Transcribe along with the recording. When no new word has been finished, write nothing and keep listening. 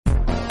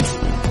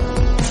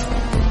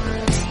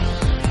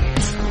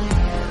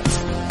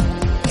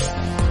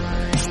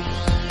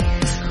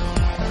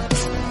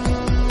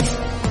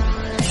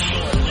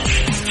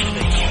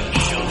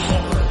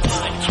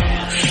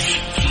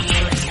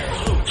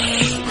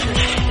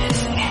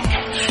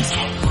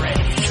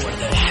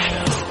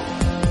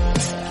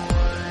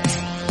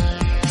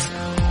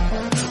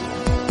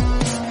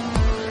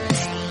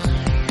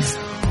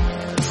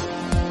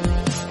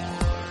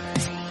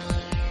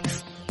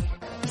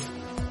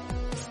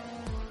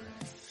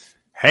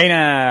Hey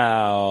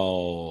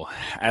now,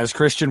 as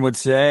Christian would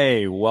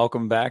say,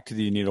 welcome back to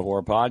the You Need a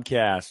Horror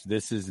podcast.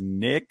 This is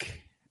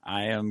Nick.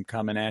 I am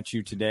coming at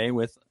you today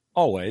with,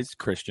 always,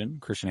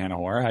 Christian Hannah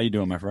Horror. How you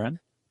doing, my friend?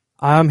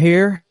 I'm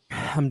here.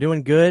 I'm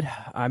doing good.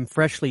 I'm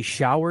freshly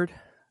showered,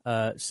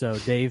 so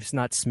Dave's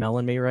not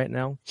smelling me right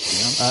now.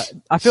 Yeah.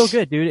 I feel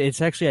good, dude.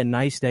 It's actually a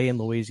nice day in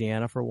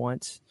Louisiana for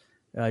once.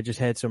 Just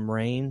had some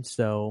rain,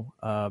 so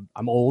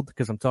I'm old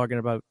because I'm talking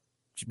about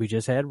we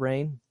just had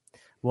rain.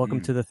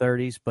 Welcome to the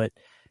 30s, but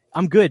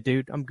I'm good,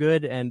 dude. I'm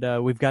good, and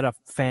we've got a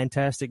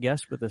fantastic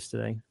guest with us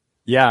today.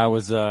 Yeah, I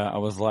was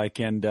like,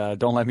 and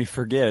don't let me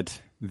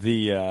forget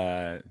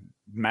the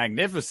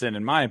magnificent,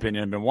 in my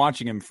opinion, I've been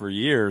watching him for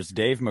years,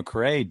 Dave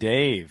Mcrae.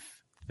 Dave,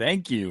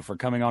 thank you for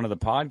coming onto the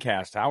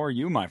podcast. How are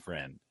you, my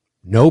friend?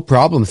 No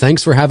problem.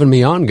 Thanks for having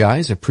me on,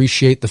 guys.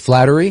 Appreciate the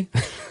flattery.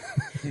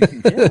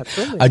 Yeah,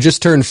 I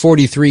just turned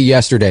 43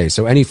 yesterday,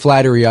 so any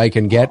flattery I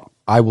can get,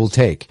 I will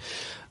take.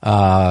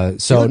 But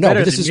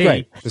this is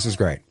great. This is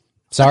great.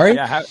 Sorry?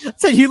 I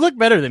said you look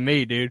better than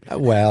me, dude.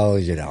 Well,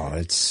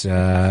 it's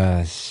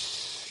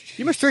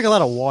you must drink a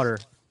lot of water.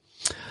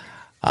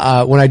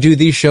 When I do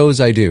these shows,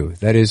 I do.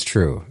 That is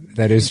true.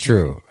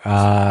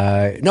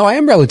 No, I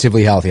am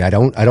relatively healthy. I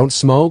don't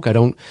smoke. I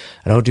don't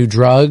do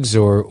drugs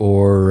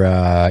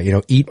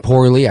or eat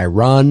poorly. I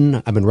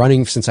run. I've been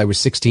running since I was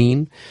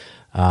 16.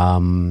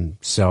 And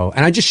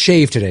I just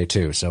shaved today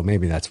too, so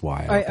maybe that's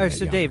why. All right,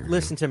 so Dave,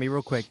 listen to me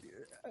real quick.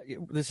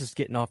 This is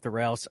getting off the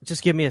rails.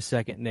 Just give me a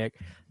second, Nick.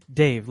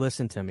 Dave,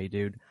 listen to me,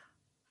 dude.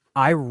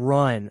 I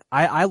run.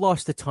 I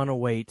lost a ton of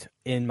weight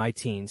in my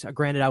teens.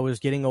 Granted, I was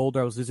getting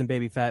older. I was losing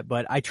baby fat,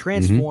 but I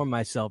transformed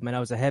myself, man. I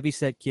was a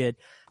heavy-set kid.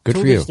 Good for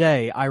you. To this you.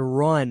 day, I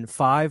run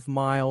 5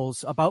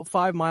 miles, about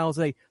 5 miles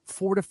a day,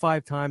 4 to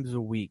 5 times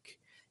a week.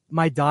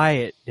 My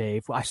diet,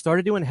 Dave, I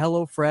started doing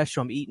HelloFresh,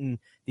 so I'm eating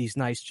these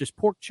nice just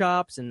pork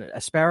chops and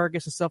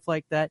asparagus and stuff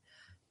like that.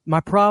 My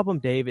problem,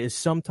 Dave, is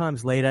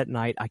sometimes late at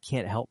night I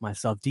can't help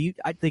myself.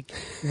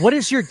 What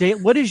is your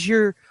daily?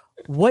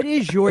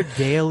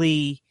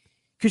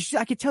 Because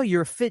I could tell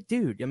you're a fit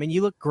dude. I mean,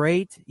 you look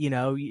great. You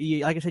know,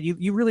 like I said,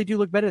 you really do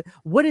look better.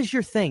 What is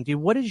your thing, dude?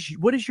 What is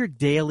your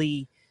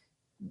daily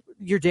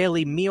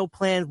meal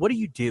plan? What do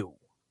you do?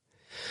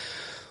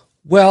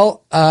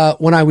 Well,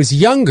 when I was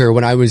younger,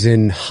 when I was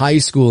in high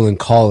school and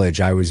college,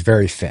 I was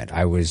very fit.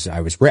 I was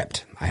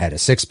ripped. I had a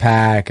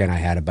 6-pack and I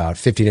had about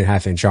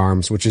 15.5-inch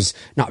arms, which is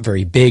not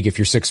very big if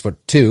you're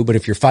 6'2", but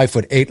if you're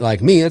 5'8"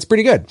 like me, that's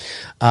pretty good.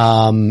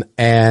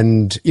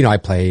 I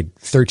played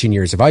 13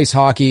 years of ice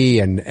hockey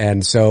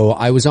and so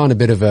I was on a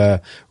bit of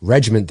a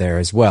regiment there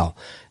as well.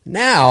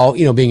 Now,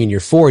 being in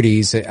your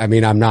 40s, I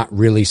mean, I'm not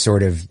really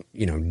sort of,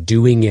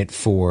 doing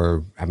it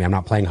I'm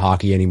not playing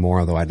hockey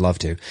anymore, although I'd love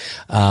to.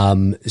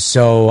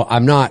 So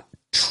I'm not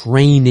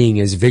training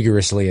as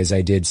vigorously as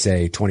I did,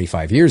 say,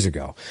 25 years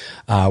ago,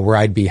 where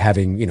I'd be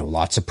having,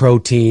 lots of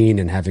protein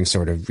and having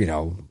sort of,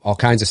 all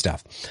kinds of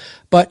stuff.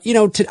 But,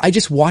 I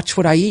just watch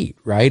what I eat,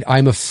 right?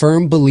 I'm a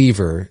firm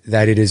believer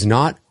that it is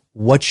not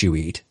what you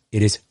eat.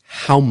 It is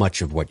how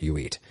much of what you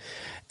eat.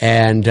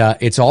 And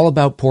it's all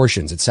about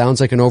portions. It sounds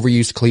like an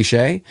overused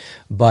cliche,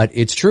 but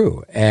it's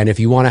true. And if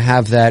you want to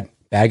have that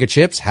bag of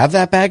chips, have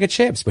that bag of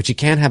chips, but you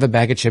can't have a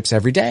bag of chips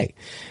every day.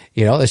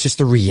 That's just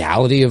the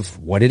reality of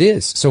what it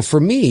is. So for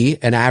me,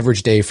 an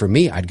average day for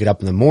me, I'd get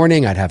up in the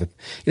morning, I'd have,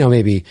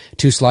 maybe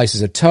 2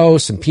 slices of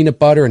toast, some peanut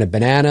butter and a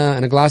banana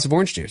and a glass of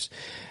orange juice,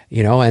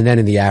 and then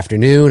in the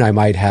afternoon, I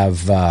might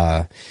have,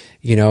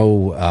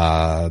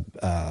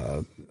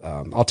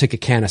 I'll take a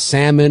can of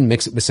salmon,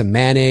 mix it with some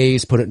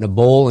mayonnaise, put it in a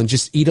bowl and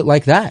just eat it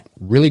like that.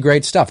 Really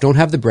great stuff. Don't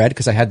have the bread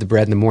because I had the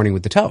bread in the morning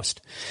with the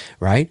toast,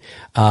 right?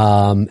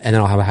 And then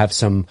I'll have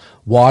some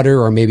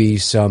water or maybe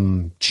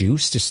some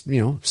juice, just,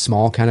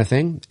 small kind of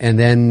thing. And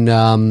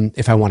then,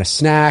 if I want a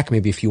snack,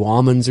 maybe a few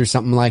almonds or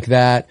something like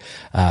that,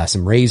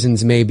 some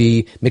raisins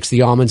maybe, mix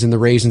the almonds and the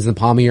raisins in the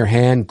palm of your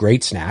hand.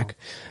 Great snack.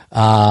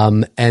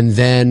 And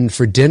then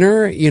for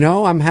dinner,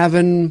 I'm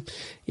having,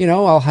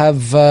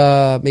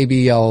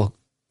 I'll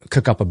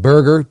cook up a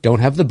burger, don't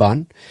have the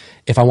bun.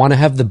 If I want to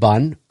have the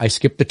bun, I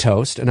skip the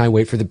toast and I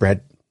wait for the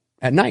bread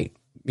at night.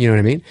 You know what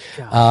I mean?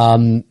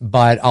 Yeah.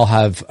 But I'll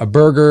have a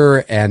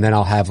burger and then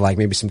I'll have like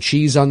maybe some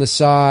cheese on the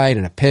side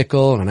and a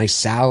pickle and a nice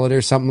salad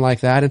or something like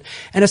that. And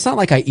it's not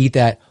like I eat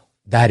that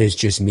is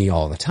just me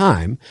all the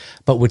time.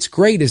 But what's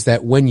great is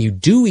that when you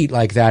do eat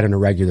like that on a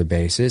regular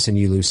basis and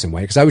you lose some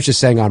weight, because I was just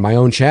saying on my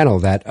own channel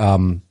that,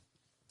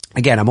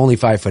 again, I'm only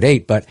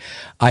 5'8", but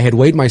I had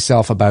weighed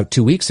myself about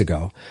 2 weeks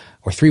ago.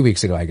 Or 3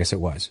 weeks ago, I guess it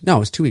was. No, it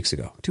was 2 weeks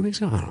ago. 2 weeks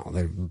ago? I don't know.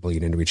 They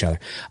bleed into each other.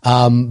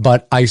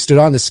 But I stood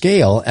on the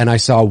scale and I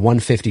saw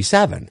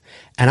 157.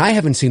 And I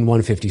haven't seen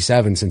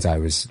 157 since I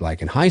was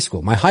like in high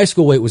school. My high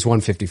school weight was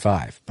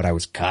 155, but I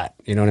was cut.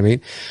 You know what I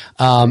mean?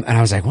 And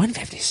I was like,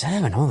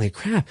 157? Holy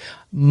crap.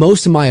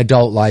 Most of my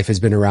adult life has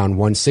been around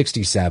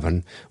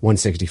 167,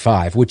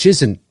 165, which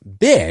isn't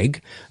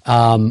big,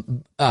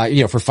 for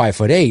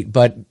 5'8",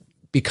 but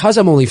because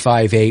I'm only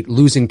 5'8",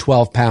 losing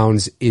 12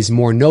 pounds is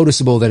more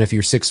noticeable than if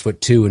you're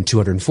 6'2" and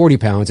 240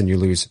 pounds and you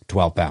lose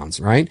 12 pounds,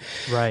 right?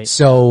 Right.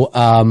 So,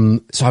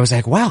 so I was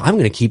like, wow, I'm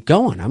going to keep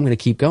going. I'm going to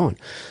keep going.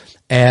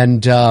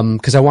 And,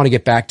 cause I want to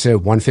get back to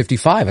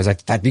 155. I was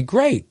like, that'd be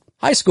great.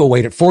 High school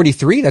weight at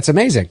 43. That's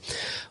amazing.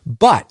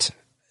 But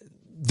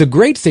the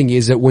great thing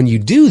is that when you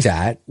do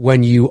that,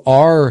 when you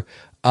are,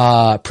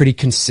 pretty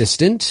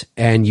consistent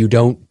and you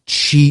don't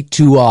cheat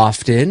too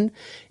often,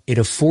 it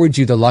affords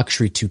you the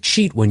luxury to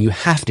cheat when you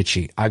have to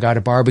cheat. I got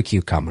a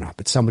barbecue coming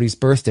up. It's somebody's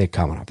birthday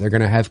coming up. They're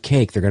going to have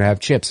cake. They're going to have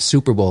chips.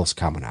 Super Bowl's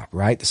coming up,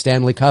 right? The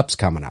Stanley Cup's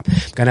coming up.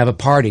 Going to have a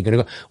party. Going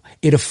to go.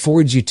 It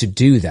affords you to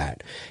do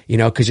that,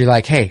 cause you're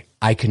like, hey,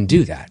 I can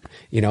do that,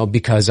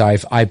 because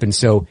I've been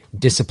so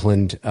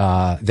disciplined,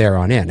 there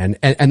on in.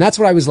 And that's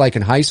what I was like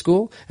in high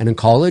school and in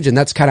college. And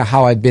that's kind of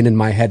how I've been in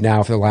my head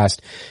now for the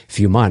last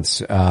few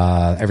months,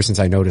 ever since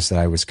I noticed that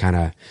I was kind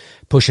of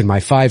pushing my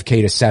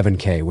 5K to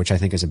 7K, which I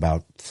think is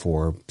about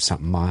 4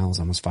 something miles,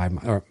 almost 5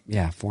 miles, or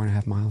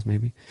 4.5 miles,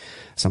 maybe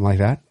something like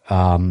that.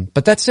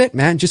 But that's it,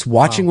 man. Just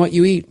watching what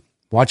you eat,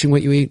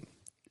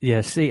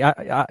 Yeah, see,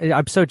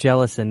 I'm so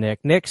jealous of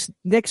Nick. Nick's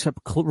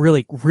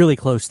really, really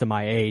close to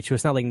my age. So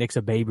it's not like Nick's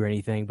a baby or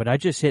anything, but I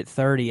just hit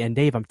 30, and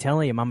Dave, I'm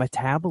telling you, my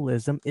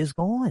metabolism is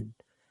gone.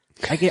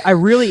 I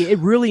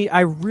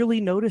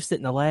really noticed it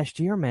in the last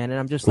year, man. And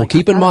I'm just well,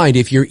 keep in mind,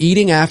 if you're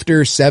eating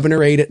after 7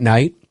 or 8 at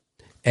night,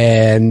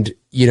 and,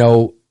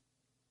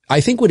 I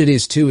think what it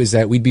is too is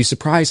that we'd be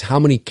surprised how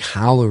many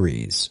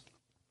calories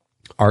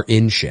are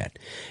in shit.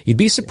 You'd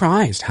be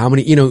surprised how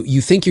many,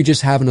 you think you're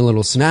just having a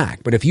little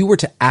snack, but if you were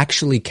to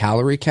actually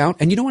calorie count,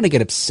 and you don't want to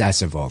get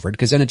obsessive over it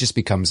because then it just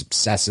becomes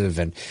obsessive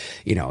and,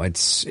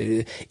 it's,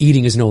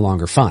 eating is no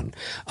longer fun.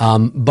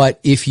 But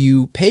if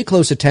you pay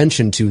close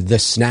attention to the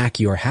snack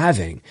you're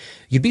having,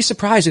 you'd be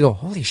surprised to go,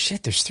 holy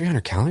shit, there's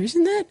 300 calories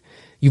in that?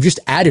 You've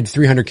just added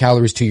 300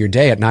 calories to your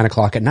day at 9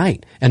 o'clock at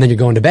night, and then you're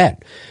going to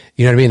bed.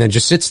 You know what I mean? And then it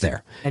just sits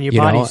there. And your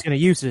body's going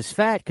to use it as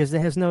fat because it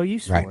has no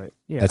use for it.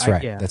 Yeah, That's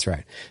right. That's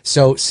right.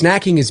 So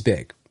snacking is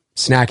big.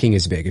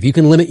 If you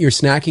can limit your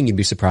snacking, you'd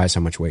be surprised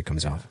how much weight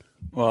comes off.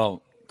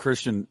 Well,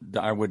 Christian,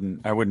 I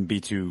wouldn't be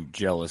too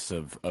jealous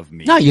of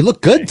me. No, you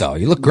look good though.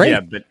 You look great.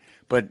 Yeah,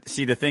 but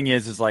see, the thing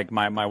is like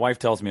my wife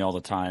tells me all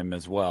the time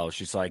as well.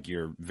 She's like,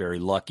 you're very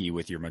lucky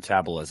with your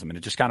metabolism, and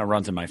it just kind of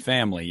runs in my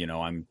family.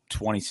 I'm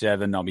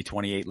 27, I'll be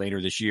 28 later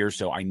this year,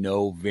 so I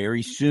know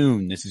very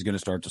soon this is going to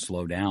start to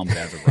slow down. But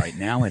as of right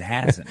now, it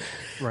hasn't.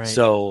 Right.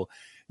 So,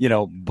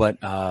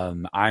 but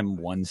I'm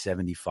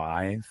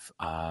 175.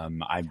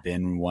 I've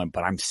been one,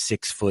 but I'm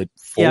 6'4".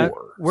 Yeah,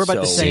 we're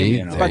about the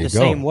same. About the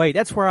same weight.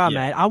 That's where I'm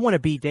Yeah. at. I want to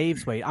be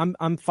Dave's weight. I'm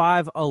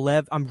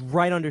 5'11". I'm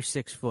right under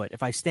 6 foot.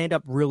 If I stand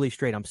up really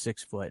straight, I'm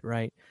 6 foot.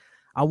 Right.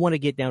 I want to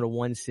get down to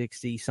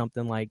 160,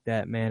 something like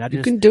that, man.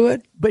 You can do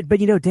it. But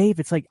Dave,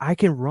 it's like I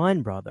can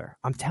run, brother.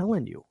 I'm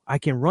telling you, I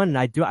can run,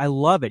 and I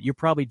love it. You're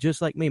probably just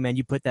like me, man.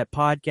 You put that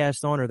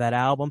podcast on or that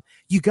album,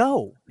 you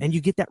go and you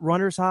get that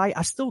runner's high.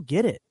 I still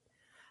get it.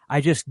 I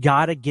just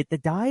gotta get the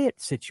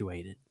diet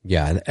situated.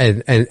 Yeah,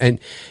 and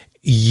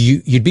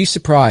you'd be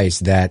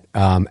surprised that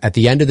at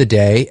the end of the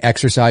day,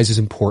 exercise is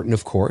important,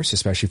 of course,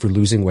 especially for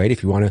losing weight.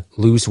 If you want to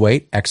lose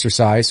weight,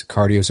 exercise,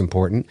 cardio is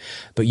important.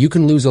 But you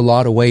can lose a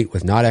lot of weight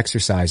with not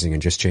exercising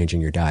and just changing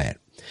your diet.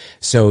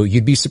 So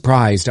you'd be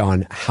surprised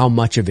on how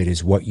much of it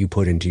is what you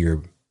put into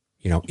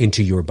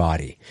your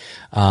body.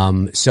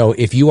 So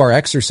if you are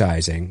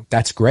exercising,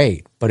 that's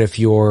great. But if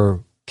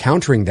you're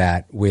countering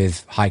that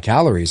with high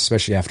calories,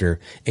 especially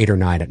after 8 or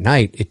 9 at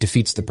night, it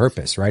defeats the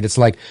purpose, right? It's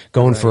like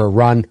going for a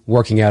run,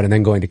 working out, and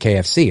then going to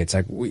KFC. It's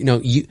like,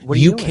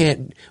 you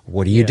can't,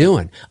 what are you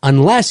doing?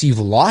 Unless you've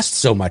lost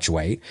so much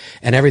weight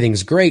and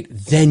everything's great,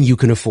 then you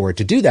can afford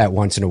to do that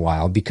once in a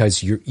while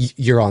because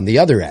you're on the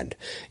other end.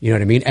 You know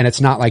what I mean? And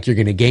it's not like you're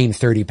going to gain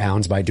 30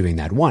 pounds by doing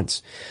that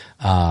once.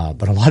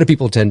 But a lot of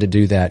people tend to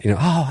do that,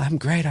 oh, I'm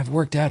great. I've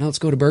worked out. Let's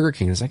go to Burger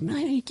King. It's like, no,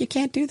 you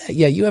can't do that.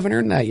 Yeah. You haven't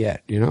earned that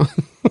yet,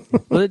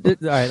 Well, all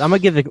right. I'm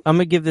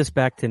gonna give this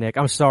back to Nick.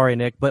 I'm sorry,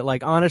 Nick, but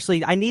like,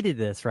 honestly, I needed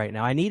this right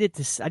now. I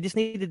just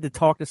needed to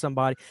talk to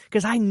somebody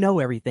because I know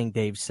everything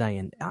Dave's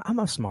saying. I'm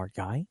a smart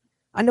guy.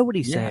 I know what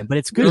he's saying, but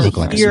it's good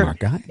to hear.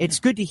 It's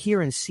good to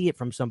hear and see it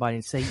from somebody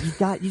and say,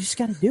 you just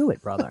got to do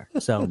it, brother.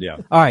 So, yeah.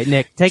 All right,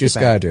 Nick, take just it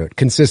back. got to do it.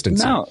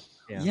 Consistency. No.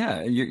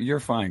 Yeah, you're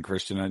fine,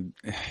 Christian.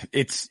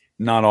 It's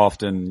not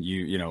often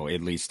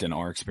at least in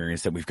our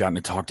experience, that we've gotten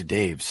to talk to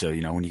Dave. So,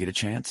 when you get a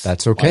chance,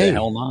 that's okay. Why the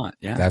hell not?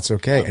 Yeah, that's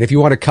okay. And if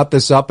you want to cut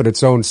this up in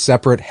its own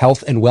separate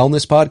health and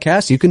wellness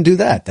podcast, you can do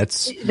that.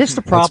 That's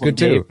the problem. That's good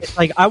too. It's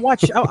like I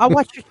watch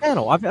your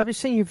channel. I've been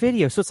seeing your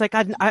videos, so it's like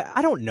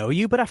I don't know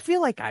you, but I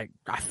feel like I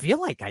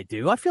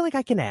do. I feel like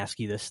I can ask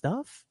you this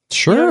stuff.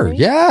 Sure. You know what I mean?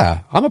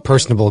 Yeah. I'm a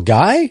personable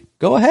guy.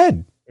 Go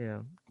ahead. Yeah.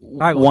 All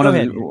right, one of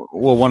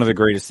the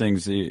greatest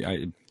things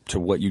to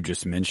what you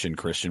just mentioned,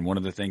 Christian, one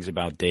of the things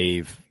about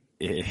Dave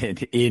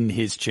in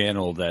his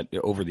channel that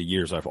over the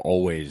years I've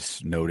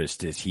always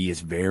noticed is he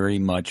is very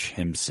much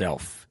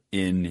himself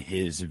in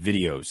his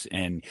videos.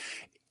 And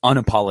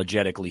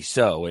unapologetically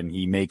so. And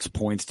he makes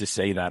points to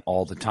say that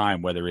all the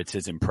time, whether it's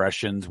his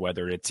impressions,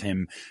 whether it's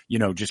him,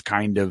 just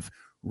kind of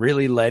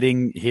really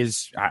letting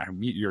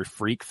your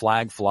freak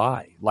flag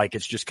fly. Like,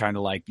 it's just kind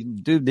of like,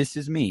 dude, this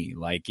is me.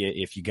 Like,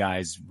 if you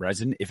guys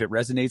if it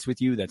resonates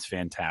with you, that's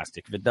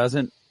fantastic. If it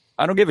doesn't,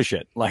 I don't give a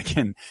shit. Like,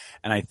 and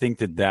I think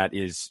that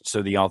is,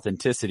 so the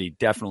authenticity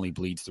definitely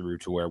bleeds through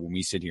to where when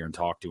we sit here and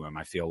talk to him,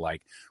 I feel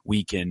like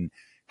we can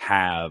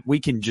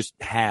just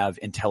have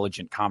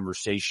intelligent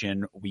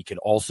conversation. We could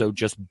also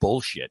just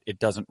bullshit. It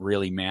doesn't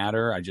really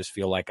matter. I just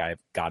feel like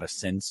I've got a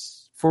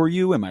sense for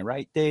you. Am I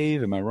right,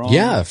 Dave? Am I wrong?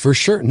 Yeah, for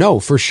sure. No,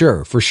 for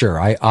sure.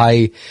 Bullshit.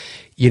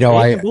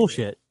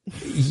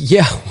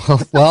 Yeah.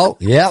 Well,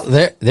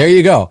 yeah, there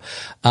you go.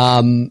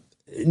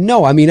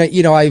 No, I mean,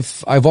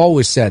 I've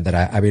always said that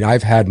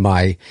I've had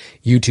my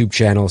YouTube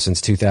channel since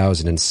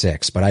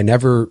 2006, but I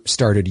never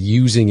started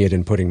using it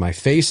and putting my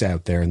face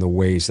out there in the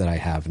ways that I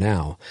have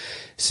now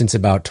since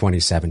about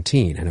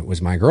 2017. And it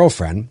was my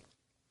girlfriend,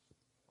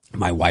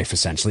 my wife,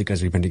 essentially,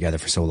 because we've been together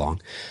for so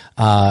long,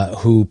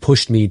 who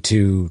pushed me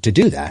to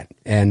do that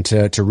and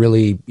to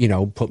really,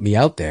 put me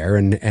out there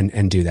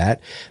and do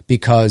that,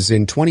 because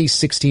in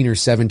 2016 or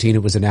 17,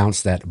 it was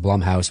announced that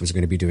Blumhouse was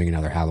going to be doing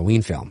another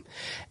Halloween film.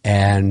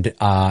 And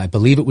I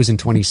believe it was in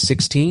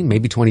 2016,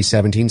 maybe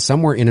 2017,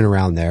 somewhere in and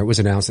around there, it was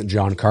announced that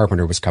John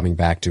Carpenter was coming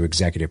back to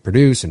executive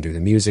produce and do the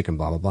music and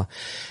blah, blah, blah.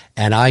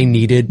 And I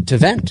needed to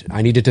vent.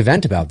 I needed to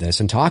vent about this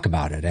and talk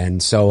about it.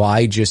 And so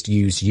I just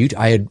used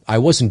YouTube. I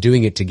wasn't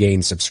doing it to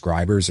gain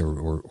subscribers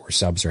or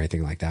subs or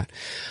anything like that.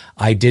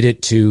 I did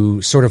it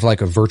to sort of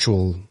like a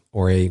virtual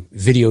or a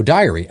video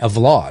diary, a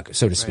vlog,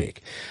 so to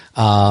speak.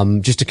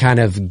 Just to kind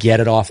of get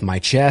it off my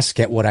chest,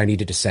 get what I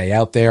needed to say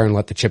out there and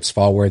let the chips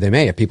fall where they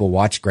may. If people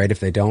watch, great.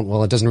 If they don't,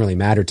 well, it doesn't really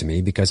matter to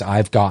me because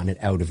I've gotten it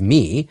out of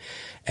me.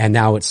 And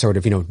now it's sort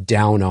of,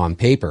 down on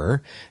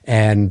paper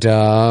and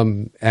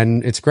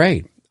it's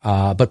great.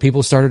 But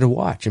people started to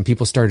watch and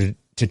people started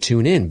to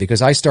tune in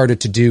because I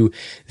started to do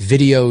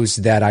videos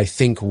that I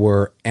think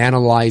were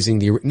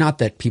analyzing not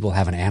that people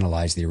haven't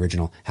analyzed the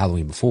original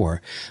Halloween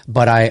before,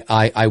 but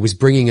I was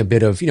bringing a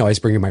bit of, I was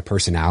bringing my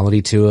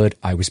personality to it.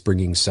 I was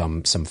bringing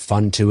some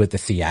fun to it, the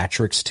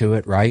theatrics to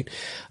it, right?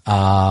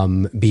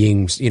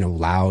 Being,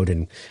 loud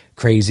and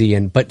crazy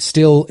but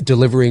still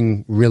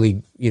delivering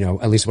really,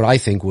 at least what I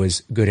think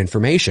was good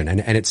information.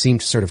 And it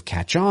seemed to sort of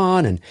catch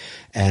on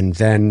and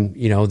then,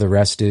 the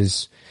rest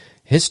is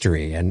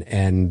history and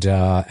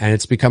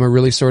it's become a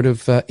really sort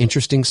of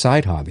interesting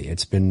side hobby.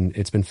 It's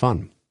been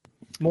fun.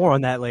 More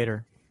on that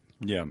later.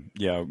 Yeah,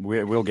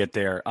 we'll get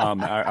there.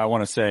 I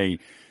want to say,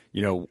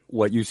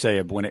 what you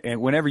say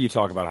whenever you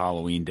talk about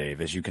Halloween,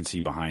 Dave, as you can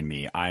see behind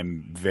me,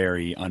 I'm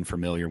very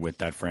unfamiliar with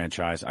that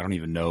franchise. I don't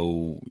even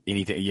know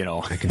anything.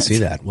 I can see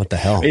that. What the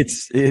hell?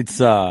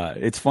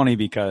 It's funny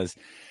because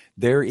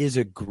there is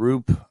a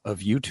group of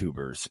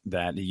YouTubers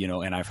that,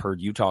 and I've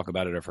heard you talk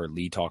about it, I've heard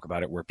Lee talk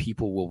about it, where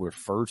people will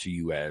refer to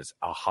you as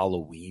a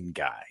Halloween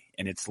guy.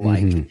 And it's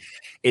like,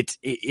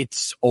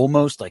 it's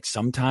almost like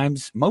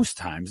most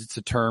times it's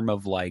a term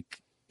of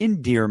like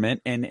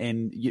endearment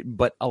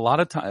but a lot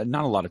of times,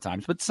 not a lot of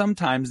times, but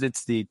sometimes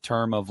it's the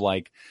term of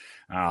like,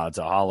 it's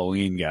a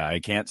Halloween guy. I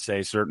can't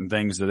say certain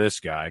things to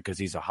this guy because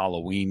he's a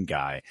Halloween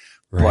guy.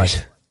 Right.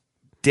 But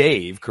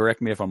Dave,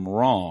 correct me if I'm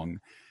wrong,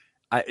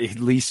 at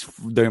least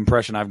the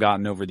impression I've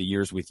gotten over the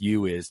years with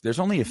you is there's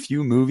only a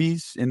few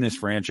movies in this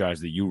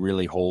franchise that you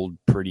really hold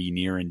pretty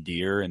near and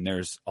dear. And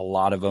there's a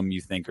lot of them you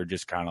think are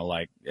just kind of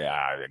like, yeah,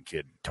 I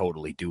could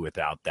totally do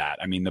without that.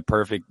 I mean,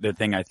 the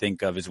thing I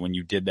think of is when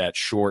you did that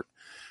short,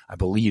 I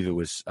believe it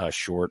was a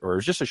short, or it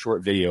was just a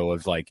short video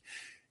of like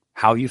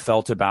how you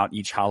felt about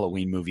each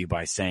Halloween movie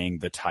by saying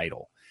the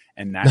title.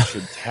 And that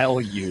should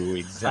tell you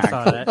exactly.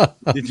 I saw that.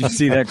 Did you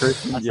see that,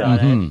 Chris? I saw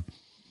that.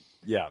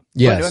 Yeah.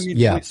 Yes.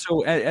 But,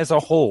 so as a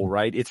whole,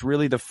 right, it's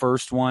really the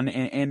first one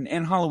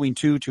and Halloween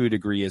 2 to a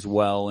degree as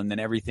well. And then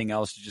everything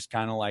else is just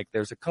kind of like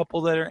there's a couple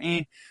that are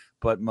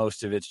but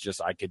most of it's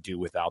just I could do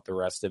without the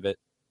rest of it.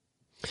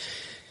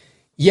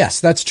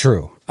 Yes, that's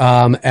true.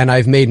 And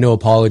I've made no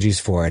apologies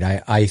for it.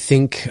 I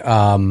think,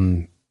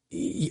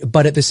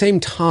 but at the same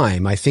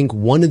time, I think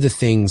one of the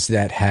things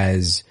that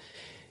has,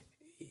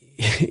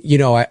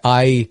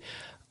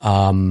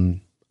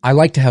 I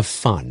like to have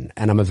fun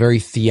and I'm a very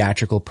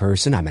theatrical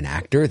person. I'm an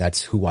actor.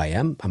 That's who I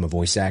am. I'm a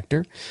voice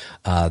actor.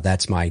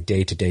 That's my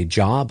day-to-day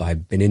job.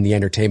 I've been in the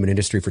entertainment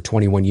industry for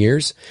 21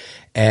 years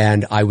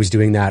and I was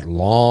doing that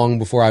long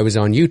before I was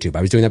on YouTube.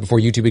 I was doing that before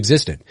YouTube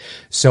existed.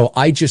 So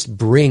I just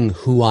bring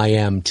who I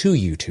am to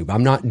YouTube.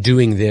 I'm not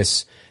doing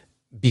this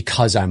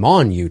because I'm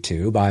on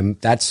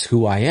YouTube. That's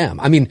who I am.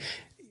 I mean,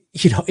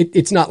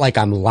 it's not like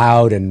I'm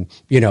loud and,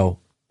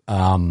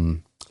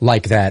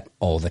 like that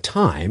all the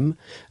time.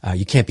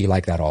 You can't be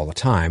like that all the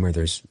time or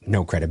there's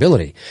no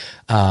credibility.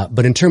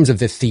 But in terms of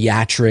the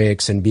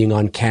theatrics and being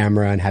on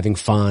camera and having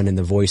fun and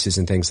the voices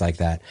and things like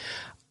that,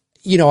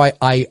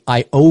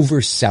 I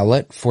oversell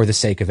it for the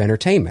sake of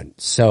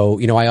entertainment.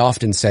 So, I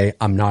often say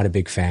I'm not a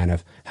big fan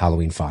of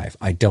Halloween 5.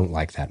 I don't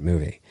like that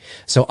movie.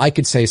 So I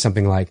could say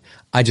something like,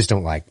 I just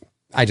don't like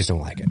I just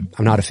don't like it.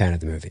 I'm not a fan of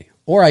the movie.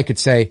 Or I could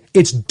say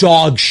it's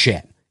dog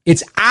shit.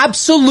 It's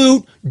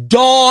absolute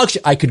dog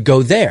shit. I could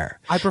go there.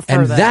 I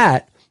prefer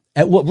that.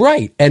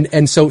 Right.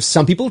 And so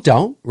some people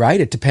don't, right?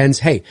 It depends.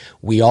 Hey,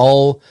 we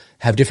all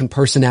have different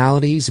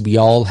personalities. We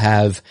all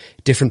have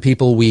different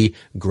people we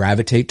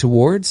gravitate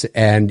towards.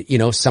 And,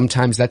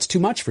 sometimes that's too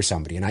much for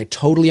somebody. And I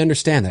totally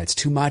understand that. It's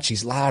too much.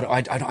 He's loud.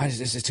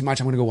 This is too much.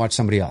 I'm going to go watch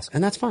somebody else.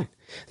 And that's fine.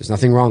 There's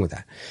nothing wrong with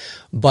that.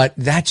 But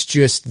that's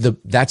just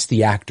that's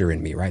the actor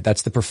in me, right?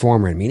 That's the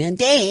performer in me. And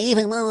Dave,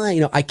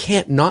 I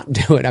can't not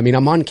do it. I mean,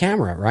 I'm on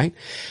camera, right?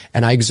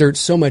 And I exert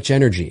so much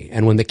energy.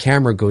 And when the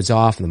camera goes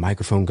off and the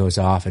microphone goes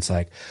off, it's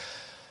like,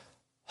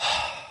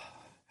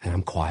 and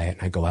I'm quiet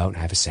and I go out and I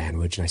have a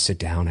sandwich and I sit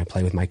down and I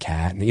play with my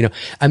cat. And,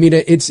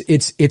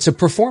 it's a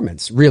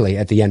performance really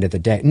at the end of the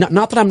day.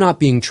 Not that I'm not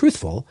being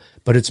truthful,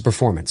 but it's a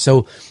performance.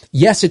 So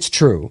yes, it's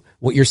true.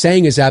 What you're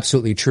saying is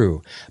absolutely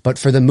true. But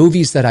for the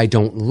movies that I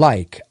don't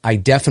like, I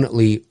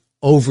definitely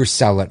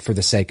oversell it for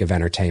the sake of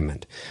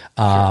entertainment.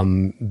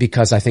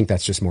 Because I think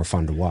that's just more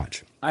fun to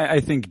watch.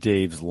 I think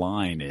Dave's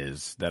line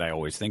is that I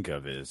always think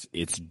of is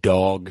it's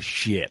dog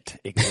shit.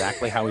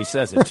 Exactly how he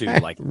says it too.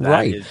 Like that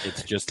right.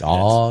 It's just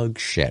dog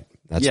shit.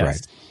 That's yes.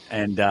 right.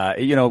 And,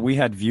 we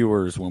had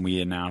viewers when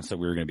we announced that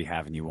we were going to be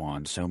having you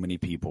on. So many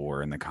people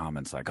were in the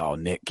comments like, oh,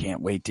 Nick,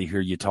 can't wait to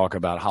hear you talk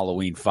about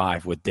Halloween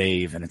 5 with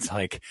Dave. And it's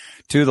like,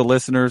 to the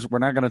listeners, we're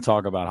not going to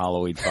talk about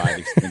Halloween 5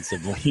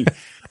 extensively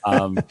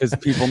because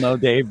people know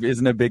Dave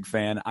isn't a big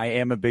fan. I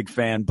am a big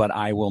fan, but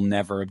I will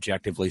never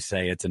objectively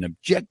say it's an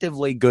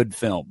objectively good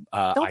film.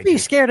 Don't be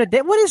scared of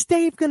Dave. What is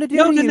Dave going to do?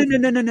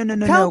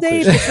 No. Tell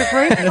Dave it's a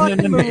great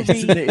fucking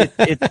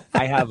movie.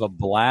 I have a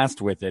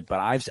blast with it, but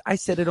I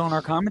said it on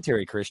our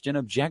commentary, Christian.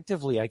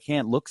 Objectively, I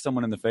can't look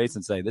someone in the face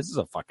and say this is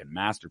a fucking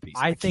masterpiece.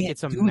 I think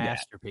it's a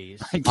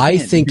masterpiece. I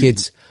think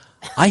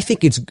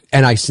it's,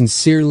 and I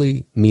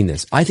sincerely mean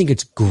this. I think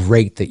it's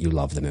great that you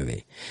love the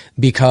movie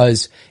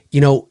because,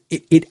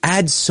 it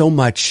adds so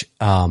much,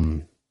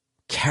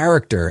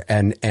 character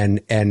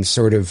and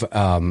sort of,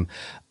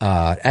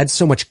 adds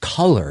so much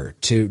color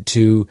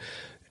to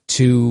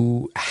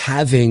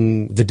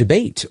having the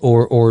debate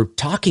or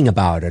talking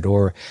about it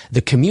or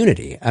the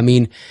community. I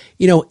mean,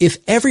 if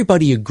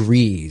everybody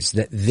agrees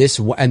that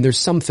and there's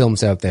some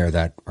films out there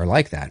that are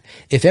like that.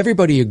 If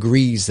everybody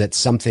agrees that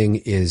something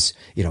is,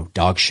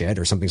 dog shit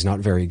or something's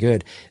not very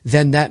good,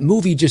 then that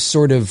movie just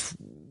sort of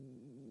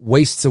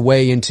wastes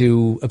away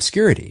into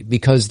obscurity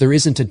because there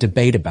isn't a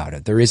debate about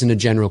it. There isn't a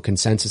general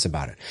consensus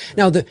about it.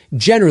 Now,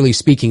 generally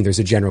speaking, there's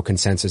a general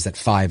consensus that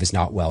 5 is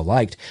not well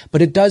liked,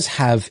 but it does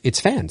have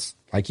its fans,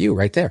 like you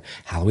right there.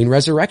 Halloween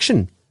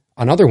Resurrection,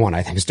 another one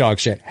I think is dog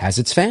shit, has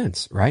its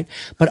fans, right?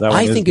 But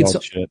I think it's,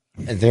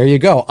 there you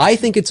go. I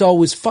think it's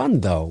always fun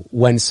though,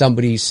 when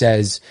somebody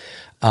says,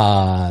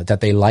 that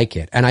they like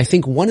it. And I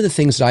think one of the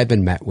things that I've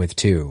been met with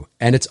too,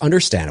 and it's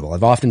understandable.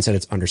 I've often said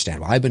it's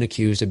understandable. I've been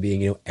accused of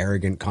being,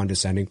 arrogant,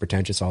 condescending,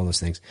 pretentious, all those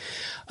things.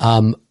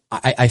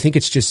 I think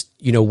it's just,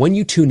 when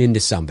you tune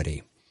into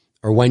somebody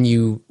or when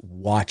you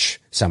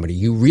watch somebody,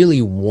 you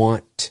really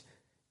want,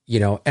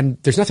 and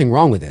there's nothing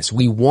wrong with this.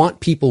 We want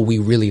people we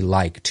really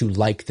like to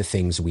like the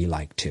things we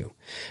like too,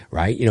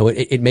 right?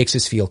 It makes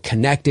us feel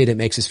connected. It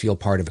makes us feel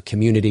part of a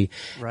community.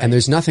 Right. And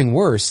there's nothing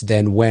worse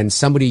than when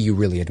somebody you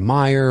really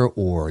admire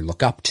or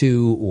look up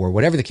to or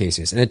whatever the case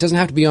is. And it doesn't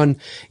have to be on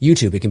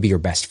YouTube. It can be your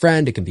best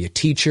friend. It can be a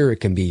teacher. It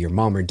can be your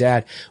mom or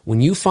dad.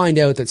 When you find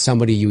out that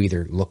somebody you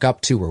either look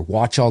up to or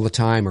watch all the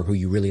time or who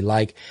you really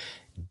like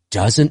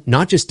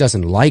not just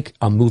doesn't like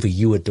a movie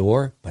you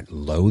adore, but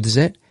loathes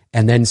it,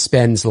 and then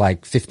spends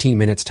like 15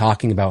 minutes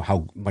talking about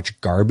how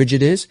much garbage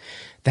it is,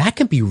 that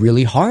can be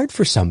really hard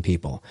for some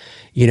people.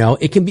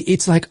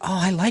 It's like, oh,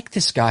 I like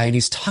this guy and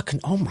he's talking,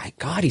 oh my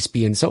God, he's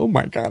being so, oh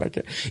my God, I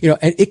can't,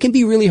 and it can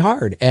be really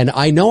hard. And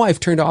I know I've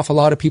turned off a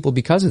lot of people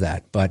because of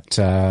that, but,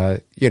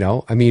 it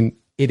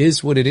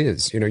is what it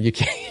is. You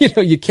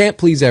can't, you can't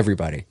please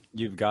everybody.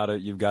 You've got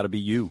to be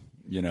you,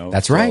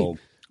 That's right.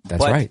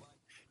 That's right.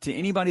 To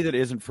anybody that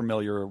isn't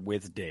familiar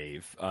with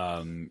Dave,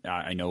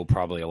 I know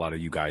probably a lot of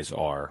you guys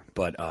are,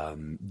 but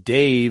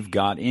Dave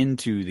got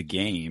into the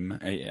game.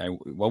 I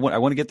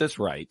want to get this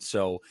right.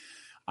 So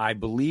I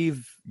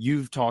believe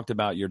you've talked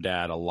about your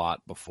dad a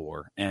lot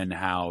before and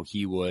how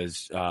he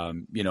was,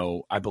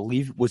 I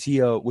believe, was he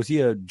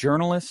a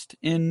journalist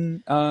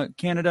in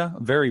Canada?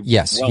 Very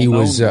yes, well-known he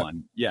was.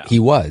 One. Yeah, he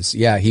was.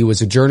 Yeah, he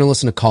was a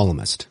journalist and a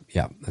columnist.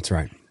 Yeah, that's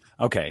right.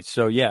 Okay,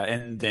 so yeah,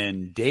 and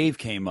then Dave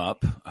came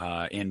up,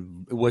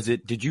 and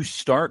did you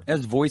start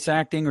as voice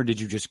acting or did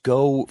you just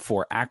go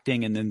for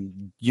acting and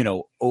then,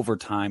 over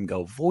time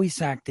go,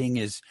 voice acting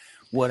is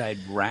what I'd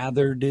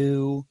rather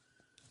do?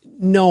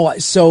 No,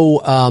 so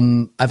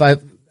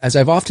as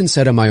I've often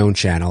said on my own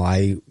channel,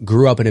 I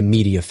grew up in a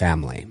media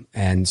family.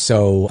 And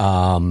so,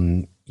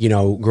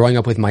 growing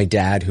up with my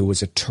dad, who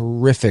was a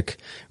terrific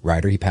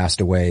writer, he passed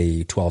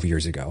away 12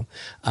 years ago.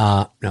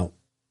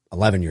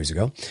 11 years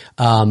ago.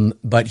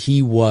 But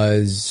he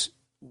was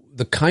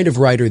the kind of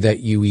writer that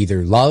you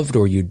either loved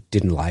or you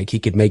didn't like. He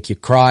could make you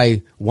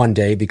cry one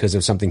day because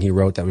of something he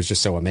wrote that was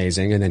just so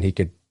amazing, and then he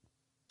could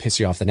piss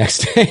you off the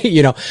next day.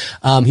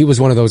 He was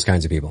one of those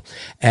kinds of people.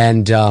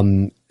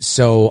 And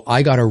so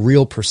I got a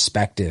real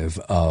perspective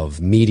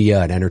of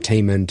media and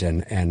entertainment,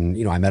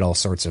 and I met all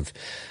sorts of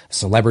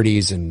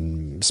celebrities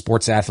and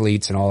sports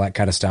athletes and all that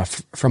kind of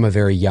stuff from a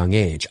very young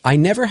age. I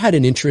never had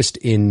an interest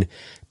in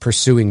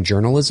pursuing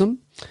journalism.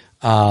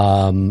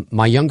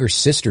 My younger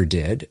sister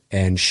did,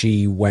 and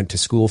she went to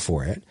school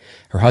for it.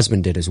 Her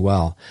husband did as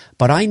well,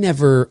 but I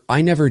never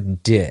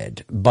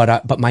did.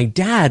 But my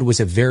dad was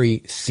a very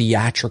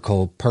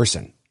theatrical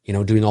person,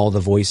 doing all the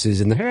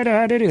voices and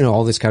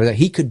all this kind of,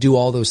 he could do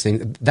all those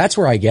things. That's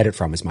where I get it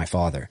from, is my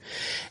father,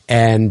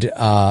 and,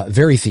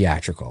 very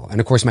theatrical.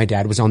 And of course my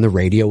dad was on the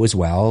radio as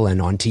well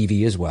and on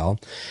TV as well.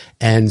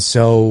 And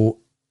so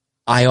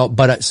I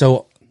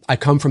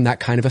come from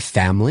that kind of a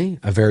family,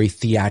 a very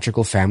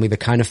theatrical family, the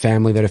kind of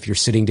family that if you're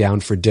sitting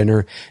down for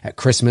dinner at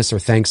Christmas or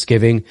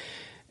Thanksgiving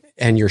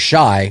and you're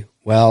shy,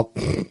 well,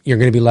 you're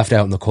going to be left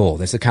out in the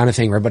cold. It's the kind of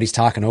thing where everybody's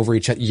talking over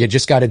each other. You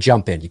just got to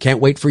jump in. You can't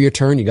wait for your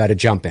turn. You got to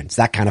jump in. It's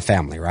that kind of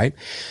family, right?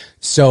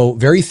 So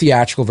very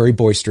theatrical, very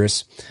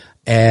boisterous.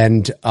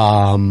 And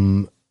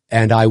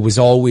I was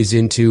always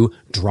into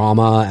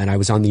drama, and I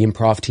was on the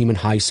improv team in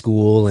high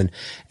school,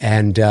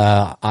 and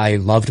I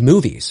loved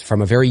movies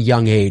from a very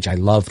young age. I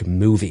loved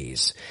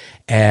movies,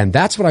 and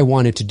that's what I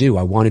wanted to do.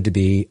 I wanted to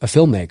be a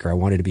filmmaker. I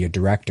wanted to be a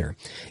director,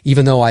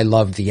 even though I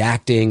loved the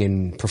acting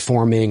and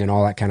performing and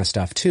all that kind of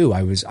stuff too.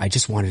 I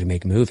just wanted to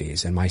make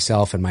movies, and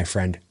myself and my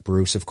friend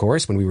Bruce, of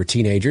course, when we were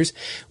teenagers,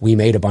 we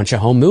made a bunch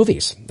of home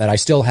movies that I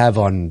still have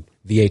on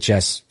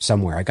VHS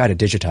somewhere. I got to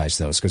digitize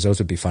those because those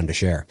would be fun to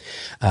share.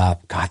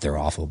 God, they're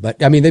awful,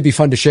 but I mean, they'd be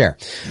fun to share.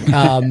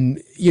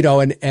 And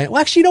well,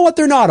 actually, you know what?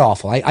 They're not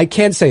awful. I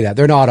can't say that.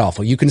 They're not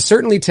awful. You can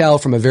certainly tell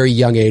from a very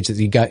young age that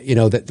you got,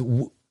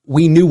 that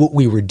we knew what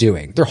we were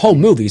doing. They're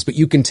home movies, but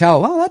you can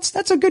tell, well,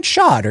 that's a good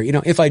shot, or,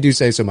 if I do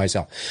say so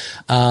myself.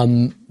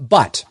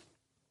 But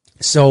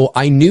so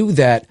I knew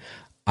that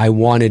I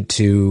wanted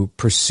to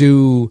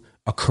pursue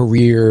a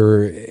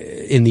career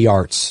in the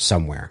arts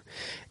somewhere.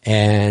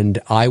 And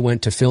I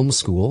went to film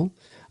school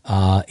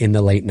in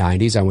the late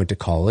 90s. I went to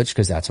college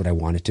because that's what I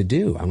wanted to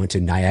do. I went to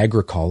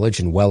Niagara College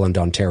in Welland,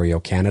 Ontario,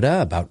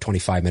 Canada, about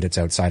 25 minutes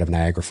outside of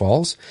Niagara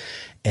Falls.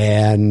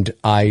 And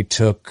I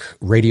took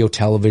radio,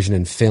 television,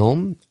 and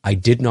film. I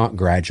did not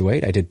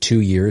graduate. I did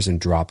 2 years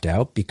and dropped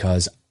out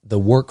because the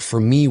work for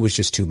me was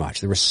just too much.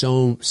 There was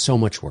so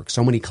much work,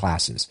 so many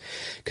classes,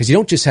 because you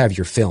don't just have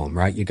your film,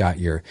 right? You got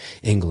your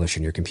English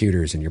and your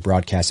computers and your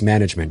broadcast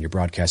management, your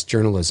broadcast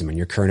journalism and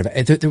your current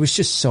event. There was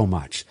just so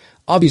much.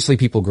 Obviously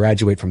people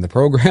graduate from the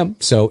program,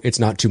 so it's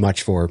not too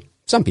much for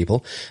some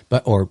people,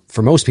 or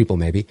for most people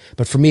maybe,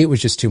 but for me it was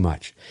just too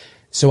much.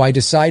 So I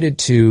decided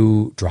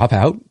to drop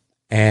out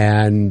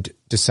and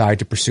decide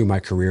to pursue my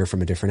career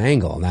from a different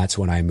angle. And that's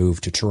when I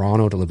moved to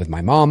Toronto to live with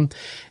my mom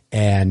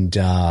and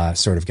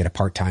sort of get a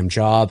part-time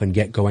job and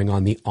get going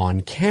on the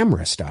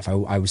on-camera stuff.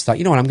 I was thought,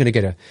 I'm going to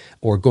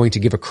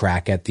give a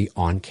crack at the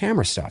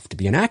on-camera stuff to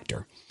be an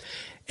actor.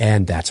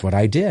 And that's what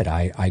I did.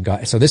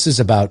 So this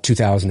is about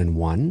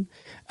 2001.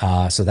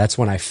 So that's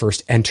when I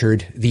first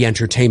entered the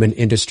entertainment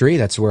industry.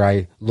 That's where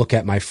I look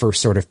at my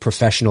first sort of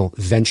professional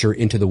venture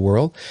into the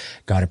world.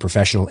 Got a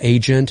professional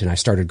agent, and I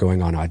started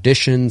going on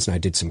auditions, and I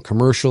did some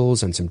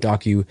commercials and some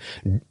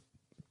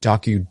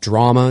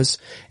docudramas.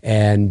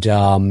 And,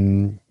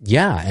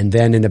 and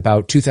then in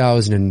about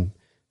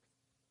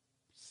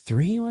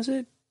 2003, was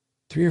it?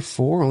 3 or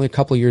 4, only a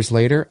couple of years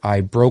later,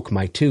 I broke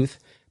my tooth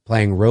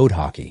playing road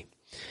hockey.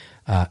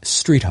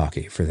 Street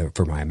hockey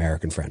for my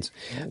American friends.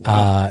 Oh,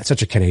 wow. It's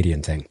such a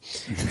Canadian thing.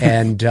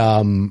 And,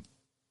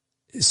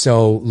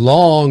 so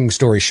long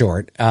story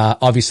short,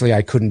 obviously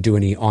I couldn't do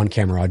any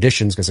on-camera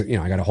auditions because,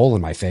 I got a hole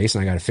in my face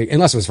and I got to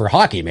unless it was for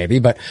hockey maybe,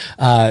 but,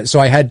 so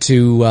I had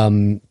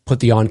to, put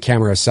the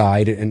on-camera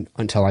aside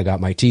until I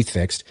got my teeth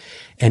fixed.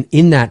 And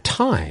in that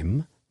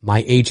time,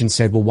 my agent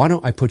said, well, why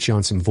don't I put you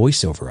on some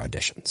voiceover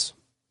auditions?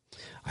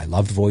 I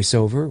loved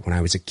voiceover. When I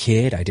was a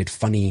kid, I did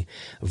funny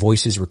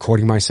voices,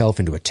 recording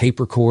myself into a tape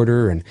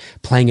recorder and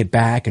playing it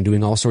back and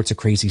doing all sorts of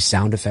crazy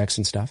sound effects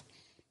and stuff.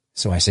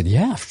 So I said,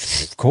 yeah,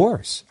 of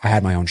course. I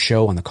had my own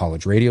show on the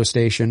college radio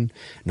station.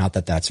 Not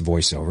that that's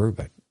voiceover,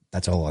 but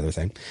that's a whole other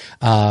thing.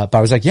 But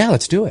I was like, yeah,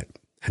 let's do it.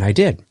 And I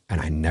did.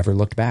 And I never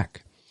looked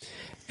back.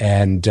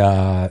 And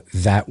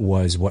that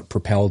was what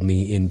propelled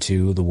me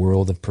into the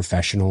world of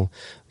professional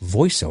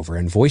voiceover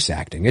and voice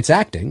acting. It's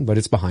acting, but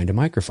it's behind a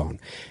microphone.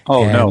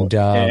 Oh, no.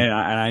 And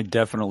I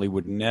definitely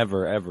would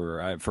never,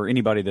 ever, for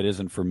anybody that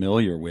isn't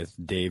familiar with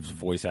Dave's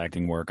voice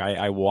acting work,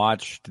 I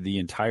watched the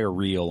entire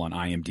reel on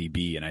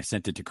IMDb, and I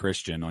sent it to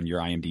Christian on your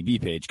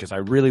IMDb page because I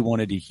really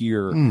wanted to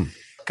hear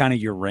kind of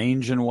your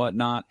range and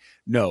whatnot.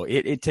 No,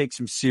 it takes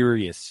some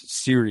serious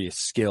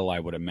skill, I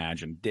would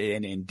imagine.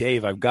 And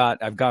Dave, I've got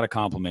to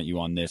compliment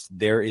you on this.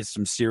 There is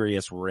some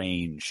serious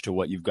range to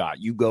what you've got.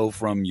 You go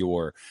from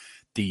your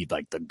the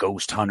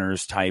ghost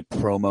hunters type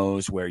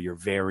promos where you're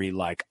very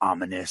like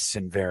ominous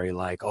and very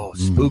like, oh,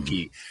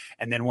 spooky.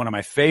 And then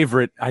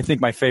I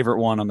think my favorite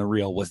one on the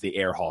reel was the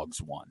Air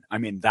Hogs one. I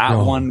mean, that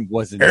one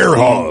was insane. Air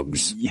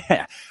Hogs.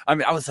 Yeah. I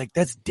mean, I was like,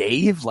 that's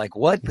Dave? Like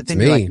what? But then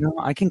It's you're me. like, no,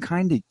 I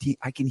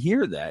can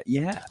hear that.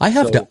 Yeah. I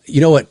have to, you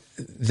know what,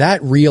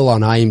 that reel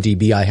on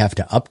IMDb I have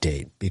to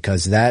update,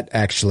 because that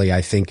actually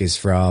I think is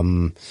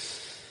from,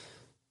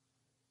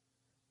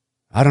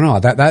 I don't know,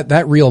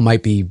 that reel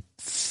might be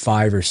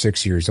 5 or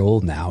 6 years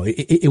old now.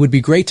 It would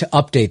be great to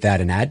update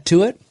that and add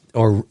to it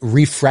or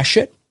refresh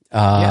it.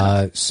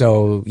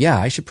 So yeah,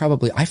 I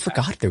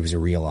forgot there was a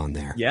reel on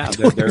there. Yeah. I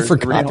totally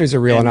forgot there's a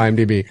reel on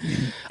IMDb.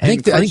 I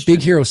think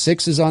Big Hero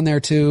 6 is on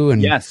there too.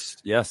 And yes.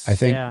 I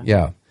think,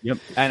 yeah. Yep.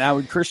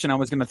 And Christian, I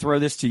was going to throw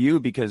this to you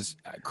because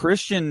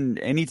Christian,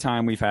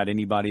 anytime we've had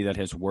anybody that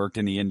has worked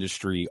in the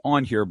industry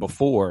on here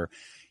before,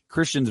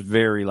 Christian's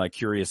very like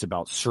curious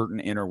about certain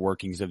inner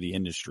workings of the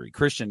industry.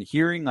 Christian,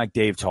 hearing like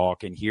Dave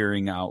talk and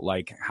hearing out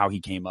like how he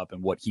came up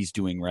and what he's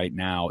doing right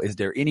now, is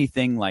there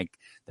anything like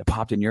that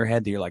popped in your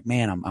head that you're like,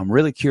 man, I'm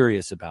really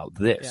curious about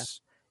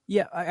this?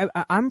 Yeah,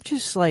 I'm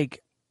just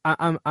like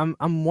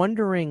I'm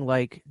wondering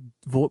like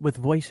with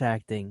voice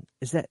acting,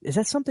 is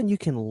that something you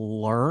can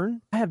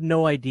learn? I have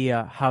no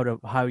idea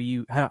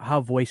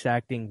how voice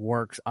acting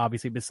works.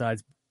 Obviously,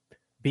 besides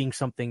being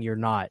something you're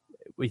not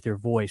with your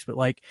voice, but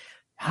like.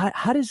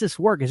 How does this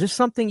work? Is this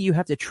something you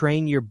have to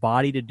train your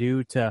body to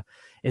do?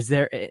 Is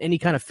there any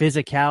kind of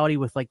physicality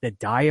with like the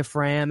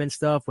diaphragm and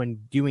stuff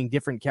when doing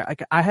different?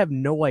 I have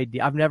no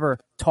idea. I've never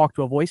talked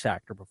to a voice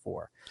actor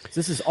before. So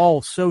this is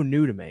all so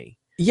new to me.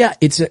 Yeah,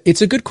 it's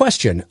a good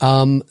question.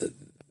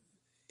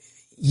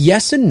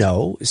 Yes and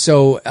no.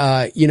 So,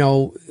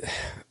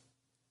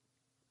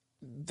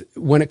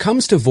 when it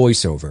comes to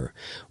voiceover,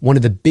 one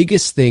of the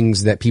biggest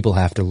things that people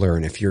have to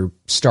learn if you're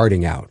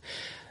starting out,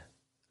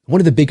 one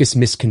of the biggest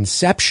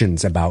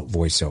misconceptions about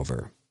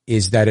voiceover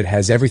is that it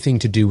has everything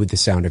to do with the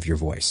sound of your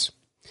voice.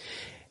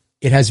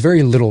 It has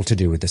very little to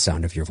do with the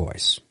sound of your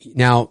voice.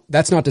 Now,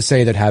 that's not to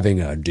say that having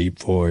a deep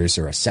voice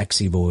or a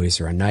sexy voice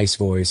or a nice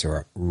voice or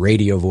a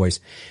radio voice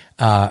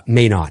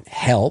may not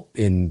help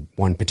in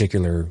one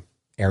particular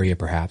area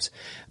perhaps,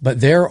 but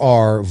there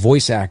are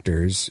voice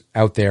actors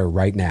out there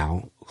right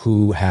now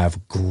who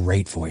have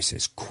great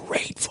voices,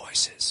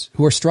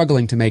 who are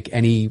struggling to make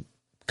any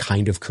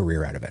kind of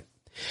career out of it.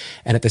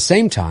 And at the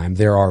same time,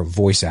 there are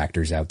voice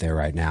actors out there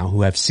right now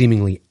who have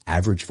seemingly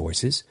average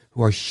voices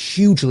who are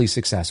hugely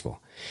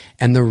successful.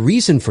 And the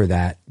reason for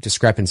that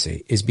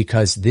discrepancy is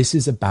because this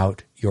is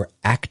about your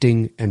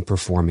acting and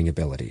performing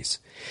abilities.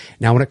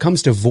 Now, when it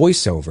comes to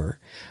voiceover,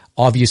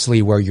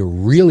 obviously where you're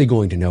really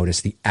going to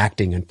notice the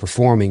acting and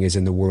performing is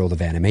in the world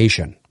of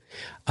animation.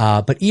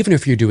 But even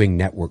if you're doing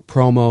network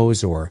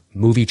promos or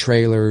movie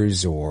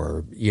trailers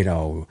or,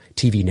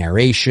 TV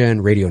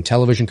narration, radio and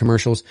television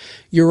commercials,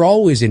 you're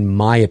always, in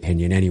my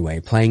opinion anyway,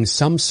 playing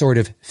some sort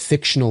of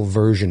fictional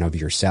version of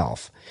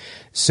yourself.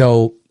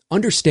 So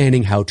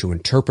understanding how to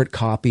interpret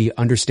copy,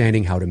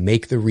 understanding how to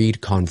make the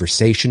read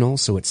conversational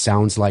so it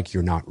sounds like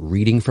you're not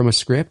reading from a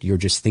script, you're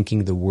just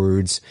thinking the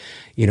words,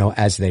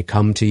 as they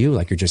come to you,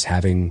 like you're just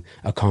having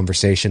a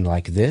conversation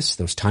like this,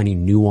 those tiny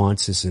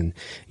nuances and,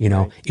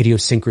 right.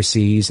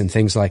 idiosyncrasies and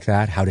things like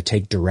that, how to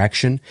take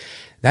direction.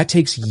 That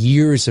takes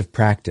years of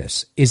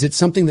practice. Is it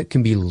something that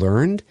can be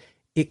learned?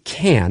 It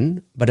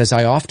can, but as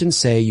I often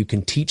say, you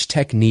can teach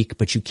technique,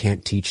 but you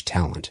can't teach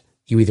talent.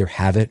 You either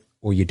have it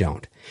or you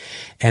don't.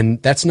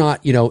 And that's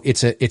not,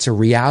 it's a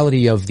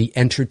reality of the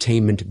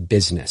entertainment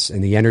business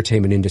and the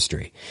entertainment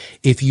industry.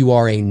 If you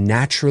are a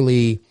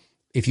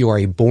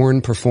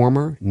born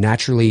performer,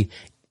 naturally,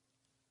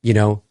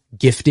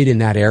 gifted in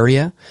that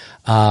area,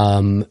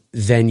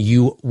 then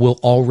you will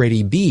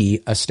already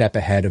be a step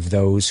ahead of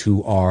those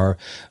who are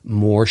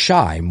more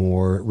shy,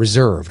 more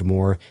reserved,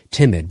 more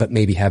timid, but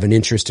maybe have an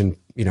interest in,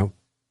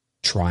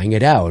 trying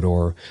it out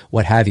or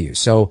what have you.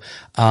 So,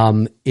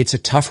 it's a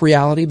tough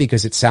reality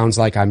because it sounds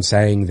like I'm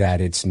saying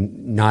that it's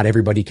not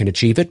everybody can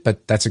achieve it,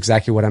 but that's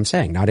exactly what I'm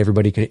saying. Not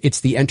everybody can. It's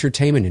the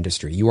entertainment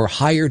industry. You are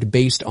hired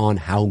based on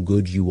how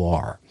good you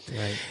are.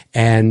 Right.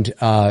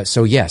 And,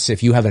 so yes,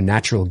 if you have a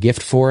natural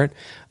gift for it,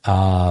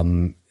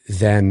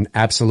 then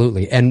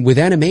absolutely. And with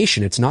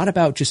animation, it's not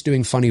about just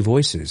doing funny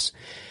voices.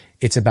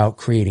 It's about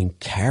creating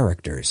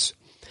characters.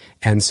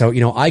 And so,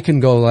 I can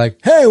go like,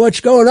 hey, what's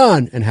going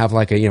on? And have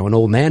like an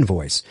old man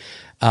voice.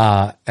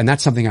 And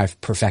that's something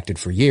I've perfected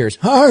for years.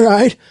 All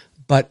right.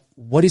 But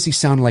what does he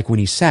sound like when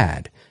he's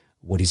sad?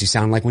 What does he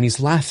sound like when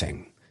he's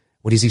laughing?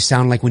 What does he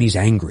sound like when he's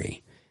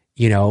angry?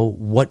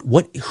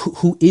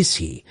 Who is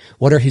he?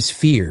 What are his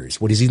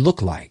fears? What does he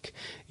look like?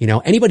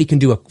 Anybody can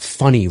do a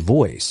funny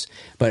voice,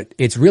 but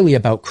it's really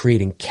about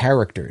creating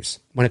characters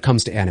when it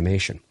comes to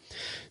animation.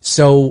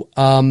 So,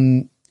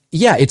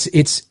 yeah,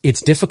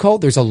 it's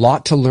difficult. There's a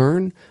lot to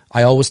learn.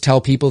 I always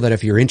tell people that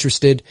if you're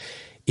interested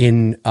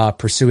in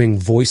pursuing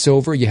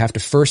voiceover, you have to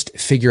first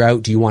figure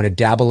out, do you want to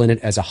dabble in it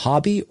as a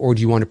hobby or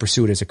do you want to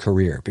pursue it as a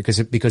career?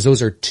 Because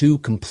those are two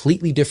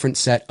completely different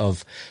set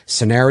of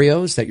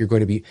scenarios that you're going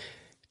to be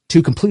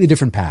two completely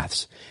different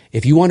paths.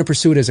 If you want to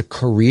pursue it as a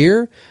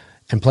career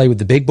and play with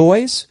the big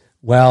boys,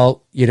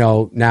 well,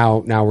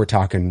 now we're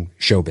talking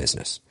show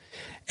business.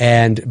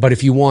 But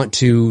if you want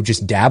to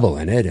just dabble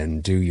in it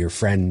and do your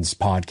friend's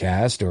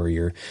podcast or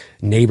your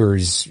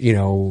neighbor's,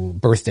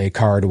 birthday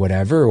card or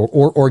whatever,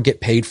 or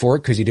get paid for it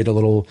because you did a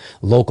little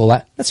local,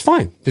 that's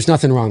fine. There's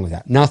nothing wrong with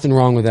that. Nothing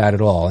wrong with that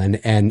at all.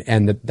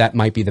 That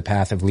might be the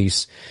path of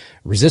least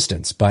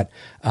resistance. But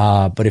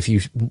if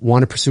you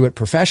want to pursue it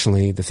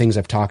professionally, the things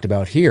I've talked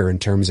about here in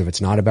terms of it's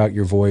not about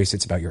your voice,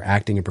 it's about your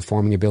acting and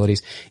performing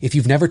abilities. If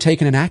you've never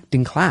taken an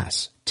acting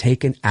class,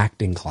 take an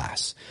acting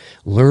class.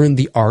 Learn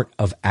the art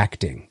of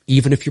acting.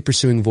 Even if you're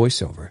pursuing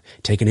voiceover,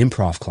 take an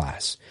improv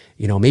class.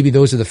 Maybe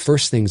those are the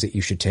first things that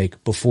you should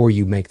take before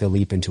you make the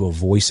leap into a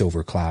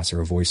voiceover class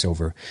or a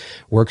voiceover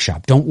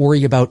workshop. Don't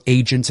worry about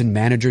agents and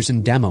managers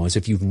and demos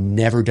if you've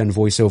never done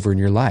voiceover in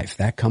your life.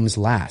 That comes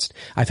last.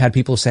 I've had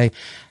people say,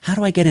 how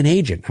do I get an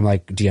agent? I'm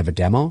like, do you have a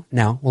demo?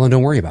 No. Well, then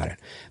don't worry about it.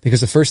 Because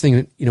the first thing,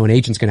 an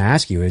agent's going to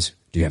ask you is,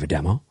 do you have a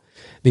demo?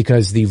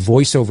 Because the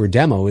voiceover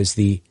demo is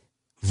the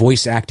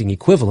voice acting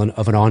equivalent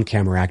of an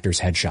on-camera actor's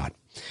headshot.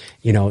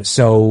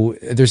 So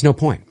there's no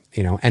point.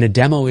 And a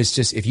demo is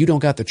just, if you don't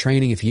got the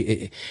training, if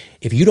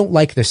you don't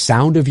like the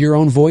sound of your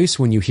own voice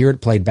when you hear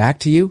it played back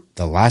to you,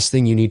 the last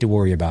thing you need to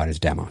worry about is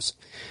demos.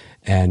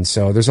 And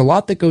so there's a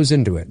lot that goes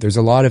into it. There's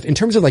a lot of, in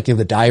terms of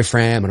the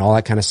diaphragm and all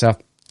that kind of stuff,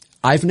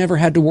 I've never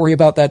had to worry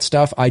about that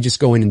stuff. I just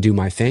go in and do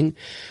my thing.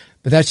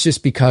 But that's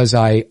just because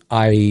I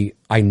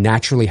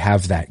naturally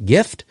have that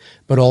gift,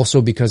 but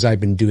also because I've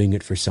been doing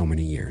it for so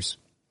many years.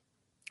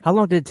 How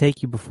long did it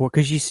take you before?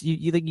 Because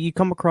you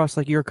come across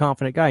like you're a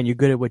confident guy and you're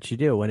good at what you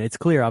do, and it's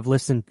clear. I've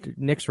listened.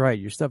 Nick's right.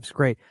 Your stuff's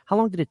great. How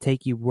long did it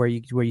take you where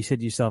you said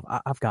to yourself,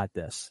 "I've got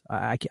this.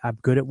 I'm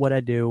good at what I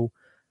do.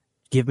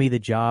 Give me the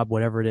job,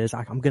 whatever it is.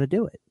 I'm going to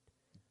do it."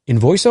 In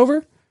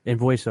voiceover? In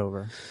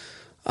voiceover.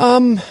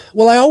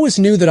 Well, I always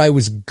knew that I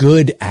was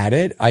good at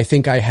it. I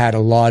think I had a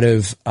lot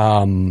of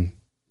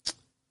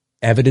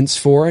evidence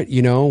for it.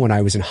 When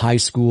I was in high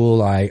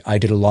school, I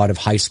did a lot of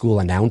high school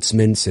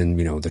announcements and,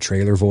 the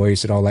trailer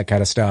voice and all that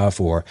kind of stuff,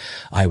 or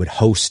I would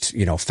host,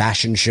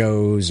 fashion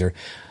shows, or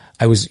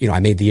I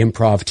made the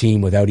improv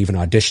team without even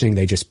auditioning.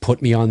 They just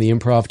put me on the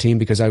improv team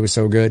because I was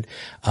so good.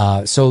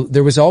 So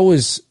there was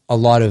always a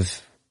lot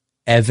of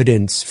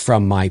evidence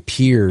from my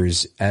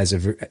peers at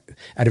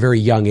a very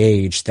young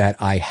age that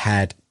I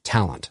had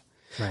talent.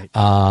 Right.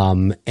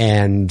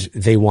 And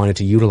they wanted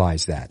to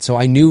utilize that. So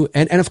I knew,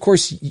 and of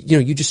course,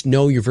 you just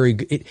know you're very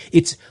good.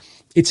 It's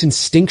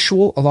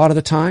instinctual a lot of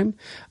the time.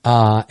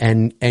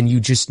 And you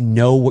just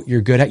know what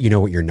you're good at. You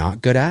know what you're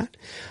not good at,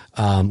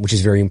 which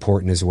is very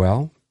important as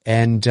well.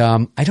 And,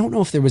 I don't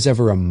know if there was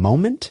ever a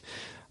moment.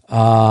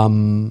 I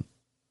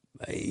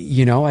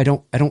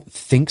don't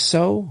think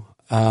so.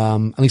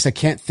 At least I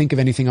can't think of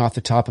anything off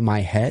the top of my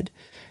head.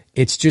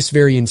 It's just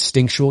very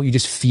instinctual. You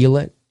just feel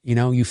it.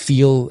 You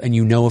feel and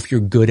if you're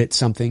good at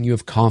something, you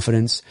have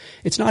confidence.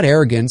 It's not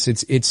arrogance.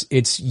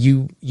 It's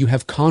you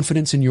have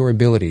confidence in your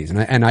abilities.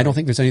 And I don't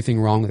think there's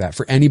anything wrong with that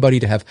for anybody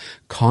to have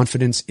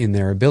confidence in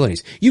their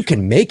abilities. You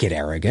can make it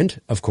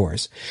arrogant, of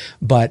course,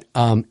 but,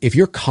 if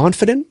you're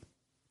confident,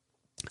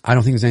 I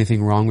don't think there's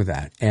anything wrong with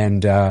that.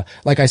 And,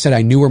 like I said,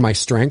 I knew where my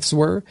strengths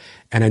were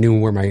and I knew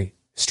where my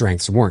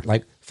strengths weren't.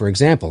 Like, for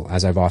example,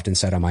 as I've often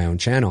said on my own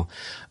channel,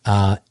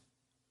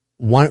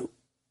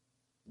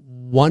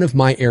 one of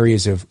my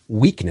areas of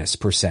weakness,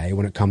 per se,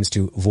 when it comes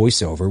to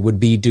voiceover would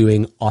be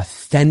doing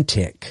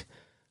authentic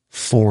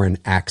foreign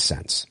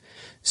accents.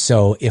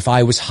 So if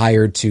I was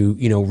hired to,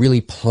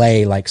 really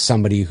play like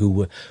somebody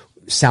who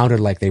sounded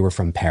like they were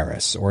from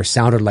Paris or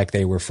sounded like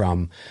they were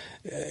from,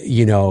 I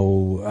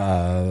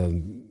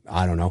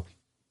don't know,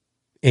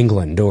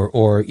 England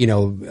or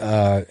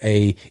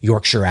a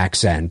Yorkshire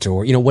accent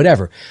or,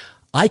 whatever.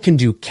 I can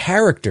do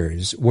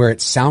characters where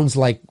it sounds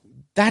like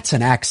that's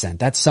an accent.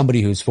 That's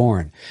somebody who's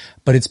foreign.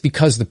 But it's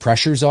because the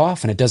pressure's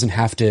off and it doesn't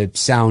have to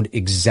sound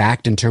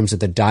exact in terms of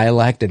the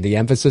dialect and the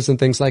emphasis and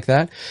things like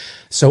that.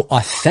 So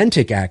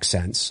authentic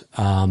accents,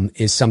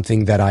 is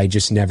something that I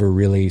just never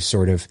really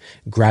sort of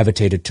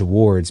gravitated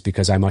towards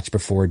because I much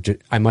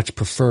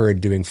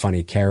preferred doing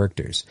funny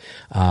characters.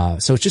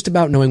 So it's just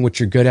about knowing what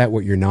you're good at,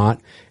 what you're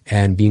not,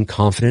 and being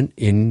confident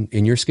in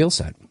your skill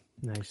set.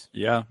 Nice.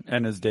 Yeah,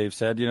 and as Dave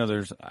said,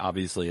 there's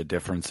obviously a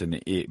difference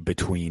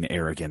between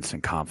arrogance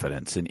and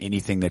confidence in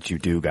anything that you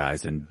do,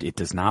 guys, and it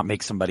does not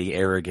make somebody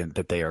arrogant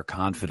that they are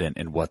confident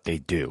in what they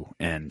do.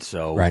 And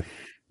so right.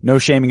 No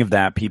shaming of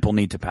that. People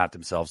need to pat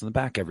themselves in the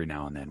back every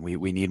now and then.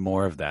 We need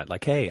more of that.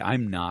 Like, hey,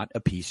 I'm not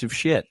a piece of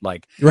shit.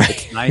 Like, right.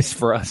 It's nice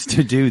for us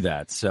to do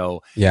that.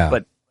 So, yeah.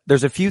 But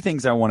there's a few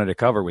things I wanted to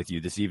cover with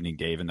you this evening,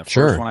 Dave, and the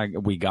first one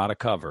we got to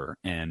cover,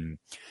 and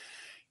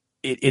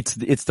it's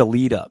the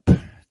lead up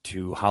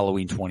to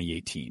Halloween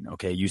 2018.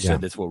 Okay. You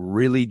said that's what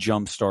really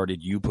jump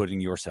started you putting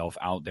yourself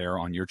out there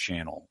on your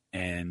channel.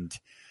 And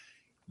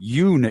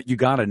you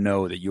got to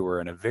know that you were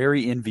in a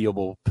very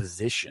enviable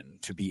position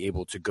to be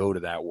able to go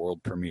to that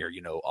world premiere.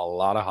 You know, a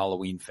lot of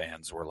Halloween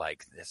fans were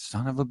like, "This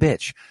son of a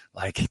bitch!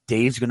 Like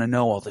Dave's gonna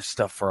know all this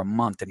stuff for a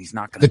month, and he's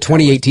not gonna." The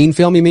 2018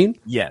 film, you mean?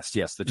 Yes,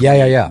 the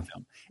 2018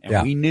 film.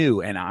 And we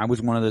knew, and I was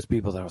one of those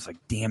people that was like,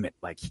 "Damn it!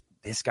 Like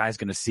this guy's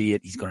gonna see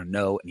it, he's gonna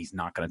know, and he's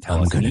not gonna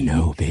tell us." I'm gonna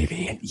know,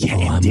 baby. And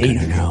Dave,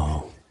 gonna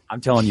know. I'm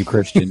telling you,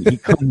 Christian, he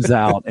comes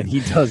out and he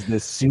does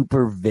this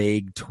super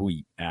vague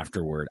tweet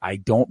afterward. I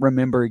don't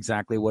remember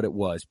exactly what it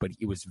was, but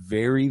he was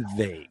very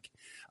vague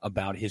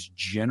about his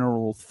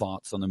general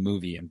thoughts on the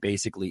movie and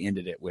basically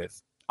ended it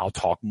with, "I'll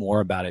talk more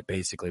about it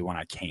basically when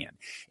I can."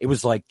 It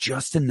was like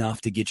just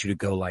enough to get you to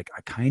go like,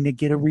 I kind of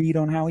get a read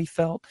on how he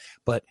felt,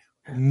 but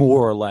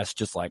more or less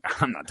just like,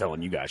 I'm not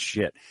telling you guys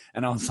shit.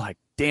 And I was like,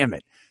 damn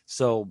it.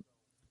 So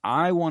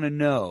I want to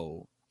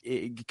know,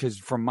 because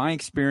from my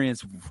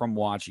experience from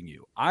watching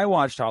you, I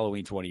watched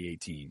Halloween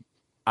 2018.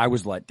 I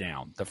was let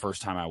down the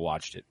first time I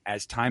watched it.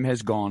 As time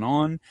has gone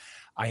on,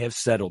 I have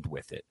settled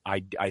with it.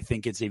 I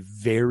think it's a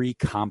very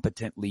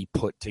competently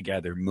put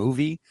together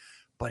movie,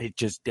 but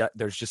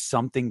there's just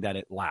something that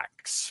it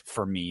lacks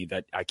for me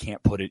that I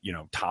can't put it,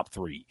 top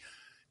 3.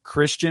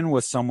 Christian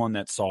was someone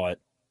that saw it,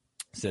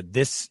 said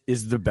this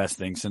is the best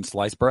thing since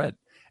sliced bread,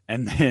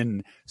 and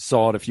then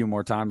saw it a few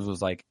more times,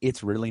 was like,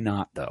 it's really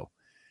not though.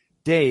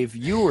 Dave,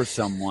 you were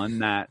someone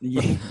that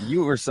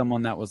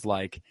was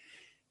like,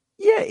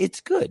 yeah, it's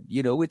good.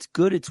 It's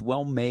good. It's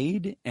well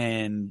made.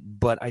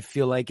 But I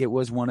feel like it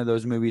was one of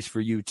those movies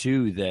for you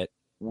too, that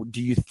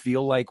do you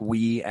feel like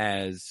we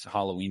as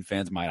Halloween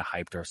fans might have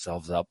hyped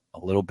ourselves up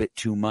a little bit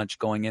too much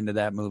going into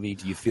that movie?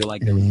 Do you feel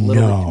like there was a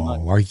little bit too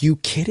much? Are you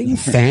kidding?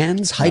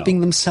 Fans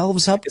hyping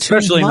themselves up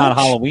Especially too much? Not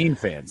Halloween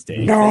fans, Dave.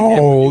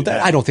 No,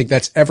 I don't think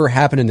that's ever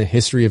happened in the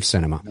history of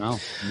cinema.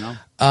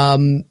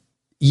 No.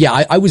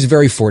 Yeah, I was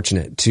very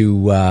fortunate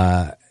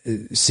to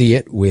see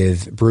it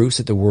with Bruce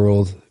at the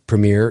world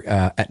premiere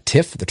at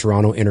TIFF, the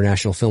Toronto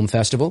International Film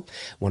Festival,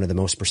 one of the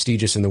most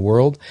prestigious in the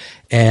world.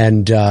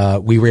 And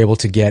we were able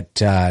to get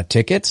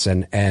tickets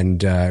and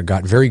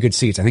got very good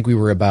seats. I think we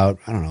were about,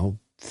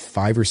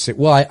 5 or 6.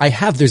 Well,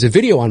 there's a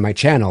video on my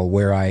channel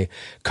where I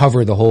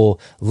cover the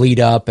whole lead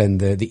up and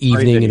the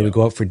evening, and we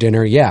go out for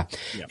dinner. Yeah.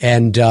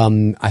 And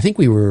I think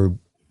we were,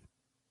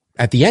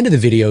 at the end of the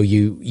video,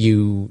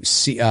 you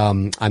see,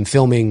 I'm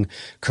filming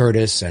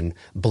Curtis and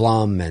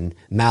Blum and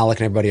Malik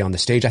and everybody on the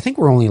stage. I think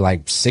we're only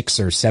like 6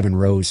 or 7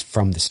 rows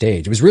from the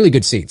stage. It was really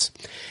good seats.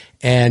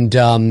 And,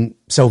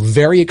 so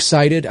very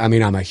excited. I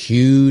mean, I'm a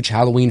huge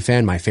Halloween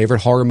fan, my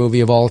favorite horror movie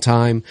of all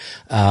time.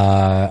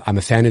 I'm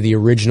a fan of the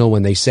original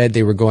when they said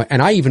they were going,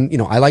 and I even,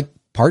 I like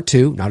part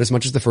 2, not as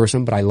much as the first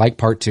one, but I like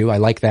part 2. I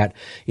like that,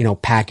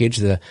 package,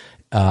 the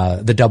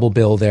double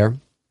bill there.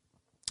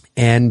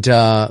 And,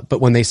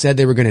 but when they said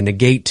they were going to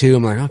negate 2,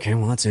 I'm like, okay,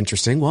 well, that's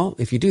interesting. Well,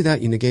 if you do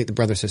that, you negate the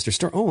brother-sister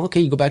story. Oh, okay.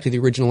 You go back to the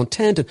original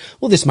intent. And,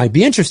 well, this might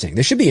be interesting.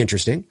 This should be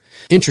interesting.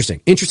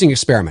 Interesting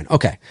experiment.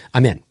 Okay.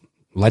 I'm in.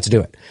 Let's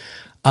do it.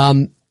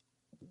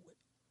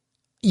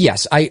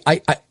 Yes, I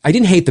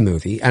didn't hate the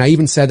movie. And I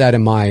even said that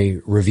in my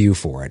review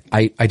for it.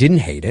 I didn't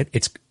hate it.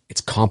 It's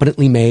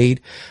competently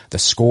made. The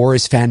score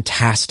is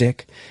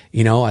fantastic.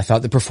 I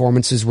thought the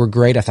performances were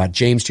great. I thought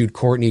James Jude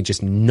Courtney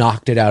just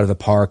knocked it out of the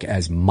park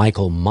as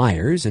Michael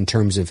Myers in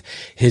terms of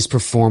his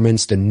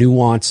performance, the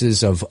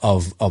nuances of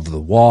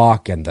the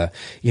walk and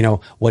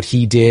what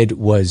he did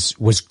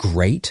was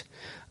great.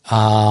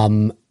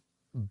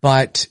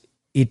 But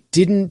it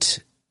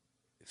didn't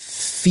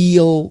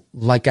feel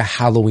like a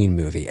Halloween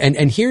movie.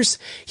 And here's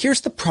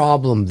the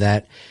problem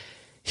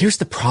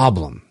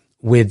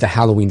with the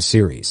Halloween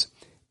series.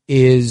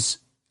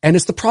 And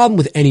it's the problem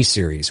with any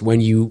series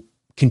when you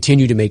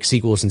continue to make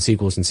sequels and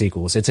sequels and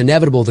sequels. It's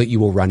inevitable that you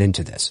will run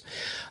into this.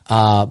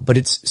 But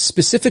it's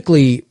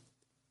specifically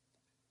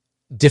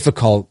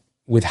difficult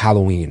with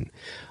Halloween.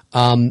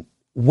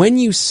 When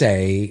you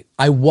say,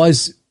 I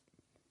was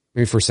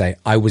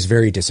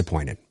very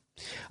disappointed.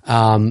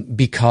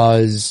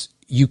 Because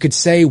you could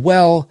say,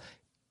 well,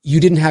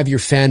 you didn't have your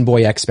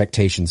fanboy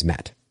expectations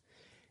met.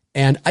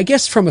 And I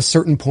guess from a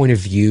certain point of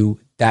view,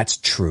 that's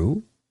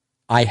true.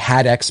 I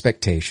had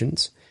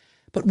expectations,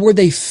 but were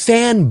they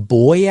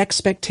fanboy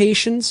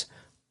expectations?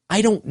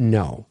 I don't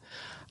know.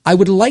 I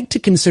would like to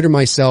consider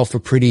myself a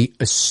pretty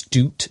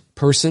astute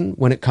person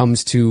when it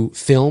comes to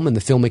film and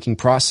the filmmaking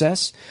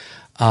process,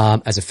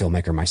 as a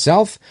filmmaker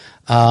myself.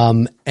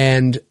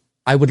 And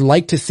I would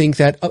like to think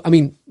that,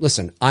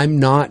 listen, I'm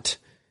not,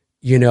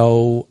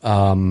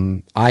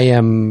 I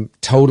am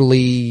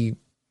totally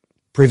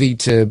privy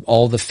to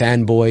all the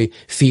fanboy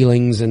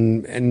feelings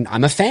and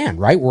I'm a fan,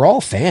 right? We're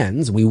all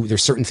fans.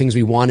 There's certain things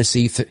we want to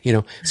see,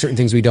 certain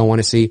things we don't want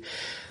to see.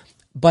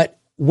 But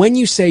when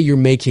you say you're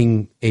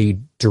making a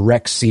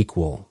direct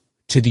sequel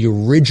to the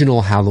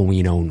original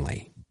Halloween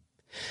only,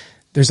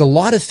 there's a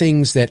lot of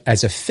things that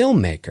as a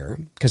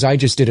filmmaker, because I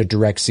just did a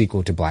direct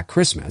sequel to Black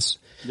Christmas,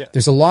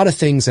 there's a lot of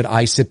things that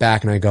I sit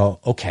back and I go,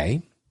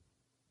 okay,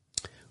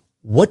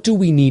 what do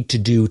we need to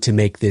do to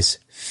make this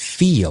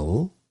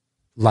feel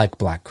like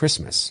Black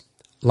Christmas?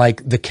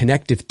 like the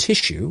connective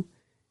tissue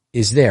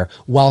is there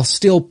while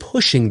still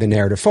pushing the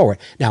narrative forward.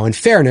 Now, in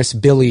fairness,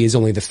 Billy is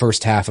only the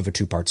first half of a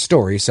 2-part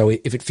story. So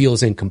if it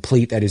feels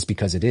incomplete, that is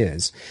because it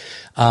is.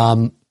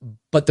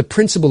 But the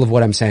principle of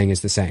what I'm saying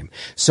is the same.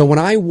 So when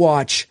I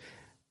watch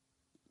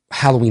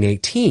Halloween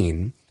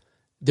 18,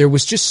 there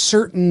was just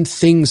certain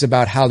things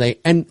about how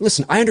and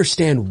listen, I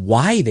understand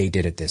why they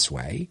did it this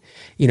way.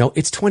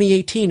 It's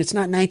 2018. It's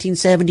not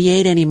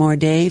 1978 anymore,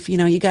 Dave.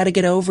 You got to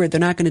get over it. They're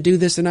not going to do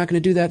this. They're not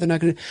going to do that. They're not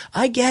going to,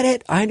 I get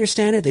it. I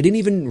understand it. They didn't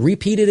even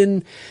repeat it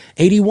in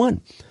 81.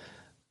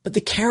 But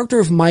the character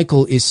of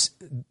Michael there's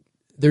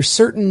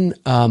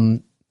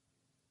certain,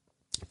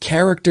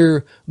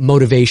 character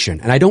motivation,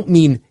 and I don't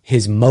mean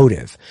his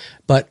motive,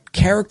 but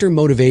character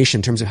motivation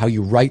in terms of how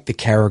you write the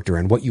character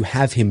and what you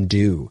have him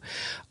do.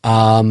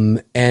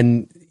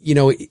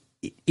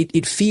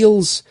 It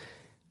feels,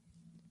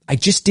 I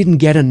just didn't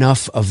get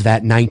enough of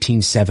that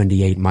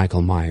 1978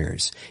 Michael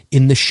Myers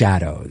in the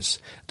shadows,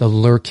 the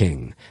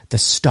lurking, the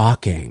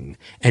stalking.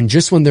 And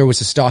just when there was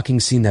a stalking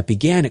scene that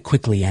began, it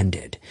quickly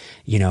ended,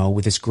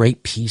 with this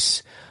great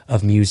piece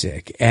of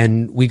music.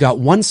 And we got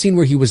one scene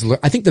where he was,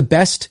 I think the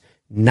best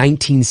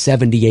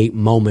 1978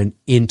 moment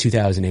in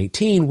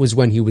 2018 was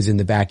when he was in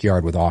the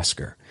backyard with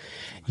Oscar,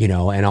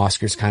 and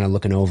Oscar's kind of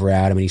looking over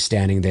at him and he's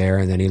standing there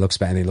and then he looks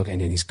back and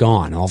and then he's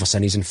gone. All of a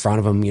sudden he's in front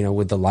of him,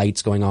 with the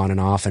lights going on and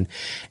off.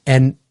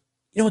 And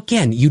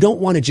again, you don't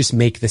want to just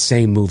make the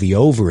same movie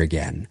over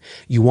again.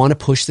 You want to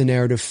push the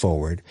narrative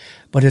forward,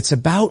 but it's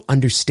about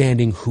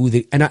understanding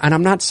and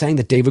I'm not saying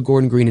that David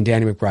Gordon Green and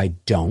Danny McBride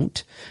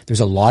don't. There's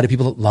a lot of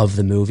people that love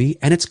the movie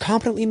and it's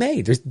competently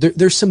made.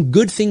 There's some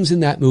good things in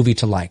that movie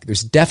to like.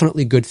 There's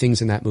definitely good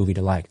things in that movie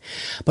to like.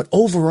 But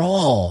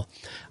overall,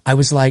 I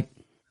was like,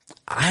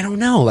 I don't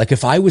know. Like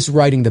if I was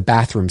writing the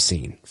bathroom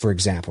scene, for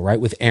example, right,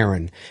 with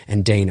Aaron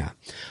and Dana,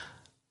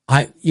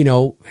 I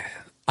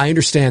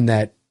understand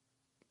that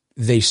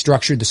they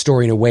structured the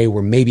story in a way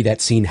where maybe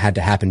that scene had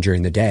to happen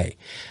during the day.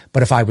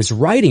 But if I was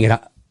writing it,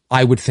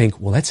 I would think,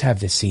 well, let's have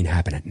this scene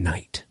happen at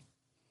night.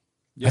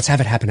 Yep. Let's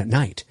have it happen at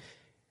night.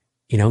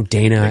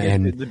 Dana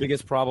and the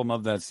biggest problem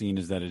of that scene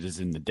is that it is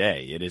in the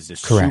day. It is a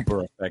correct.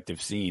 Super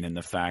effective scene. And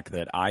the fact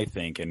that I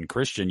think, and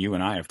Christian, you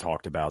and I have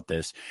talked about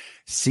this,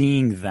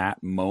 seeing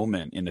that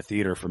moment in the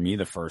theater for me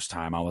the first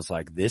time, I was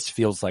like, this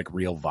feels like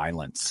real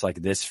violence.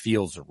 Like this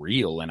feels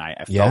real. And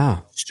I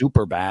felt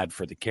super bad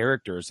for the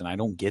characters. And I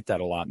don't get that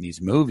a lot in these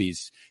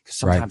movies because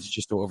sometimes it's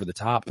just over the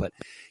top, but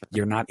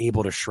you're not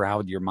able to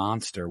shroud your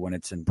monster when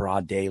it's in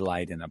broad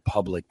daylight in a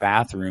public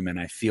bathroom. And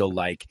I feel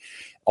like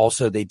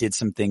also they did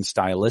some things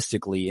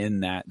stylistically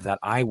in that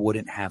I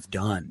wouldn't have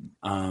done.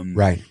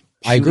 Right.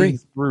 I agree.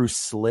 Through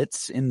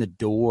slits in the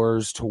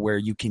doors to where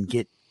you can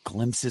get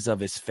glimpses of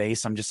his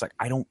face. I'm just like,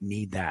 I don't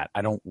need that.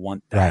 I don't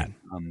want that.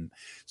 Right.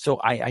 So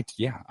I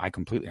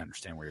completely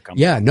understand where you're coming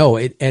from. Yeah, no,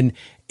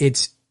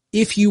 it's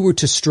if you were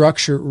to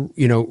structure,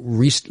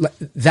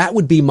 that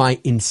would be my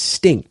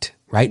instinct,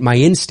 right? My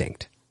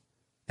instinct.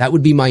 That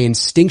would be my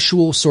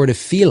instinctual sort of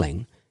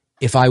feeling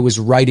if I was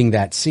writing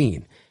that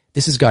scene.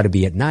 This has got to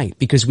be at night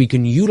because we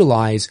can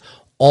utilize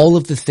all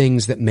of the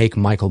things that make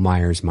Michael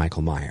Myers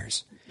Michael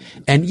Myers.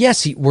 And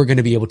yes, we're going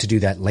to be able to do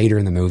that later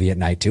in the movie at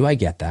night too. I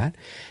get that.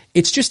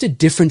 It's just a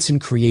difference in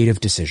creative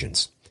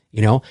decisions.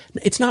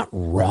 It's not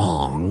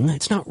wrong.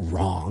 It's not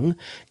wrong.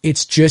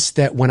 It's just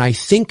that when I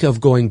think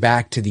of going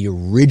back to the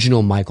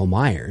original Michael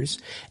Myers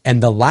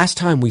and the last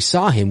time we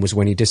saw him was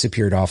when he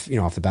disappeared off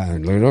the bat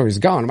and he's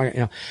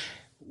gone.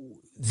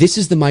 This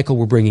is the Michael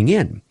we're bringing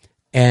in.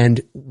 And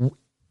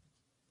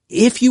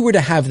if you were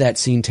to have that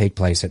scene take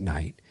place at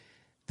night,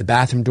 the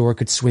bathroom door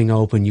could swing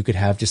open. You could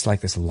have just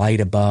like this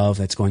light above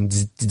that's going,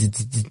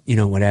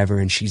 whatever.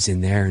 And she's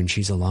in there and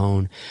she's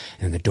alone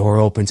and the door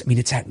opens. I mean,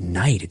 it's at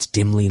night. It's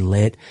dimly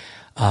lit.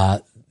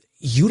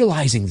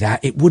 Utilizing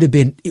that, it would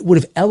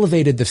have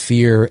elevated the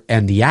fear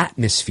and the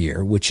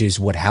atmosphere, which is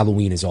what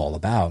Halloween is all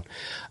about,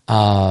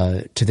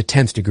 to the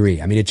 10th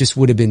degree. I mean, it just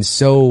would have been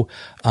so,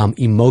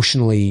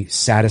 emotionally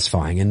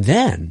satisfying. And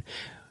then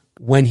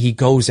when he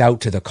goes out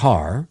to the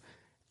car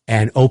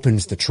and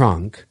opens the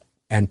trunk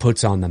and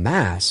puts on the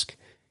mask,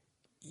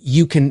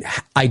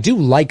 I do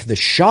like the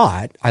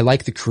shot. I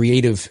like the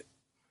creative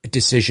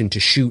decision to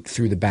shoot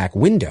through the back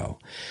window,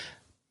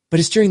 but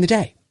it's during the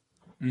day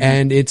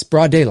and it's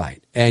broad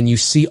daylight and you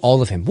see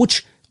all of him,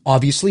 which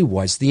obviously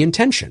was the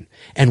intention.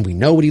 And we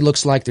know what he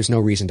looks like. There's no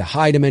reason to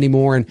hide him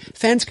anymore. And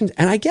fans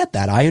and I get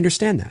that. I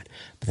understand that,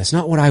 but that's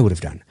not what I would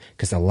have done.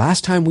 Because the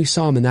last time we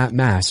saw him in that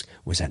mask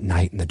was at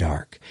night in the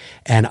dark.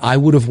 And I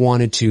would have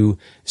wanted to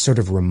sort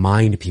of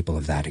remind people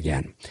of that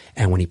again.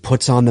 And when he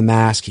puts on the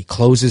mask, he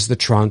closes the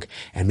trunk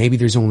and maybe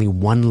there's only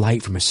one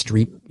light from a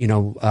street,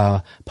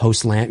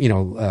 post lamp,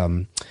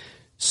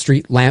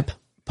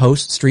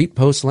 street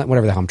post lamp,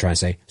 whatever the hell I'm trying to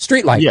say.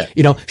 Street light,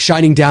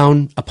 shining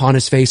down upon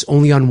his face,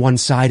 only on one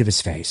side of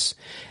his face.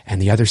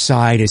 And the other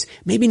side is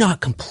maybe not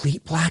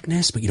complete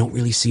blackness, but you don't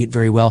really see it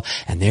very well.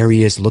 And there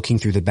he is looking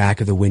through the back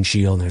of the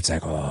windshield. And it's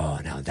like, oh,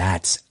 now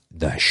that's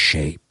the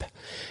shape.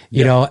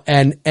 You know,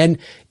 and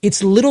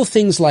it's little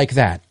things like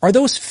that. Are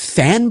those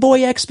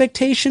fanboy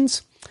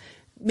expectations?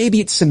 Maybe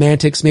it's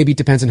semantics. Maybe it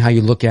depends on how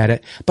you look at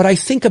it. But I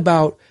think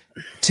about,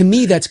 to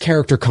me, that's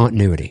character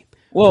continuity,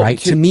 right?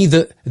 To me,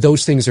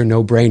 those things are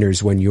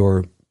no-brainers when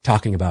you're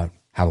talking about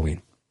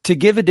Halloween. To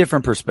give a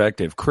different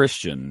perspective,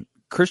 Christian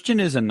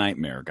is a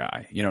Nightmare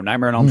guy. You know,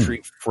 Nightmare on Elm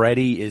Street,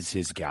 Freddy is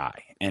his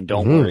guy. And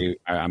don't worry,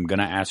 I'm going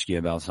to ask you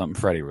about something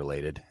Freddy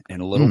related in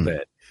a little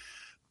bit.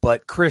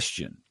 But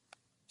Christian,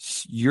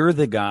 you're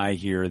the guy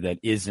here that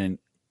isn't,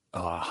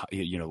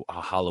 you know,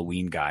 a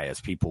Halloween guy,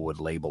 as people would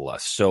label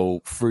us.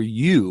 So for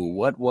you,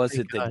 what was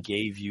it that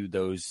gave you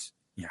those?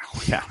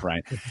 Yeah,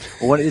 right.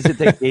 What is it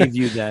that gave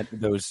you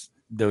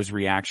those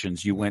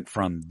reactions? You went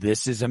from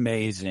 "this is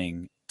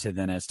amazing" to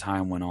then, as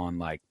time went on,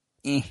 like,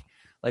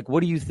 like,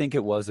 what do you think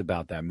it was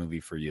about that movie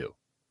for you?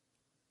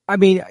 I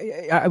mean,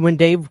 when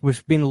Dave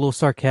was being a little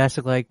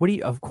sarcastic, like, "What do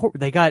you?" Of course,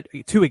 they got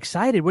too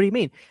excited. What do you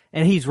mean?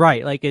 And he's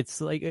right. Like, it's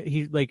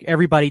like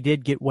everybody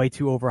did get way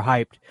too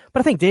overhyped. But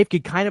I think Dave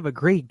could kind of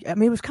agree. I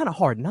mean, it was kind of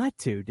hard not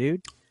to,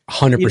 dude.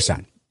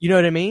 100%. You know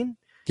what I mean?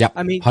 Yep.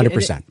 I mean,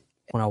 100%.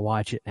 When I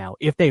watch it now,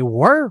 if they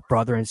were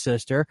brother and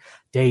sister,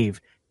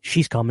 Dave,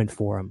 she's coming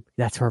for him.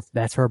 That's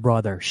her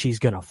brother. She's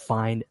gonna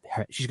find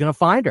her. She's gonna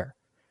find her.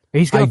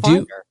 He's gonna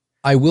find her.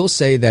 I will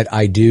say that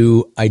I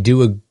do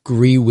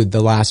agree with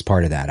the last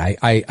part of that.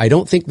 I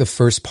don't think the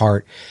first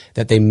part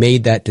that they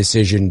made that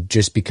decision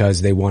just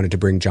because they wanted to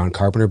bring John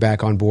Carpenter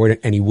back on board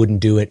and he wouldn't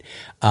do it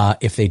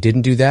if they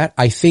didn't do that.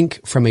 I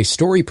think from a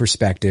story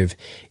perspective,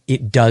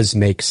 it does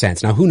make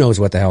sense. Now, who knows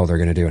what the hell they're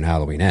going to do when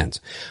Halloween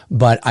ends,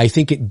 but I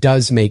think it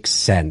does make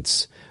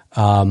sense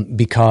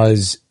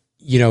because,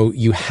 you know,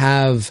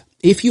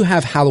 if you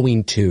have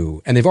Halloween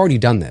 2, and they've already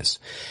done this,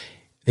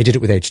 they did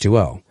it with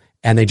H2O.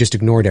 And they just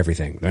ignored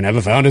everything. They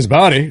never found his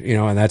body, you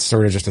know, and that's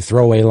sort of just a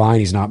throwaway line.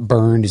 He's not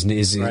burned.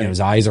 His you know,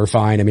 his eyes are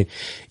fine. I mean,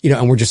 you know,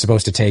 and we're just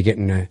supposed to take it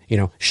and, you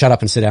know, shut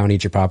up and sit down and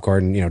eat your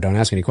popcorn and, you know, don't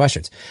ask any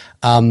questions.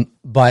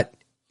 But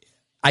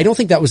I don't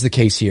think that was the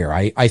case here.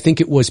 I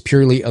think it was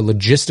purely a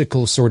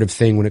logistical sort of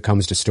thing when it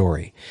comes to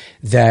story,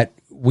 that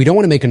we don't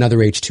want to make another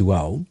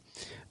H2O.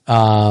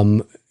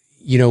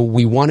 You know,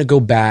 we want to go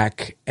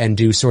back and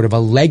do sort of a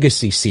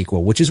legacy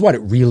sequel, which is what it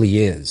really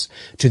is,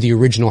 to the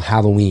original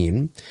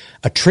Halloween,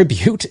 a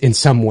tribute in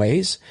some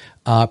ways,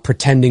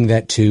 pretending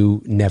that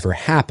 2 never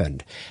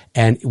happened.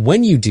 And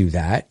when you do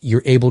that,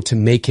 you're able to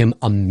make him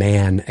a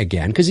man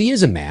again, because he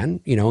is a man.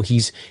 You know,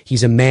 he's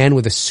a man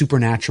with a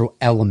supernatural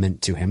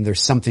element to him.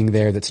 There's something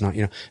there that's not,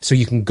 you know, so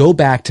you can go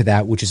back to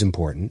that, which is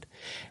important,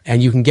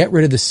 and you can get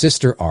rid of the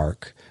sister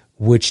arc,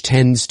 which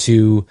tends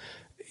to,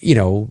 you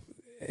know,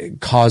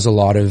 cause a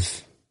lot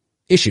of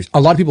issues.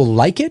 A lot of people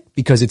like it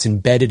because it's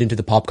embedded into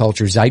the pop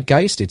culture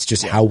zeitgeist. It's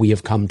just how we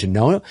have come to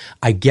know it.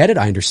 I get it.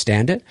 I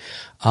understand it.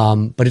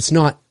 But it's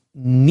not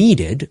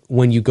needed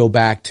when you go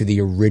back to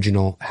the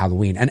original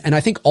Halloween. And I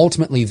think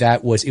ultimately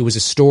it was a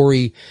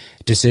story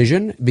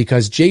decision,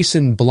 because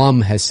Jason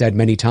Blum has said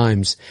many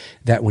times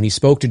that when he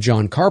spoke to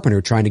John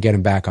Carpenter trying to get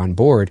him back on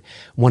board,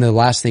 one of the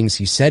last things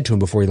he said to him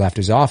before he left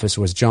his office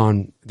was,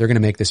 "John, they're going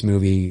to make this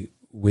movie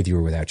with you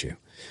or without you."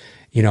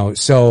 You know,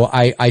 so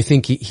I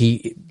think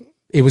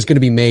it was going to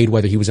be made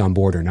whether he was on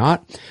board or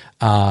not.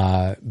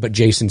 But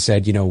Jason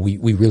said, you know, we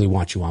really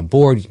want you on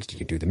board. You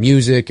can do the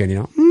music and, you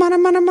know, money.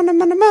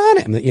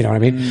 You know what I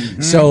mean?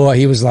 Mm-hmm. So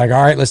he was like,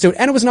 all right, let's do it.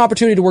 And it was an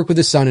opportunity to work with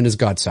his son and his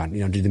godson,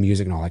 you know, do the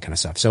music and all that kind of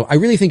stuff. So I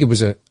really think it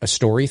was a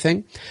story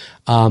thing.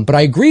 But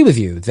I agree with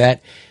you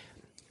that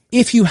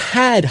if you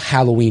had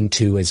Halloween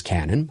 2 as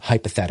canon,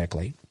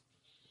 hypothetically,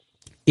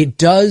 it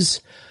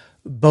does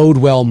bode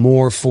well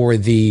more for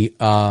the,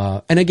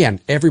 and again,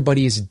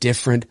 everybody is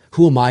different.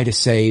 Who am I to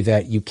say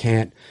that you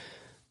can't,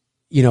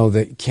 you know,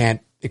 that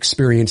can't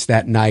experience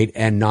that night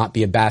and not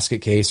be a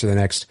basket case for the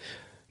next,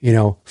 you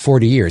know,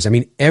 40 years. I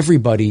mean,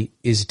 everybody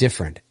is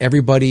different.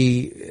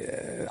 Everybody,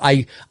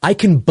 I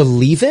can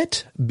believe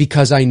it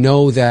because I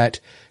know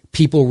that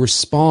people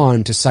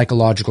respond to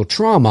psychological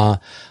trauma,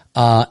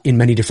 in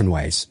many different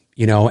ways,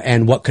 you know,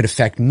 and what could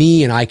affect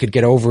me and I could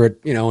get over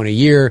it, you know, in a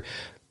year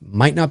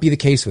might not be the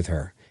case with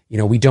her. You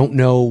know, we don't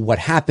know what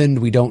happened.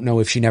 We don't know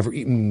if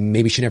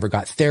maybe she never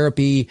got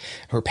therapy.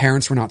 Her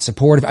parents were not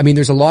supportive. I mean,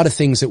 there's a lot of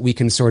things that we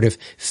can sort of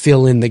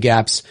fill in the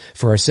gaps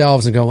for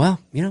ourselves and go, well,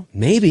 you know,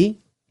 maybe.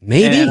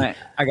 And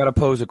I got to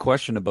pose a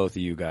question to both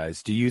of you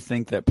guys. Do you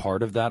think that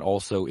part of that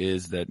also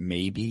is that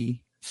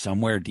maybe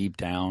somewhere deep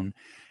down,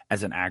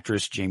 as an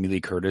actress, Jamie Lee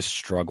Curtis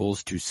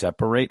struggles to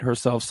separate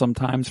herself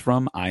sometimes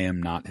from "I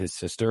am not his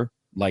sister"?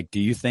 Like,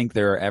 do you think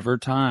there are ever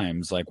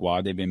times, like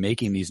while they've been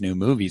making these new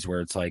movies,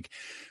 where it's like,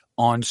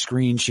 on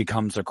screen she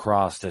comes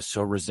across as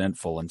so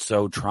resentful and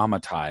so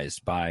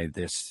traumatized by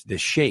this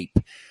shape,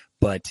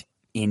 but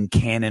in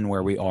canon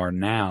where we are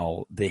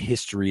now, the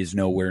history is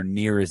nowhere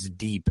near as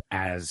deep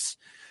as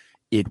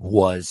it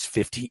was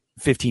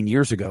 15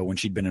 years ago when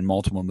she'd been in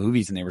multiple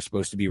movies and they were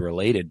supposed to be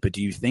related. But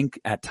do you think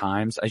at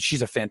times,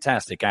 she's a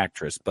fantastic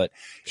actress, but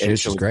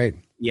She's great.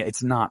 Yeah,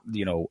 it's not,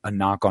 a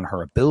knock on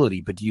her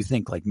ability, but do you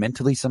think like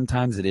mentally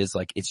sometimes it is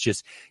like, it's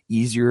just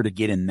easier to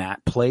get in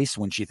that place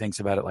when she thinks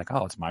about it like,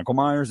 oh, it's Michael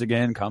Myers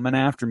again coming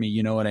after me.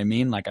 You know what I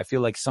mean? Like, I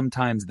feel like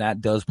sometimes that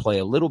does play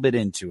a little bit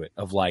into it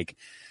of like,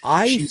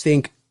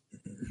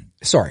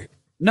 sorry.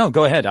 No,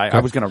 go ahead. I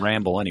was going to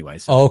ramble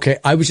anyways. Oh, okay.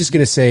 I was just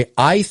going to say,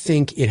 I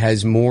think it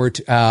has more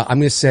to, I'm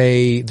going to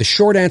say the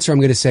short answer, I'm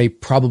going to say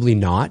probably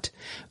not.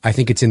 I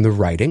think it's in the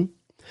writing.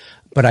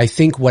 But I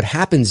think what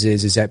happens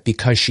is that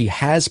because she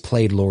has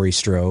played Laurie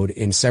Strode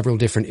in several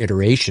different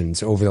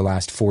iterations over the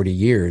last 40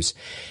 years,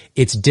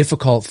 it's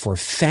difficult for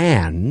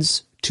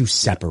fans to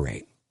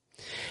separate.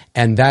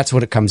 And that's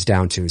what it comes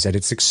down to, is that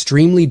it's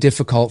extremely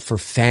difficult for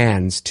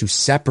fans to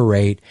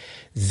separate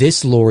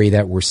this Laurie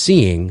that we're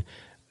seeing,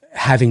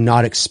 having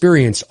not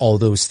experienced all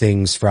those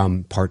things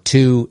from part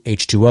 2,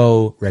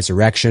 H2O,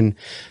 Resurrection.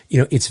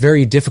 It's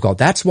very difficult.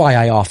 That's why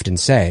I often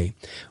say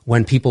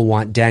when people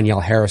want Danielle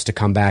Harris to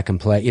come back and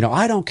play,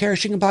 I don't care.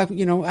 She can play,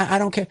 I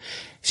don't care.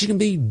 She can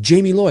be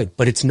Jamie Lloyd,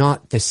 but it's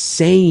not the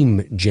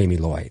same Jamie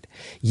Lloyd.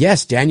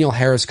 Yes, Danielle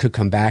Harris could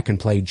come back and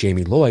play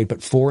Jamie Lloyd,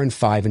 but 4 and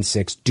 5 and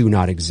 6 do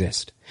not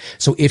exist.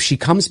 So if she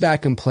comes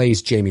back and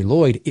plays Jamie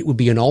Lloyd, it would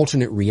be an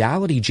alternate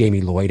reality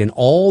Jamie Lloyd, and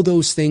all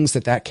those things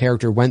that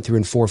character went through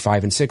in 4,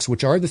 5, and 6,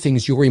 which are the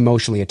things you're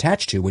emotionally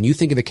attached to. When you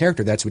think of the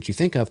character, that's what you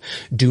think of,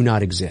 do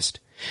not exist.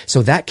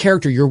 So that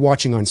character you're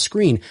watching on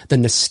screen, the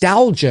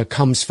nostalgia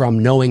comes from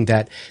knowing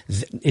that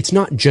it's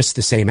not just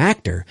the same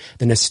actor.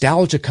 The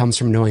nostalgia comes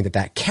from knowing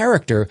that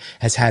character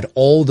has had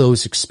all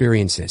those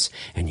experiences,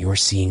 and you're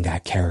seeing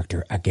that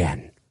character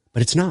again.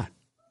 But it's not.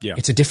 Yeah.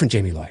 It's a different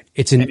Jamie Lloyd.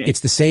 It's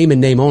the same in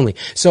name only.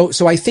 So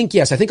I think,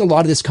 yes, I think a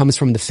lot of this comes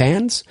from the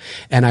fans,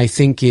 and I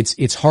think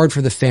it's hard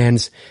for the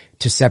fans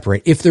to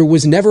separate. If there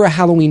was never a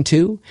Halloween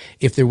 2,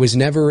 if there was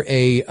never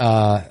a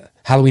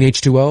Halloween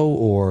H2O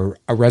or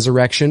a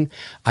Resurrection,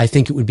 I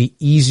think it would be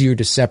easier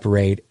to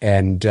separate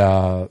and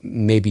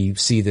maybe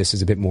see this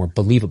as a bit more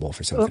believable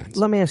for some fans.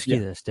 Let me ask you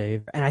this,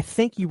 Dave, and I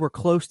think you were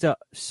close to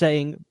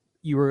saying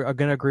you were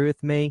going to agree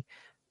with me,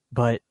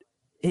 but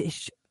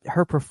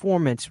her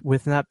performance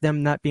with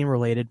them not being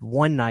related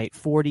one night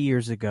 40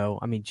 years ago,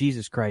 I mean,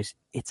 Jesus Christ,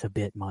 it's a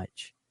bit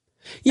much.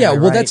 Yeah,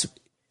 well, right?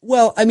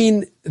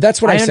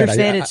 that's what I said. I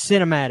understand it's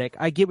cinematic.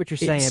 I get what you're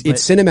saying.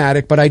 It's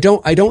cinematic, but I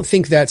don't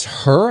think that's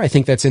her. I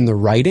think that's in the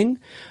writing.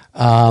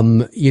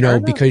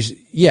 Because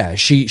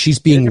she's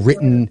being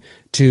written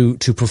to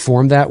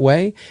perform that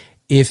way.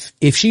 If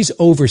she's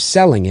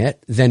overselling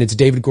it, then it's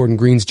David Gordon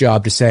Green's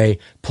job to say,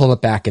 pull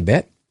it back a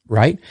bit,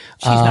 right?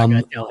 She's not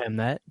going to tell him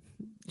that.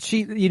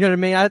 You know what I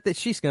mean? I think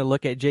she's going to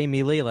look at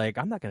Jamie Lee like,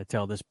 I'm not going to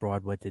tell this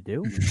broad what to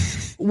do.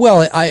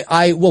 Well,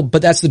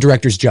 but that's the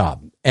director's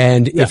job.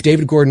 And if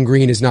David Gordon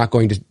Green is not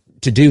going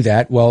to do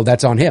that, well,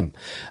 that's on him.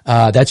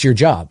 That's your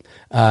job.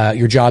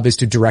 Your job is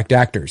to direct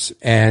actors.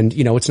 And,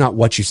 it's not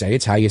what you say,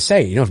 it's how you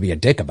say it. You don't have to be a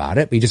dick about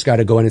it, but you just got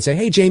to go in and say,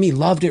 hey, Jamie,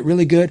 loved it,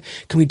 really good.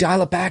 Can we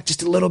dial it back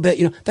just a little bit?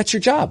 That's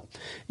your job.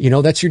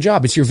 That's your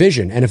job. It's your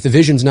vision. And if the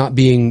vision's not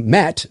being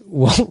met,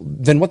 well,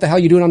 then what the hell are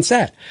you doing on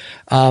set?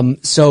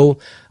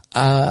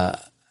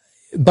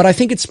 But I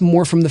think it's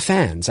more from the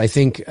fans. I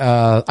think,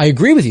 I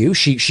agree with you.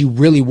 She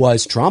really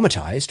was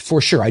traumatized for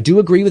sure. I do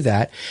agree with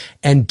that.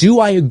 And do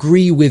I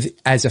agree with,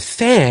 as a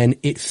fan,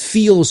 it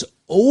feels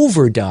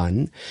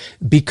overdone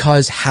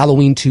because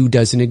Halloween 2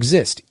 doesn't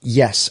exist?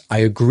 Yes, I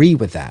agree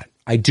with that.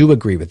 I do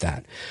agree with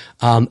that.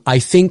 I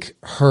think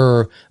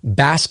her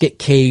basket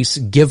case,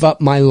 give up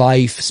my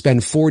life,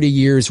 spend 40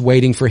 years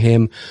waiting for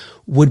him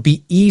would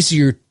be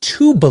easier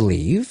to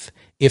believe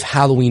if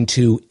Halloween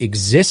 2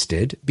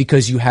 existed,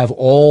 because you have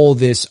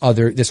this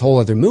whole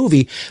other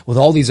movie with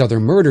all these other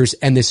murders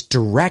and this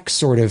direct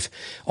sort of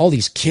all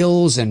these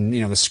kills and,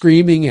 the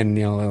screaming and,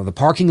 the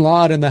parking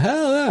lot and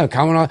the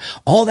coming on,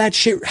 all that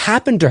shit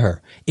happened to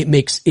her.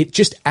 It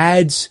just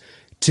adds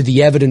to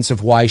the evidence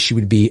of why she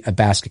would be a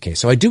basket case.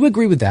 So I do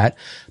agree with that.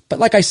 But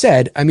like I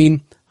said, I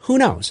mean, who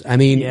knows? I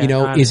mean,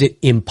 is it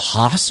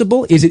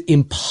impossible? Is it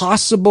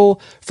impossible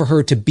for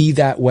her to be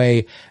that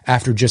way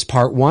after just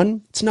part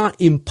 1? It's not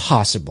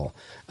impossible.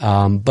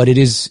 But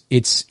it's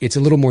a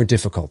little more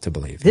difficult to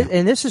believe.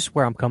 And this is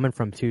where I'm coming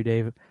from too,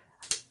 Dave.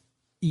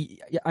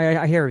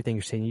 I hear everything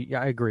you're saying.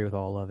 I agree with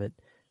all of it.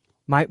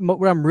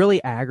 What I'm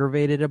really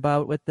aggravated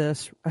about with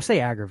this, I say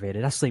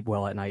aggravated. I sleep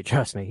well at night.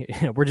 Trust me.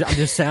 I'm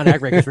just sound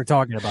aggravated because we're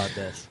talking about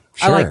this.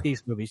 Sure. I like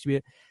these movies.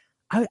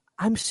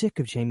 I'm sick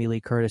of Jamie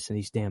Lee Curtis in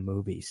these damn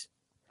movies.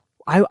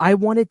 I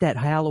wanted that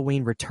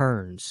Halloween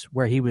Returns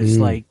where he was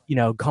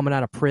coming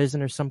out of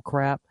prison or some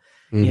crap.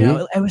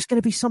 Mm-hmm. It was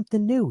going to be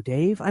something new,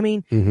 Dave. I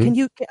mean,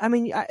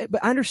 I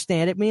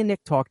understand it. Me and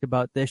Nick talked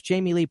about this.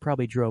 Jamie Lee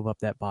probably drove up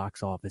that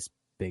box office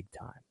big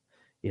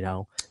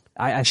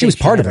time. She was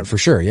part of it for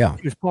sure. Yeah.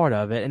 She was part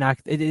of it. And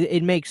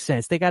it makes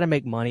sense. They got to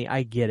make money.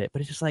 I get it.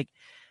 But it's just like,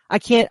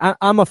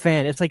 I'm a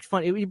fan. It's like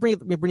fun. When you bring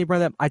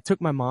that up, I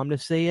took my mom to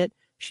see it.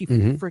 She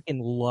freaking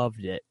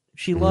loved it.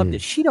 She loved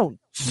it. She don't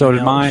So you did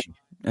know? mine.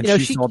 And you know,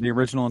 she saw the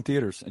original in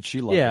theaters, and she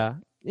loved yeah,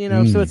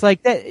 it. so it's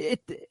like that.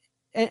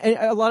 And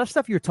a lot of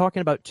stuff you were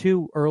talking about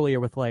too earlier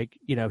with like,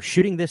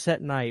 shooting this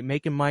at night,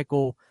 making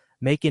Michael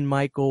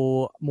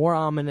more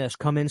ominous,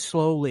 come in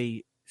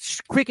slowly,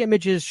 quick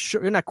images,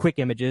 not quick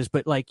images,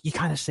 but like you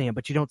kind of see him,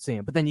 but you don't see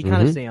him, but then you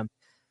kind of see him.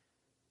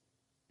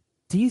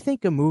 Do you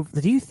think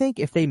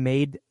if they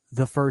made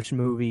the first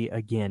movie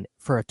again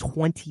for a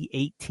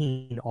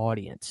 2018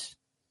 audience,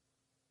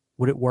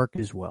 would it work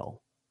as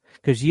well?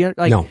 Because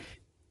No.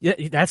 yeah,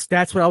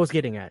 that's what I was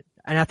getting at,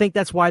 and I think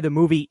that's why the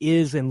movie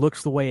is and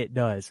looks the way it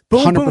does.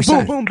 Boom,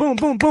 100%. boom, boom, boom,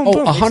 boom, boom, Oh,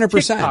 boom. 100%.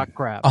 TikTok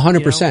crap.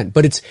 100%.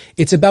 But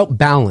it's about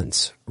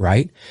balance,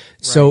 right?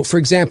 So, for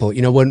example,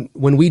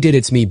 when we did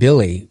It's Me,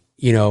 Billy,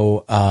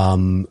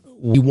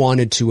 we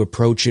wanted to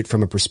approach it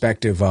from a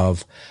perspective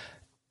of,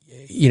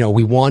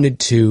 we wanted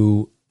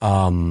to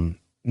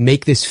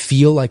make this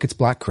feel like it's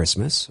Black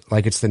Christmas,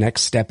 like it's the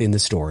next step in the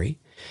story,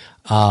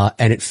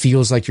 and it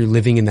feels like you're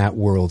living in that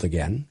world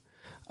again.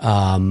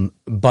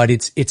 But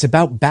it's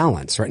about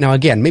balance, right? Now,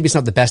 again, maybe it's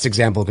not the best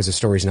example because the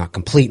story's not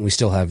complete and we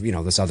still have,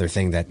 this other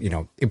thing that,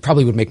 it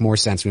probably would make more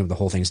sense when the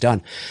whole thing's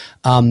done.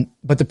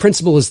 But the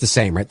principle is the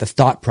same, right? The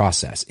thought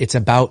process. It's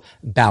about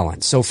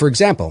balance. So for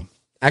example,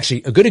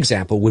 actually a good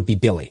example would be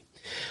Billy.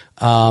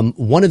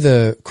 One of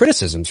the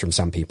criticisms from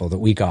some people that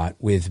we got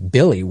with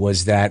Billy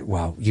was that,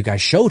 well, you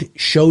guys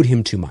showed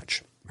him too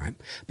much. Right?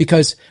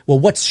 Because, well,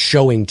 what's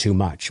showing too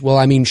much? Well,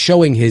 I mean,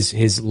 showing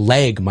his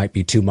leg might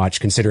be too much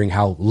considering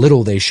how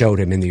little they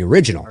showed him in the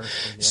original. Yeah.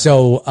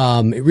 So,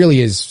 it really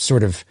is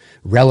sort of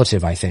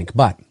relative, I think,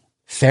 but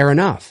fair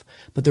enough.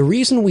 But the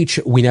reason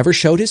we never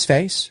showed his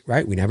face,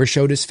 right? We never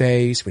showed his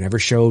face. We never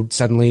showed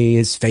suddenly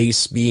his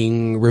face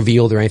being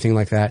revealed or anything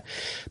like that.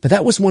 But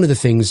that was one of the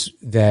things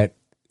that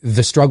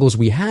the struggles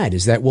we had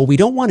is that, well, we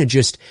don't want to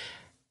just,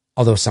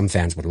 although some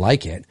fans would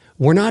like it,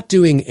 we're not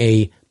doing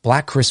a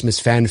Black Christmas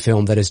fan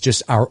film that is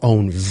just our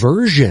own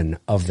version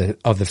of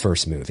the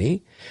first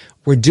movie.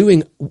 We're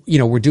doing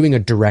a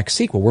direct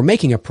sequel. We're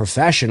making a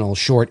professional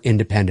short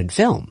independent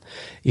film,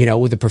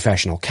 with a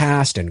professional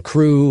cast and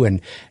crew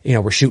and,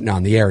 we're shooting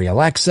on the Arri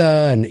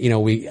Alexa and,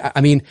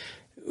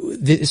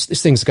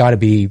 this thing's got to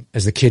be,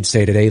 as the kids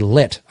say today,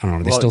 lit. I don't know.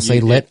 Do they still say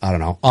lit? I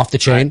don't know. Off the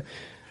chain.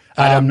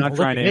 I'm not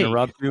trying to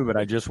interrupt you, but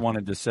I just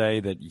wanted to say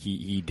that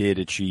he did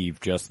achieve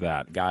just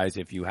that. Guys,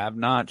 if you have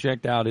not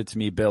checked out It's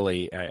Me,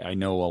 Billy, I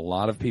know a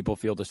lot of people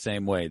feel the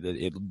same way.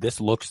 This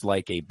looks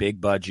like a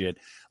big budget,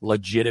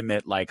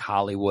 legitimate, like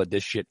Hollywood.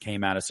 This shit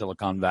came out of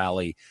Silicon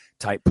Valley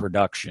type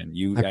production.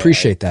 I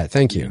appreciate that.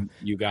 Thank you.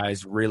 You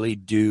guys really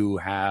do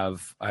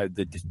have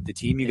the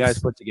team you guys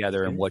put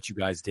together and what you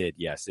guys did.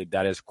 Yes,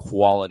 that is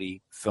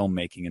quality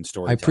filmmaking and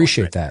storytelling. I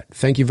appreciate that.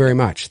 Thank you very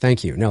much.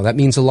 Thank you. No, that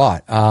means a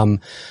lot.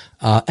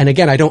 And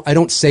again, I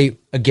don't say,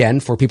 again,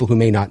 for people who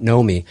may not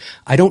know me,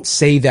 I don't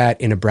say that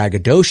in a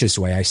braggadocious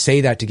way. I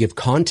say that to give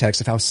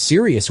context of how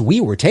serious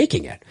we were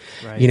taking it.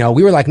 Right.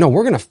 We were like, no,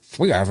 we gotta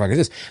fuck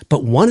this.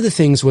 But one of the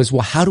things was,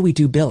 well, how do we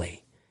do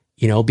Billy?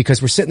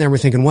 Because we're sitting there and we're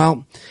thinking,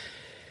 well,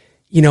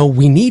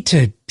 we need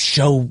to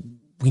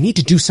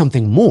do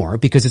something more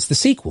because it's the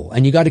sequel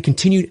and you got to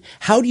continue.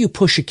 How do you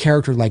push a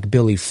character like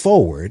Billy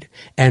forward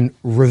and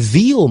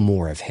reveal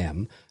more of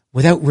him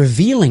without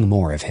revealing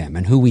more of him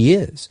and who he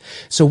is?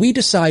 So we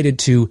decided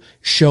to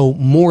show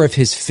more of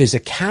his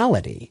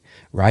physicality,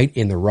 right?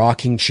 In the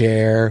rocking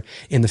chair.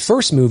 In the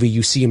first movie,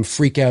 you see him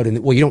freak out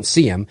you don't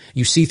see him.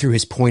 You see through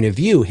his point of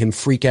view, him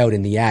freak out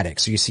in the attic.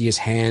 So you see his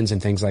hands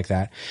and things like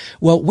that.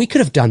 Well, we could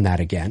have done that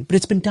again, but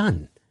it's been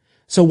done.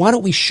 So why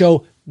don't we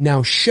show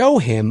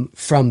him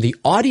from the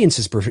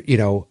audience's,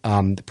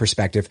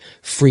 perspective,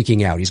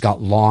 freaking out. He's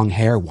got long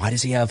hair. Why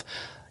does he have,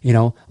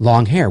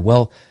 long hair?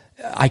 Well,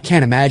 I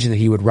can't imagine that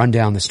he would run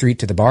down the street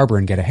to the barber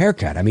and get a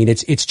haircut. I mean,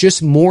 it's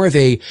just more of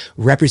a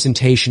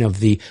representation of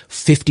the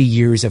 50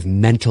 years of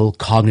mental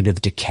cognitive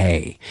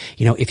decay.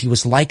 If he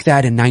was like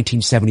that in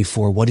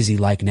 1974, what is he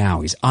like now?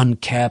 He's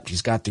unkept.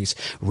 He's got these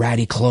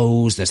ratty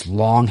clothes, this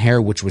long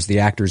hair, which was the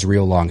actor's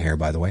real long hair,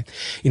 by the way.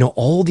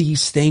 All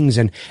these things.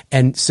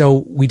 And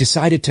so we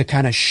decided to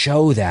kind of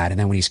show that. And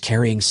then when he's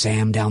carrying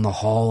Sam down the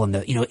hall and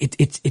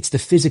it's the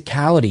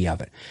physicality of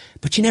it,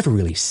 but you never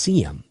really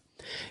see him.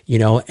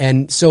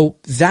 And so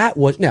that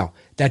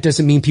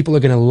doesn't mean people are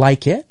going to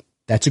like it.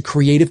 That's a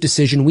creative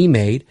decision we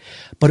made,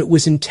 but it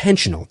was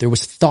intentional. There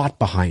was thought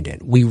behind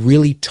it. We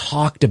really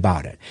talked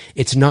about it.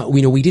 It's not,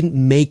 we didn't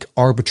make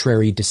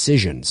arbitrary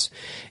decisions.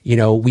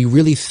 We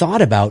really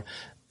thought about,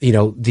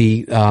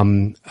 the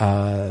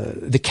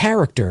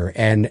character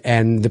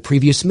and the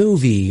previous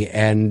movie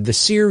and the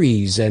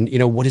series and,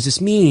 what does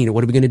this mean?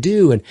 What are we going to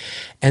do?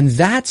 And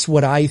that's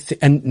what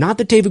and not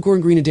that David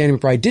Gordon Green and Danny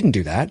McBride didn't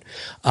do that.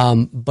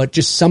 But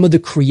just some of the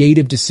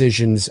creative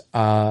decisions,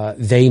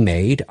 they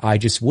made, I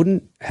just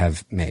wouldn't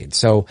have made.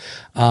 So,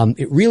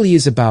 it really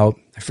is about,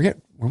 I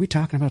forget, were we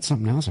talking about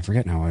something else? I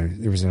forget now.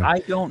 There was I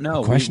don't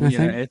know. A question, I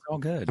think. It's all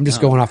good. I'm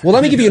just going off. Well,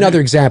 let me give you another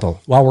example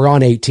while we're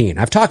on 18.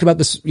 I've talked about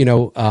this,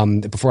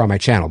 before on my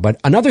channel, but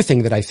another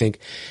thing that I think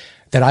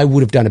that I would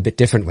have done a bit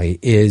differently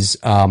is,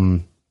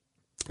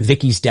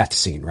 Vicky's death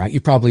scene, right?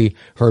 You probably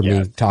heard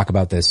me talk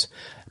about this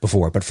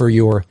before, but for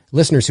your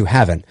listeners who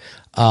haven't,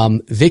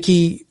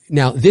 Vicky,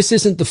 now this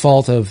isn't the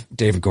fault of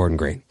David Gordon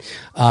Green.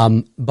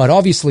 But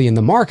obviously in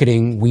the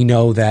marketing, we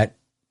know that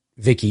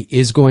Vicky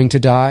is going to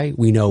die.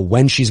 We know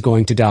when she's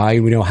going to die,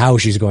 and we know how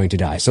she's going to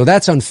die. So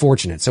that's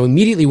unfortunate. So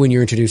immediately when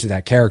you're introduced to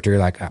that character, you're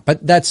like,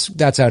 but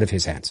that's out of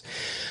his hands.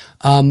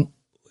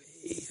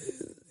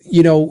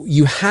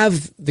 You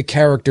have the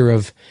character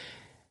of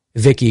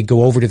Vicky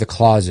go over to the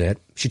closet.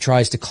 She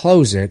tries to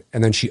close it,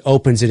 and then she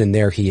opens it, and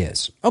there he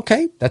is.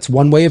 Okay, that's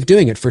one way of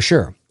doing it for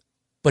sure.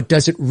 But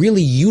does it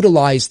really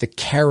utilize the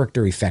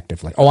character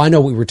effectively? Oh, I know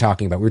what we were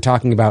talking about. We were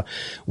talking about,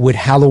 would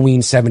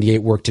Halloween 78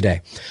 work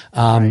today?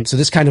 Right. So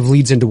this kind of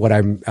leads into what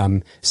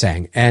I'm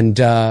saying. And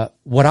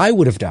what I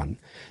would have done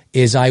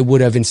is I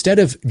would have, instead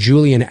of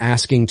Julian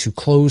asking to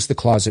close the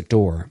closet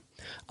door,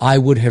 I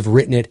would have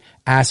written it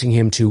asking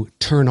him to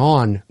turn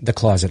on the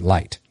closet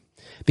light.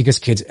 Because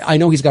kids, I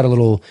know he's got a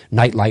little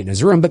night light in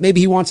his room, but maybe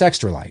he wants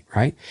extra light,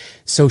 right?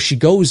 So she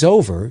goes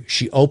over,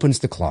 she opens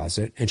the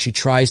closet, and she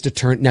tries to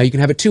turn. Now you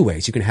can have it two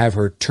ways. You can have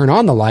her turn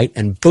on the light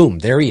and boom,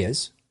 there he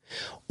is.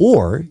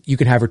 Or you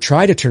can have her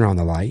try to turn on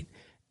the light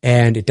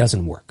and it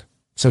doesn't work.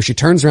 So she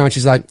turns around,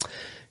 she's like,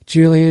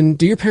 Julian,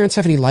 do your parents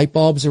have any light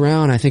bulbs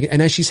around? I think,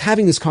 and as she's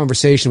having this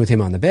conversation with him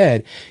on the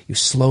bed, you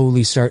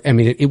slowly start, I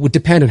mean, it would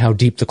depend on how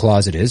deep the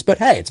closet is, but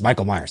hey, it's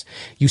Michael Myers.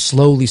 You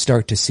slowly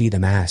start to see the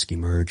mask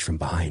emerge from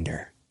behind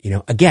her.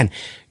 Again,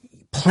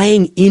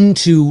 playing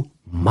into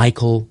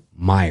Michael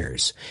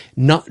Myers.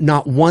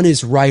 Not one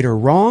is right or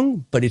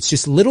wrong, but it's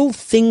just little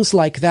things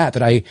like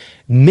that I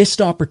missed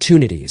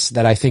opportunities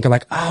that I think are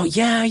like, oh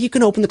yeah, you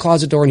can open the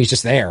closet door and he's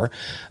just there.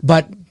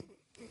 But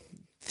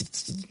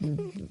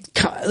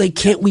like,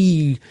 can't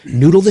we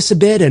noodle this a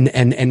bit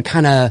and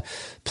kind of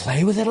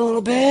play with it a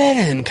little bit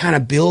and kind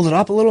of build it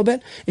up a little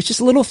bit? It's just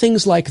little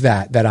things like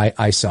that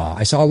I saw.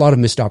 I saw a lot of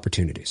missed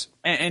opportunities.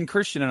 And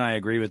Christian and I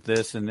agree with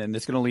this, and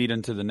it's going to lead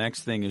into the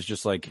next thing is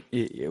just like,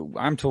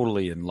 I'm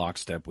totally in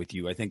lockstep with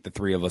you. I think the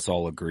three of us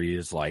all agree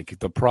is like,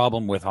 the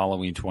problem with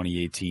Halloween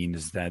 2018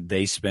 is that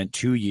they spent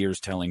 2 years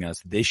telling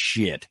us this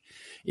shit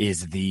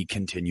is the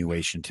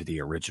continuation to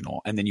the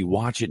original. And then you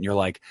watch it and you're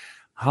like,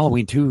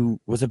 Halloween 2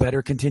 was a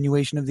better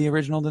continuation of the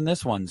original than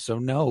this one. So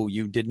no,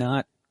 you did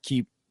not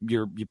keep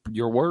your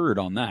word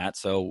on that.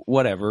 So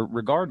whatever,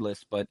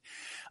 regardless. But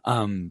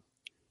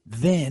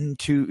then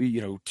 2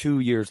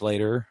 years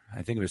later,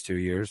 I think it was 2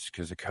 years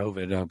because of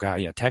COVID. Oh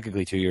god, yeah,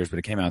 technically 2 years, but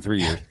it came out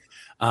 3 years.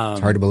 It's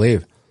hard to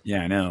believe.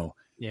 Yeah, I know.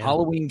 Yeah.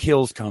 Halloween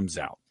Kills comes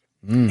out.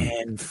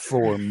 And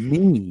for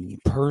me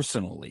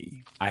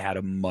personally, I had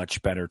a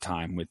much better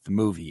time with the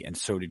movie, and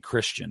so did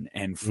Christian.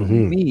 And for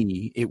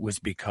me, it was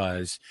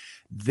because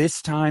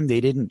this time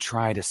they didn't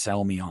try to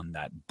sell me on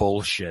that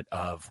bullshit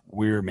of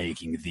we're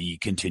making the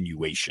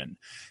continuation.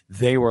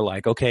 They were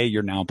like, okay,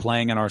 you're now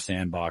playing in our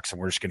sandbox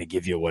and we're just going to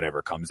give you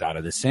whatever comes out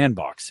of the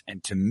sandbox.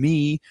 And to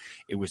me,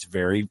 it was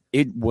very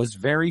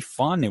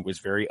fun. It was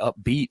very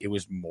upbeat. It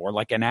was more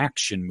like an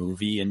action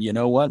movie. And you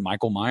know what?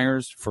 Michael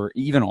Myers, for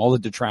even all the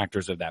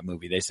detractors of that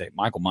movie, they say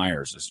Michael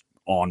Myers is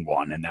on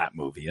one in that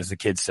movie. As the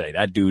kids say,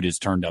 that dude is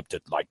turned up to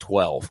like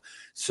 12.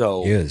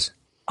 So he is.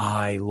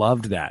 I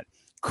loved that.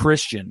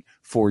 Christian,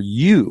 for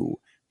you,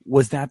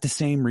 was that the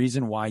same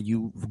reason why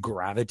you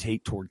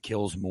gravitate toward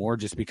Kills more?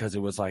 Just because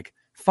it was like,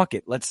 fuck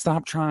it, let's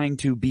stop trying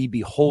to be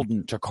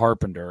beholden to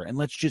Carpenter and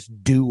let's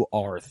just do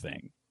our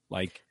thing.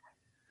 Like,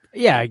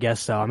 yeah, I guess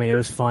so. I mean, it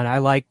was fun.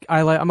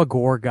 I'm a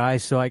gore guy,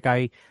 so like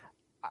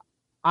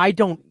I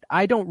don't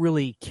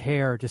really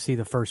care to see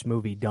the first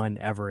movie done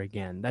ever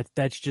again.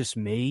 That's just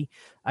me.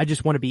 I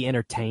just want to be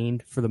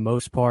entertained for the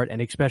most part, and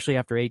especially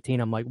after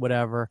 18, I'm like,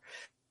 whatever.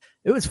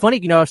 It was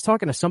funny, I was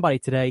talking to somebody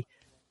today.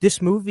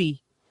 This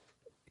movie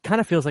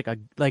kind of feels like a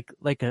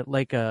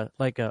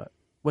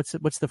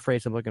what's the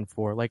phrase I'm looking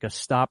for? Like a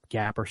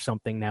stopgap or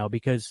something now,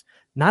 because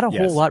not a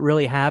whole lot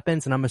really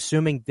happens, and I'm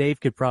assuming Dave,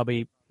 does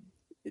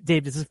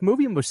this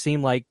movie almost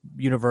seem like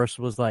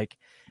Universal was like,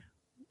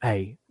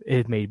 hey,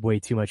 it made way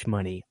too much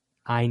money.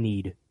 I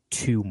need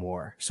 2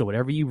 more. So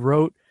whatever you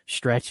wrote,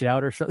 stretch it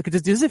out or something.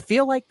 Does it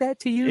feel like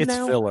that to you it's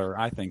now? It's filler.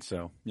 I think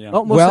so. Yeah.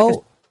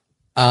 Well,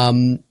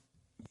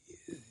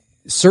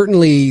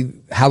 certainly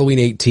Halloween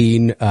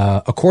 18,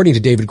 according to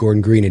David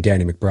Gordon Green and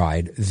Danny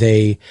McBride,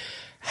 they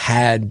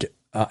had,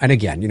 and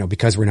again,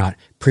 because we're not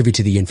privy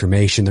to the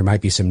information, there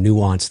might be some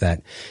nuance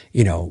that,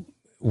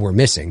 we're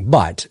missing.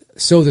 But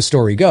so the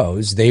story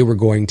goes, they were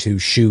going to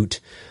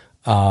shoot,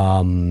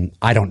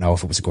 I don't know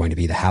if it was going to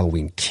be the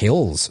Halloween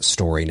Kills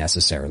story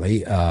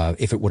necessarily,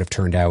 if it would have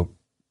turned out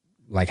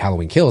like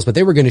Halloween Kills, but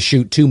they were going to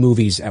shoot 2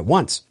 movies at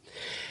once.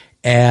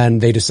 And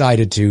they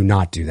decided to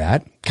not do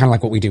that, kind of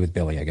like what we did with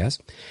Billy, I guess.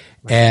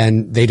 Right.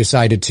 And they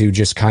decided to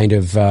just kind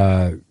of,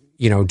 do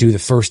the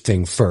first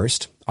thing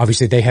first.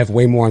 Obviously, they have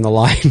way more on the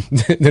line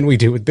than we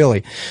do with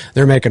Billy.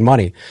 They're making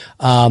money.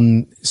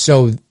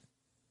 So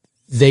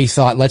they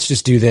thought, let's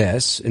just do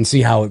this and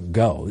see how it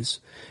goes.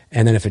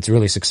 And then if it's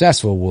really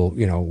successful,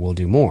 we'll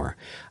do more.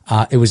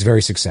 It was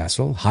very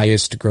successful,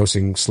 highest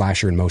grossing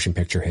slasher in motion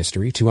picture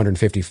history,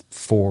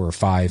 $254 or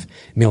 $5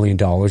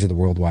 million at the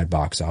worldwide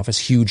box office,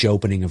 huge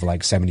opening of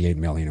like 78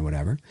 million or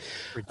whatever.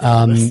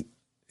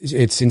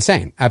 It's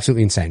insane,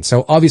 absolutely insane.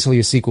 So obviously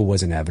a sequel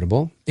was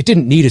inevitable. It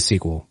didn't need a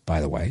sequel,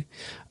 by the way.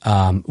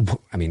 I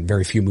mean,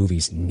 very few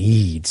movies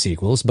need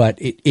sequels, but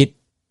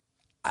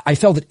I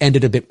felt it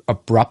ended a bit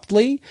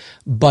abruptly,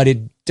 but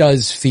it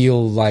does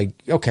feel like,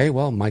 okay,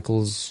 well,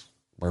 Michael's,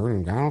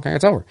 okay,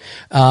 it's over.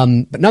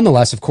 But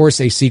nonetheless, of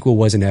course, a sequel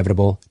was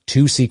inevitable.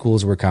 2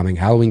 sequels were coming.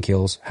 Halloween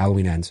Kills,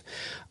 Halloween Ends.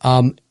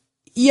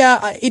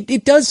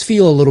 It does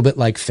feel a little bit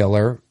like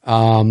filler.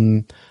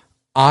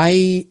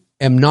 I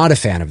am not a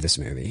fan of this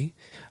movie.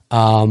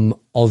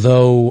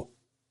 Although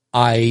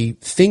I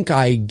think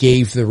I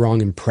gave the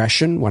wrong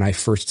impression when I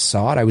first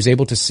saw it. I was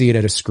able to see it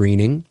at a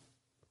screening,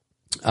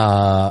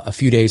 a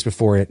few days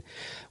before it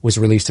was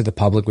released to the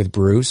public with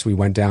Bruce. We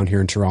went down here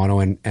in Toronto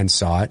and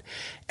saw it.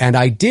 And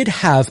I did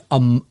have,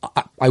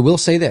 I will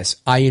say this,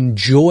 I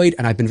enjoyed,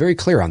 and I've been very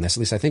clear on this, at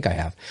least I think I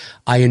have,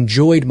 I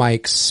enjoyed my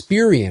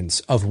experience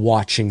of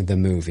watching the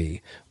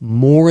movie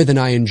more than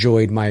I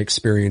enjoyed my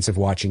experience of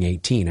watching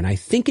 18. And I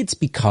think it's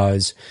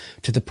because,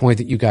 to the point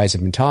that you guys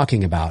have been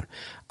talking about,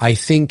 I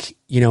think,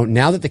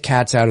 now that the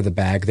cat's out of the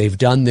bag, they've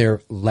done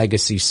their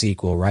legacy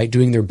sequel, right?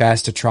 Doing their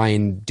best to try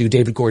and do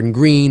David Gordon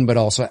Green, but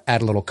also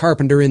add a little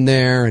Carpenter in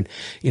there. And,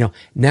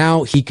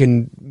 now he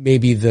can,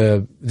 maybe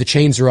the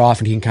chains are off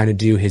and he can kind of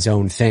do his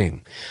own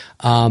thing.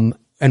 And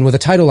with a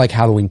title like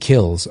Halloween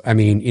Kills, I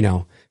mean,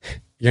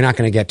 you're not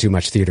going to get too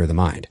much theater of the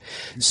mind.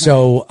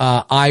 So,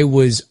 I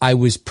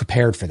was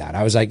prepared for that.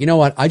 I was like, you know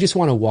what? I just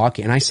want to walk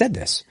in. And I said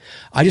this.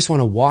 I just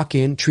want to walk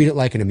in, treat it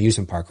like an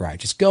amusement park ride.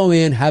 Just go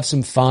in, have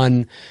some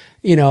fun,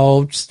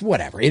 just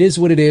whatever. It is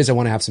what it is. I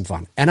want to have some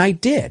fun. And I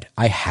did.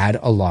 I had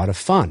a lot of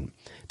fun.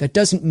 That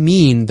doesn't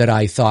mean that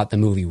I thought the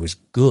movie was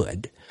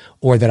good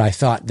or that I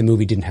thought the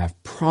movie didn't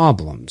have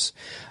problems.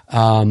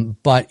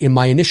 But in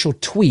my initial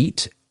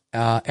tweet,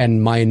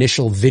 and my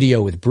initial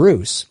video with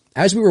Bruce,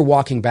 as we were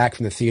walking back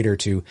from the theater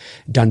to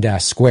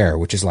Dundas Square,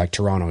 which is like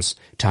Toronto's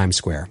Times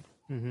Square,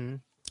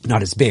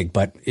 not as big,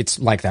 but it's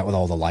like that with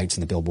all the lights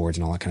and the billboards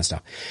and all that kind of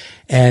stuff.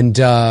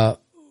 And,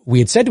 we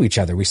had said to each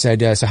other, we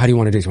said, so how do you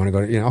want to do this? You want to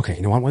go to,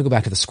 okay, I want to go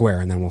back to the square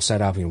and then we'll set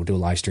up, we'll do a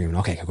live stream. And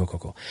okay,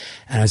 cool.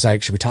 And I was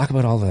like, should we talk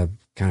about all the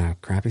kind of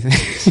crappy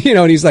things?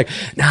 And he's like,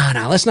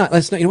 no, let's not,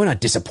 we're not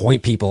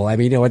disappoint people. I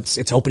mean,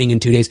 it's opening in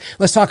 2 days.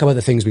 Let's talk about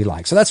the things we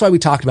like. So that's why we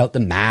talked about The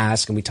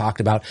Mask and we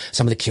talked about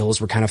some of the kills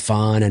were kind of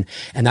fun.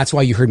 And that's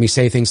why you heard me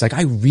say things like,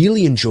 I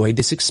really enjoyed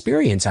this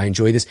experience. I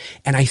enjoyed this.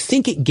 And I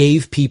think it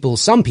gave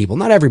some people,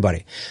 not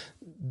everybody,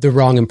 the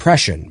wrong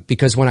impression,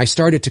 because when I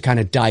started to kind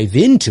of dive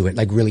into it,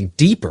 like really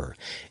deeper,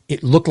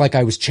 it looked like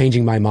I was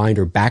changing my mind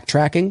or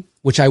backtracking,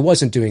 which I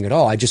wasn't doing at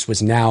all. I just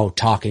was now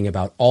talking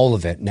about all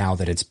of it now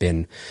that it's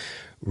been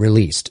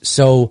released.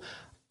 So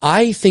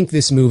I think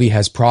this movie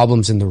has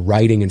problems in the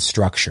writing and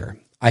structure.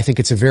 I think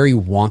it's a very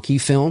wonky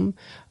film.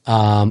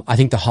 I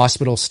think the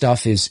hospital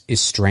stuff is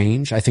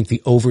strange. I think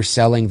the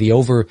overselling,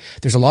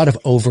 there's a lot of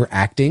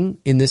overacting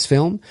in this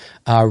film,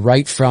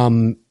 right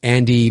from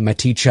Andy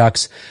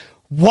Matichuk's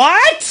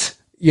what?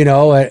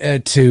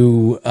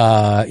 To,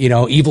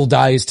 Evil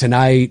Dies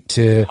Tonight,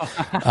 to,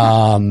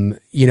 the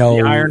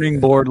ironing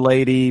board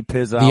lady,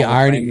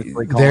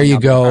 Pizzelle. There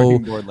you go.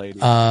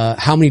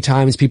 How many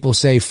times people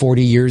say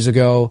 40 years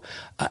ago?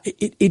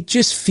 It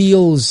just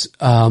feels,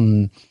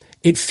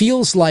 it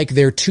feels like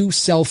they're too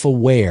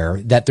self-aware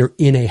that they're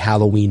in a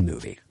Halloween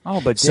movie.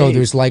 Oh, but so Dave,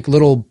 there's like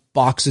little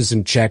boxes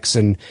and checks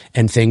and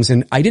things.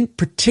 And I didn't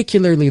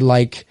particularly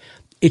like,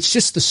 it's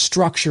just the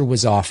structure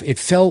was off.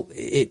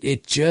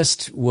 It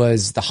just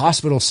was, the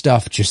hospital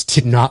stuff just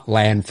did not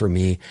land for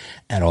me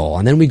at all.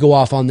 And then we go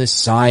off on this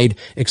side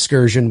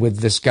excursion with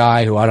this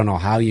guy who I don't know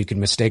how you could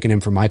mistaken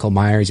him for Michael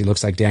Myers. He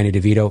looks like Danny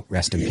DeVito.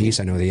 Rest in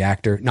peace. I know the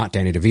actor, not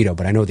Danny DeVito,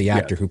 but I know the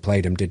actor who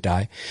played him did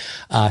die.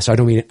 So I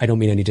don't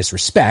mean any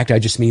disrespect. I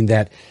just mean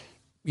that,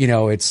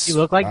 it's. You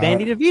look like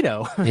Danny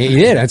DeVito. He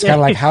did. It's kind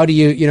of like, how do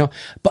you,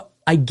 but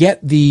I get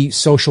the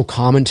social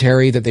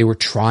commentary that they were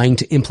trying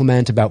to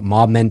implement about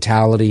mob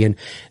mentality and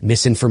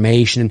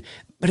misinformation,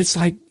 but it's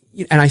like,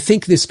 and I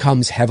think this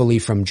comes heavily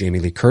from Jamie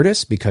Lee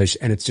Curtis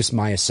and it's just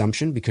my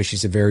assumption because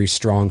she's a very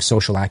strong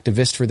social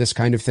activist for this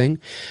kind of thing.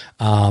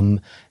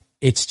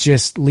 It's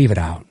just leave it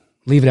out.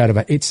 Leave it out of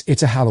it.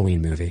 It's a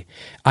Halloween movie.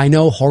 I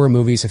know horror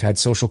movies have had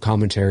social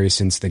commentary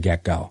since the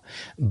get-go,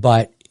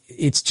 but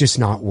it's just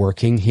not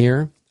working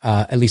here.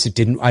 At least it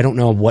didn't. I don't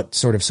know what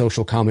sort of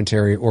social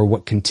commentary or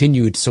what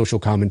continued social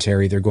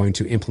commentary they're going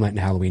to implement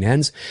in Halloween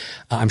Ends.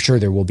 I'm sure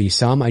there will be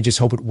some. I just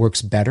hope it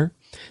works better.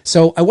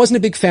 So I wasn't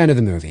a big fan of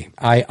the movie.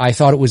 I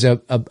thought it was a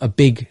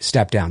big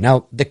step down.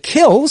 Now, the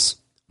kills,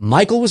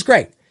 Michael was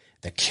great.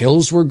 The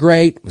kills were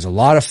great. It was a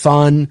lot of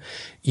fun.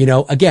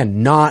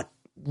 Again, not,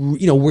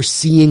 we're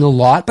seeing a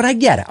lot, but I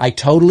get it. I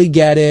totally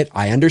get it.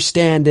 I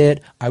understand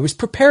it. I was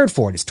prepared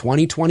for it. It's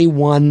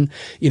 2021,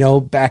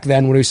 back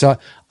then when we saw it.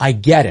 I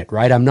get it,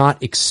 right? I'm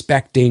not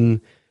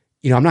expecting,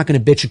 I'm not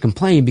going to bitch and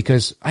complain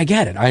because I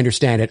get it. I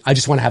understand it. I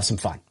just want to have some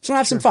fun. Just want to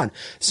have some fun.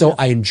 So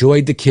I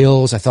enjoyed the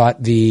kills. I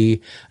thought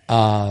the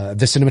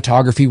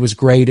cinematography was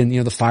great, and,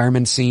 the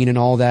fireman scene and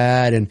all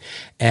that.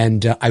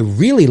 And I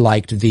really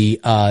liked the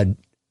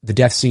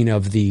death scene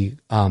of the,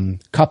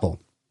 couple.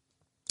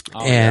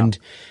 And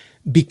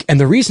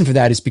the reason for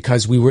that is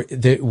because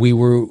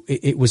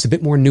it was a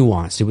bit more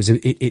nuanced.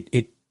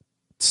 It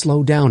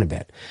slowed down a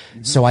bit.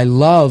 Mm-hmm. So I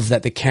love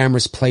that the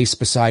camera's placed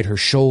beside her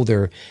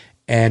shoulder,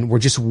 and we're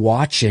just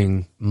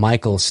watching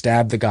Michael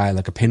stab the guy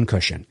like a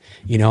pincushion,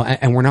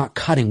 and we're not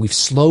cutting. We've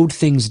slowed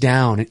things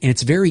down, and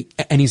it's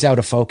and he's out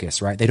of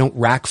focus, right? They don't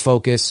rack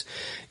focus,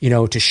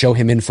 to show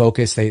him in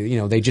focus.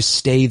 They just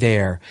stay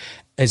there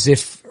as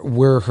if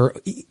we're her.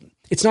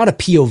 It's not a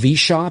POV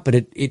shot, but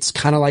it's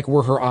kind of like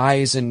we're her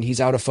eyes and he's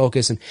out of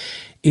focus, and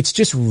it's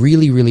just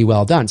really, really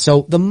well done.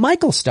 So the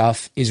Michael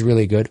stuff is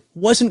really good.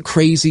 Wasn't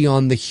crazy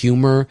on the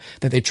humor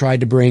that they tried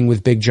to bring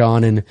with Big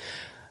John and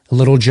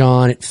Little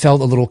John. It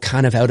felt a little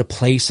kind of out of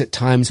place at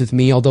times with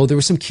me, although there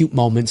were some cute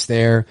moments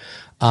there.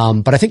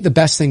 But I think the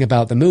best thing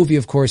about the movie,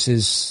 of course,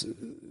 is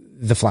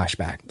the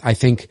flashback. I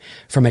think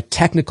from a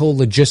technical,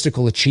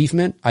 logistical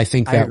achievement, I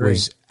think that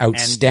was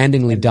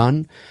outstandingly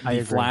done. The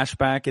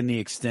flashback in the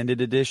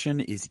extended edition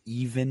is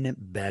even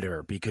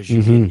better because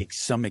you get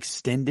some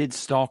extended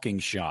stalking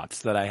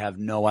shots that I have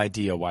no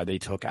idea why they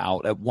took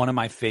out. One of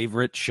my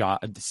favorite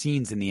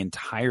scenes in the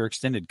entire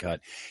extended cut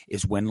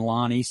is when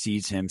Lonnie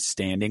sees him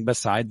standing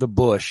beside the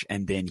bush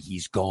and then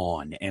he's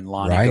gone, and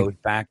Lonnie goes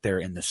back there,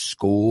 and the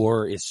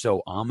score is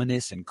so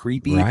ominous and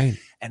creepy. Right.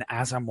 And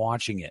as I'm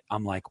watching it,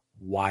 I'm like,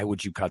 why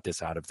would you cut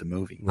this out of the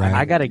movie? Right.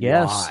 I got a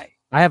guess. Why?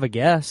 I have a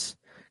guess.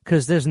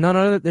 Because there's no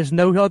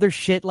other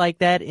shit like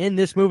that in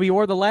this movie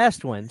or the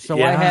last one, so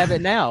I have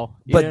it now.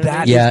 But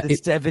that is the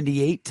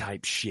 78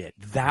 type shit.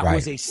 That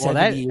was a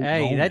 78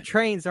 moment. That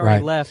train's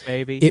already left,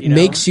 baby. It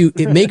makes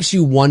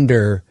you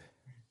wonder.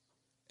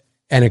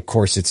 And of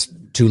course, it's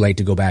too late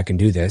to go back and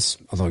do this.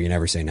 Although you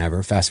never say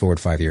never. Fast forward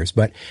 5 years,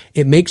 but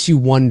it makes you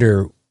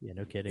wonder. Yeah,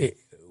 no kidding.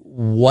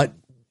 What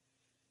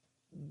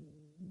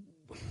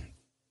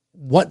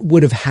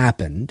would have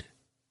happened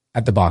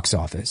at the box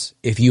office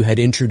if you had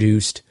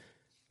introduced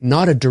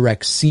not a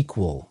direct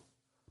sequel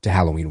to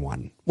Halloween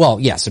 1. Well,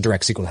 yes, a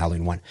direct sequel to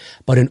Halloween 1,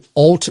 but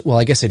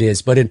I guess it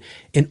is, but an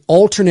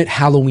alternate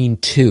Halloween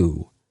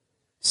 2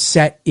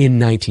 set in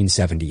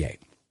 1978.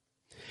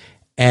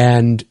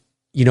 And,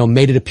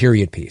 made it a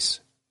period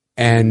piece.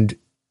 And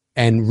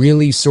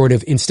really sort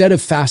of, instead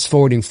of fast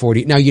forwarding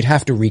 40, now you'd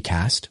have to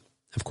recast,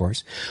 of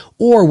course.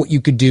 Or what you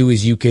could do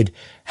is you could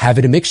have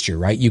it a mixture,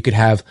 right? You could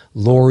have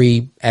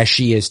Laurie, as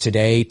she is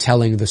today,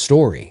 telling the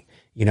story,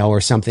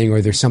 or something,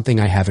 or there's something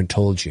I haven't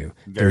told you.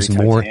 Very there's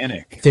more.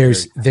 Titanic.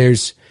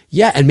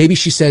 And maybe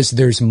she says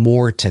there's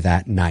more to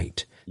that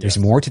night. There's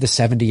more to the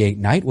 78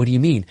 night. What do you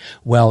mean?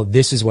 Well,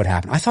 this is what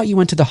happened. I thought you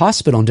went to the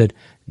hospital and did.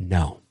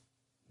 No,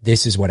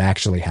 this is what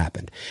actually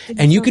happened.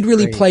 And you could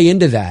really play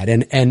into that.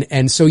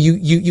 And so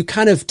you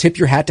kind of tip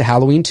your hat to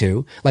Halloween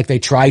 2, like they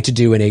tried to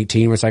do in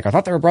 18, where it's like, I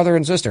thought they were brother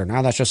and sister.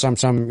 Now that's just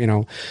some,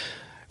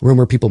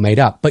 rumor people made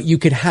up. But you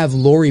could have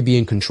Laurie be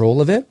in control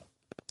of it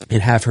and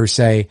have her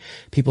say,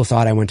 people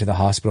thought I went to the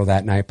hospital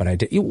that night, but I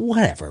did,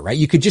 whatever, right?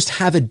 You could just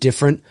have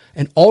an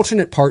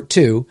alternate part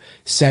 2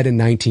 set in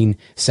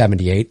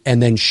 1978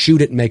 and then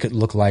shoot it and make it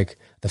look like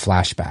the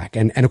flashback.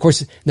 And of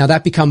course, now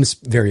that becomes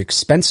very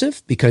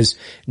expensive because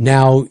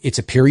now it's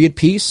a period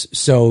piece.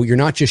 So you're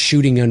not just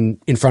shooting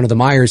in front of the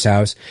Myers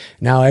house.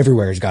 Now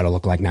everywhere's got to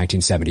look like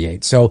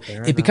 1978. So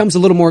it becomes a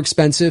little more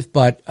expensive,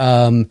 but,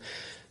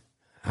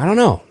 I don't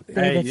know.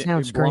 That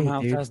sounds great,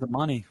 Blumhouse dude. has the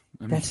money.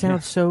 That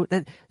sounds so.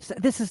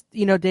 This is,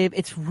 Dave.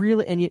 It's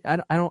really, and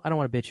I don't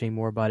want to bitch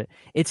anymore about it.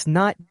 It's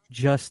not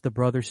just the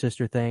brother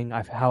sister thing.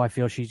 How I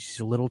feel she's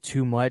a little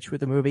too much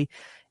with the movie.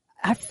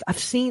 I've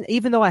seen,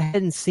 even though I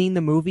hadn't seen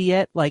the movie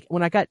yet. Like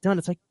when I got done,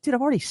 it's like, dude,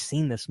 I've already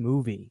seen this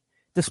movie,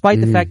 despite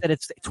the fact that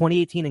it's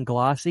 2018 and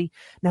glossy.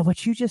 Now,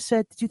 what you just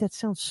said, dude, that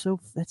sounds so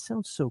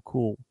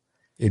cool.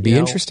 It'd be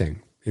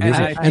interesting.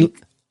 I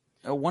think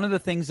one of the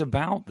things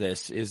about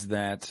this is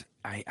that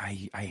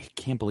I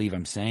can't believe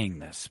I'm saying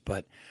this,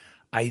 but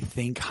I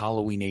think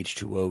Halloween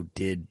H2O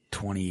did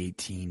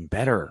 2018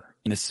 better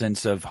in a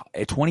sense of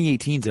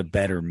 2018 is a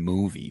better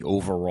movie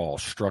overall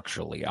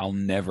structurally. I'll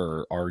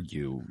never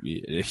argue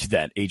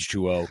that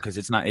H2O because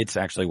it's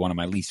actually one of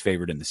my least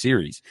favorite in the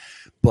series.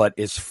 But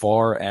as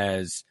far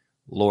as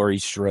Laurie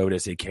Strode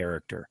as a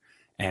character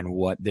and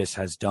what this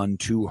has done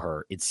to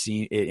her,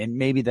 and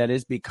maybe that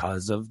is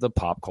because of the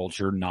pop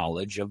culture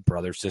knowledge of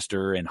brother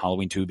sister and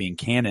Halloween 2 being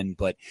canon,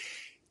 but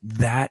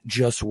that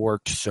just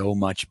worked so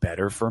much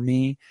better for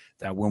me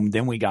that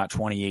then we got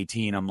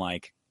 2018, I'm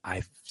like,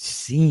 I've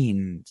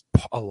seen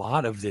a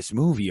lot of this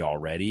movie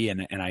already,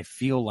 and I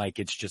feel like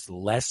it's just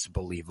less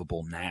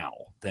believable now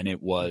than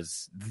it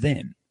was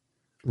then.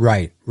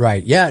 Right.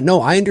 Yeah,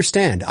 no, I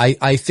understand.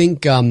 I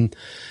think I'm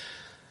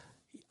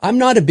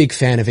not a big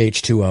fan of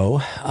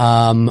H2O.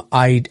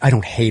 I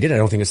don't hate it. I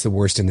don't think it's the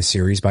worst in the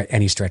series by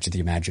any stretch of the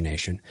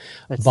imagination.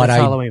 That's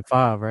Halloween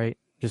 5, right?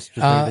 Just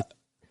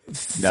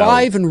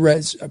 5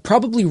 and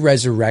probably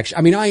Resurrection.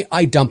 I mean,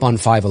 I dump on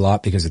 5 a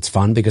lot because it's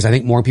fun, because I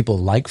think more people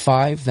like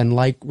 5 than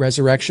like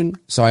Resurrection.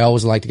 So I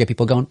always like to get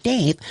people going,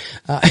 Dave.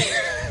 But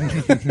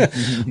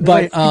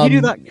Wait, can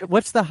you do that?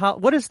 What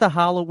is the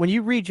Halloween, when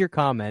you read your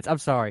comments, I'm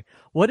sorry,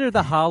 what are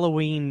the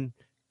Halloween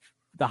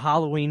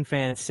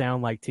fans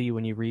sound like to you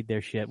when you read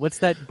their shit? What's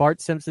that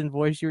Bart Simpson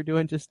voice you were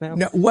doing just now?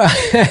 No, well,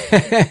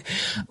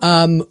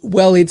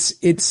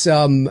 it's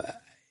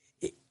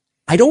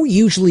I don't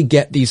usually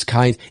get these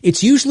kinds.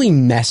 It's usually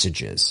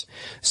messages.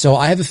 So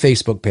I have a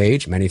Facebook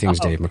page, Many Things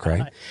Dave Mcrae,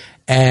 God.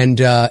 and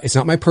it's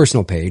not my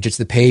personal page. It's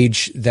the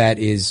page that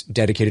is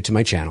dedicated to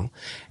my channel.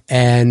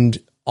 And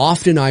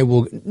often I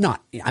will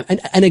not,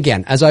 and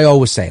again, as I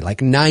always say, like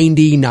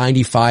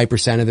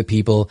 95% of the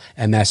people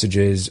and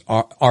messages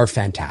are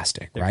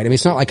fantastic, right? I mean,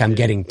 it's not like I'm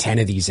getting 10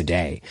 of these a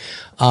day.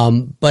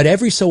 But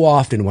every so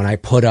often when I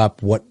put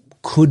up what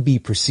could be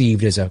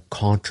perceived as a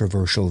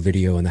controversial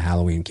video in the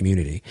Halloween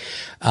community,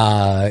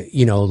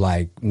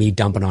 like me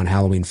dumping on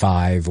Halloween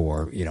 5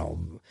 or,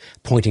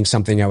 pointing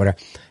something out, whatever,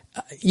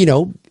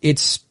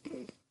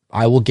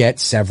 I will get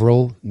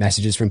several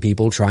messages from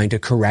people trying to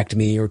correct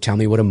me or tell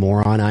me what a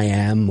moron I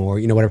am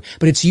or, whatever.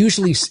 But it's a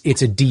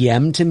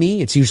DM to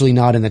me. It's usually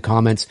not in the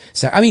comments.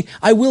 So, I mean,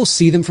 I will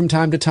see them from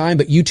time to time,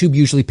 but YouTube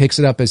usually picks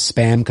it up as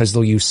spam because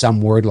they'll use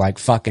some word like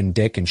fucking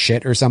dick and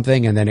shit or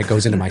something. And then it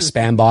goes into my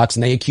spam box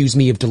and they accuse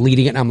me of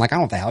deleting it. And I'm like, I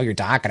don't know what the hell you're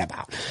talking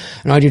about. I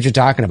don't know what you're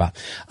talking about.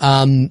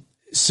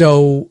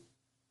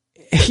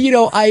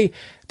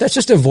 That's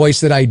just a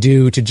voice that I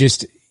do to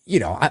just,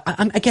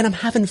 I'm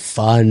having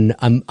fun.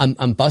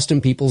 I'm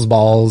busting people's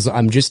balls.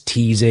 I'm just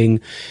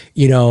teasing,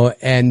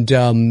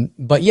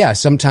 but yeah,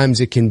 sometimes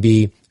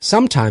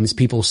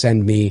people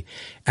send me,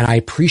 and I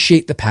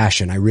appreciate the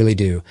passion. I really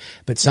do.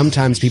 But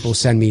sometimes people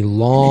send me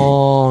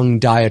long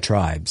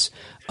diatribes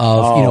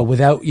of,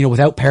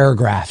 without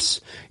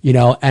paragraphs, and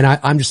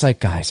I'm just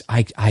like, guys,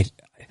 I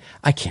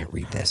can't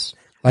read this.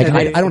 Like,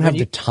 I don't have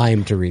the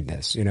time to read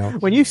this,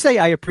 When you say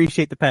I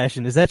appreciate the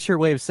passion, is that your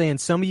way of saying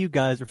some of you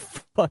guys are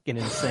fucking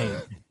insane?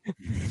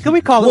 Can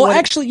we call it? Well,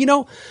 actually,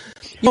 no,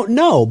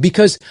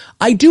 because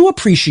I do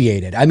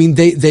appreciate it. I mean,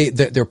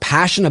 they're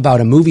passionate about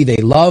a movie they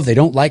love. They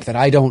don't like that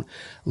I don't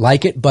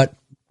like it, but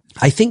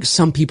I think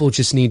some people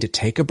just need to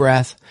take a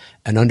breath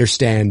and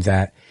understand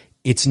that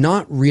it's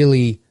not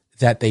really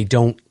that they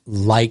don't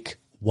like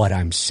what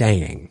I'm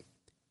saying.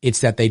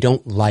 It's that they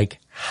don't like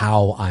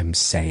how I'm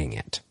saying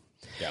it.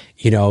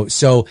 Yep.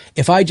 So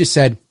if I just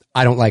said,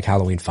 I don't like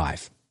Halloween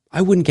 5,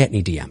 I wouldn't get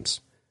any DMs.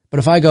 But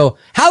if I go,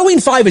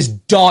 Halloween 5 is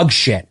dog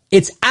shit.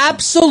 It's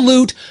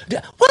absolute.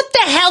 What the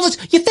hell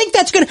you think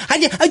that's going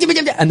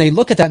to, and they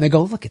look at that and they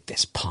go, look at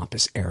this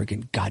pompous,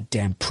 arrogant,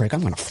 goddamn prick. I'm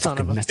going to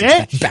fucking mess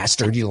that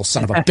bastard, you little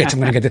son of a bitch. I'm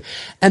going to get this.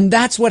 And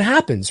that's what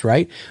happens,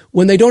 right?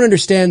 When they don't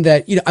understand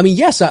that,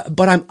 yes,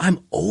 but I'm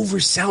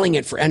overselling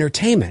it for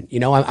entertainment.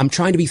 I'm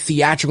trying to be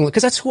theatrical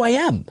because that's who I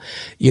am,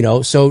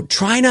 so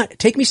try not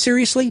take me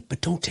seriously,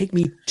 but don't take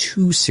me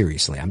too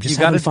seriously. I'm just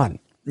having fun.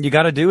 You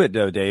got to do it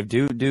though, Dave.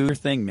 Do your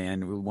thing,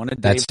 man. One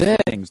of Dave's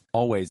things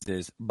always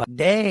is, but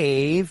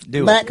Dave,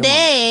 do but it.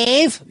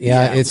 Dave,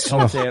 yeah, it's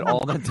he'll say it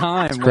all the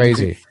time. It's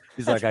crazy.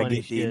 He's like,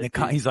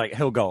 he's like,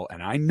 he'll go,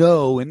 and I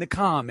know in the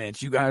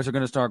comments you guys are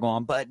going to start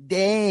going, but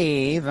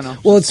Dave. And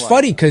it's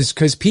funny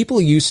because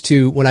people used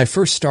to, when I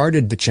first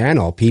started the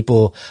channel,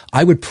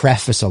 I would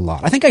preface a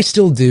lot. I think I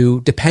still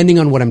do, depending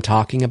on what I'm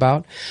talking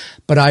about.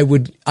 But I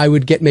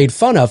would get made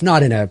fun of,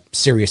 not in a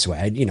serious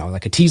way,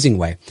 like a teasing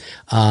way,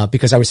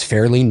 because I was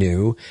fairly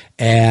new,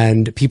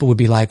 and people would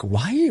be like,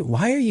 why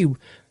are you,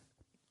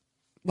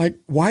 like,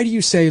 why do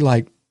you say,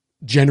 like,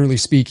 generally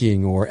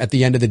speaking, or at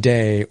the end of the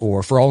day,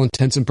 or for all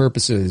intents and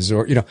purposes,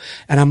 or,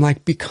 and I'm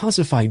like, because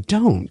if I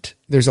don't,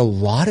 there's a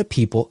lot of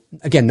people,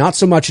 again, not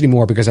so much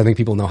anymore because I think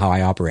people know how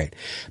I operate.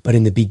 But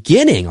in the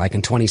beginning, like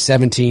in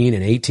 2017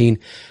 and 18,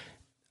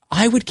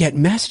 I would get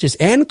messages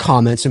and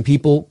comments from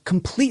people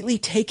completely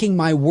taking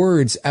my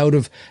words out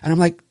of, and I'm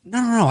like,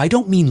 no, I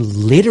don't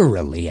mean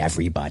literally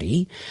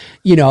everybody,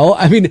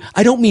 I mean,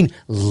 I don't mean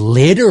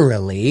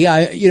literally,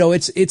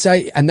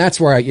 and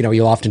that's where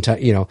you'll often,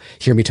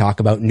 hear me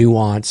talk about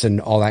nuance and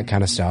all that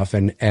kind of stuff.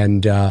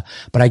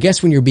 But I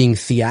guess when you're being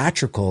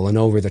theatrical and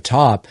over the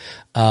top,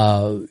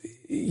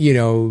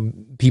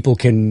 people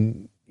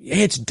can,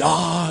 it's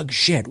dog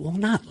shit. Well,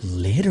 not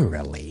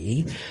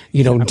literally,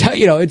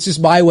 it's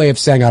just my way of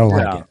saying I don't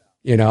like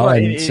it,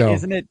 and so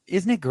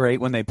isn't it great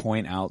when they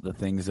point out the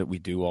things that we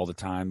do all the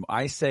time?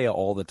 I say it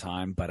all the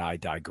time, but I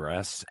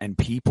digress, and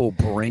people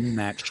bring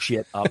that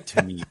shit up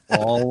to me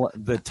all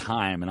the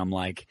time. And I'm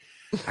like,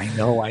 I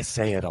know I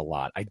say it a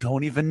lot. I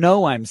don't even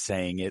know I'm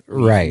saying it.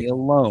 Leave me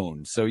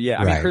alone. So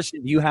yeah, I mean,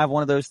 Christian, you have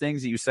one of those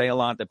things that you say a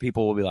lot that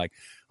people will be like,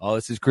 oh,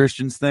 this is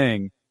Christian's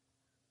thing.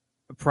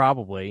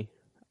 Probably.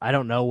 I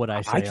don't know what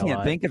I say. I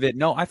can't think of it.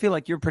 No, I feel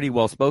like you're pretty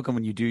well spoken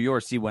when you do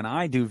yours. See, when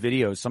I do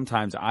videos,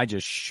 sometimes I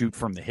just shoot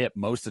from the hip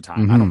most of the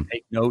time. I don't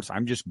take notes.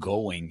 I'm just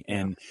going.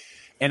 And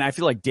I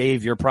feel like,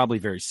 Dave, you're probably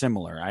very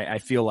similar. I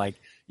feel like,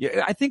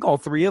 Yeah, I think all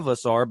three of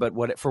us are,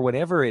 but for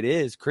whatever it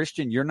is,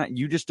 Christian,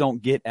 you just don't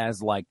get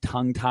as like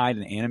tongue tied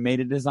and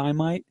animated as I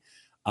might.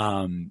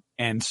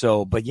 And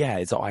so, but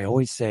yeah, I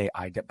always say,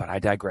 but I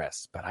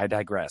digress,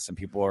 and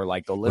people are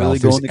like, they'll literally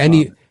go in the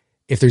comments.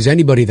 If there's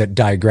anybody that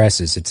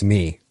digresses, it's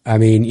me. I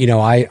mean,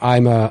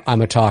 I'm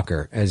a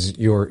talker, as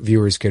your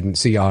viewers can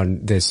see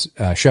on this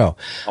show.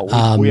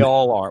 Oh, we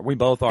all are. We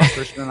both are.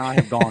 Christian and I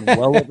have gone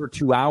well over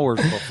 2 hours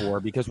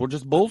before because we're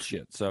just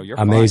bullshit. So you're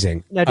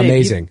amazing. Now, Dave,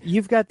 amazing.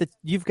 You've got the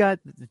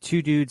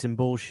two dudes and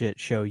bullshit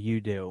show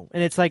you do,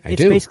 and it's like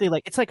basically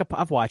like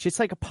I've watched. It's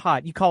like a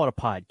pod. You call it a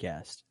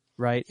podcast.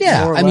 Right.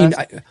 Yeah. I mean,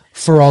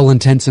 for all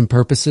intents and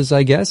purposes,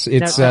 I guess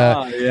it's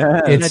a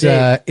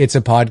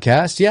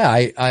podcast. Yeah.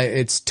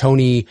 It's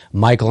Tony,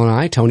 Michael and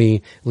I.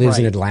 Tony lives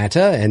in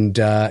Atlanta, and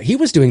he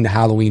was doing the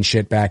Halloween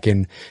shit back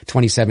in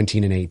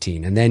 2017 and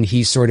 18. And then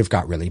he sort of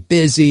got really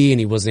busy and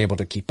he wasn't able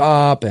to keep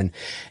up. And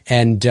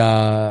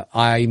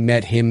I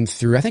met him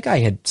through, I think I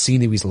had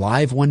seen he was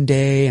live one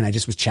day and I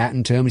just was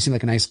chatting to him. He seemed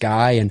like a nice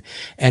guy.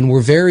 And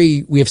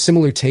we have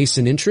similar tastes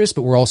and interests,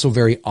 but we're also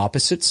very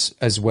opposites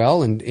as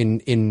well. And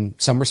in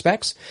some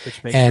respects,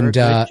 which makes for a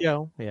good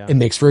show. Yeah. It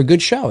makes for a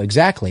good show,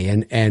 exactly.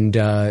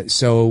 And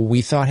so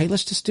we thought, hey,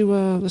 let's do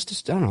a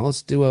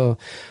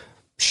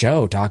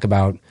show, talk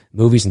about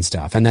movies and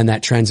stuff. And then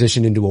that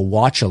transitioned into a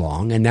watch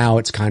along, and now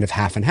it's kind of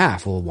half and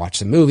half. We'll watch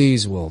some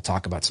movies, we'll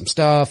talk about some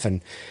stuff,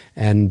 and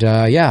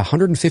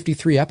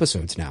 153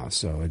 episodes now,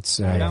 so it's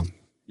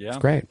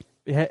great.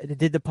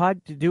 Did the pod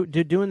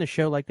doing the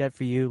show like that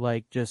for you?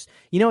 Like, just,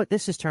 you know what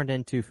this has turned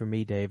into for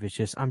me, Dave? It's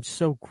just, I'm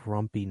so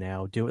grumpy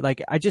now.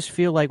 I just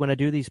feel like when I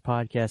do these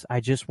podcasts,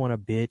 I just want to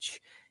bitch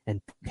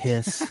and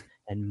piss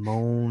and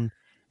moan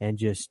and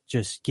just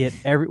get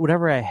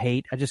whatever I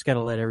hate. I just got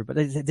to let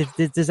everybody.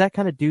 Does that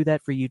kind of do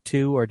that for you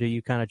too, or do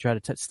you kind of try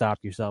to stop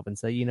yourself and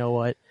say, you know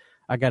what,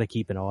 I got to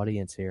keep an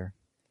audience here?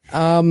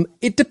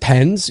 It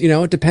depends,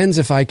 it depends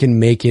if I can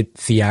make it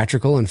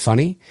theatrical and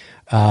funny.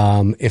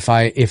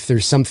 If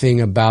there's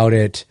something about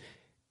it,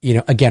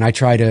 again, I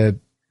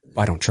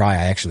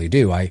actually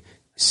do. I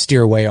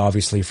steer away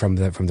obviously from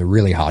the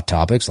really hot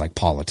topics like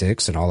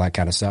politics and all that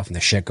kind of stuff and the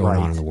shit going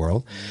on in the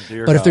world.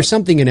 But if there's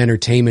something in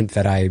entertainment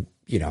that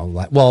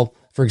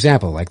for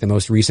example, like the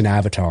most recent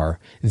Avatar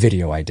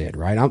video I did,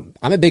 right? I'm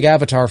a big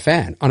Avatar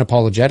fan,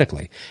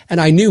 unapologetically. And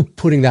I knew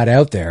putting that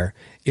out there,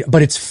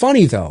 but it's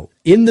funny though.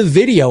 In the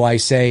video, I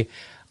say,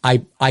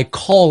 I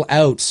call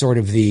out sort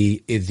of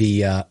the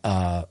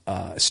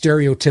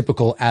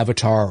stereotypical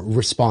Avatar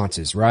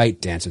responses, right?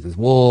 Dances with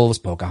Wolves,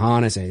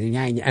 Pocahontas, and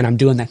I'm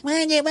doing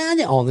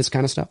that, all this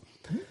kind of stuff.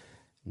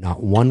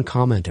 Not one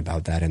comment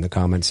about that in the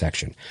comment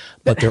section.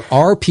 But there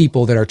are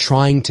people that are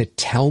trying to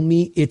tell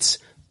me it's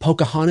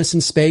Pocahontas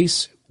in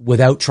space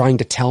without trying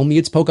to tell me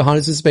it's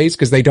Pocahontas in space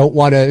because they don't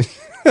want to,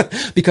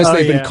 because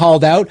they've been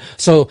called out.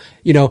 So,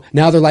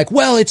 now they're like,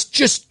 well, it's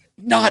just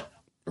not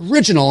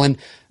original. And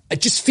I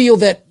just feel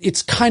that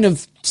it's kind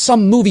of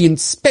some movie in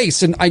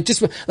space. And I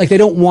just like, they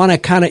don't want to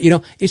kind of,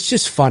 it's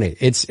just funny.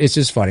 It's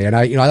just funny. And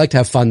I like to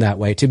have fun that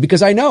way too,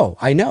 because I know,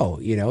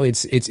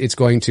 it's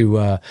going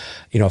to,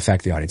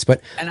 affect the audience.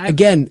 But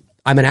again,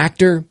 I'm an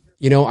actor,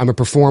 I'm a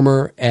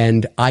performer,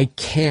 and I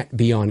can't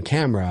be on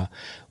camera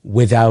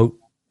without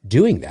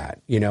doing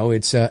that.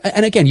 It's,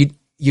 and again,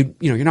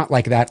 you're not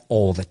like that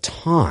all the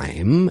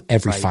time,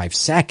 every 5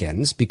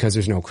 seconds, because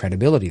there's no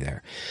credibility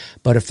there.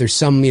 But if there's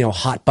some,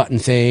 hot button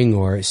thing,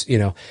 or,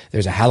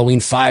 there's a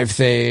Halloween 5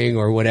 thing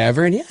or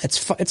whatever, and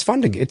it's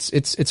fun to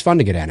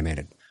get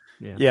animated.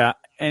 Yeah.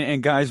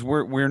 And guys,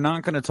 we're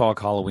not going to talk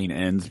Halloween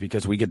Ends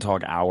because we could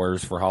talk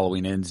hours for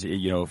Halloween Ends.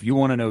 If you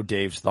want to know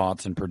Dave's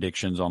thoughts and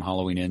predictions on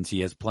Halloween Ends,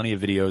 he has plenty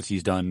of videos.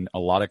 He's done a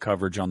lot of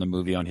coverage on the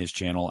movie on his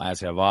channel, as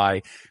have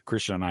I.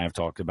 Christian and I have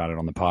talked about it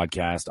on the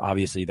podcast.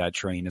 Obviously, that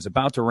train is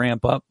about to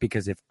ramp up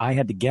because if I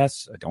had to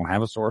guess, I don't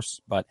have a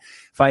source, but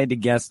if I had to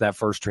guess, that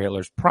first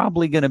trailer is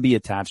probably going to be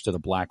attached to the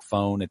Black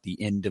Phone at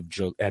the end of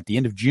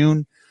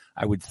June.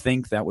 I would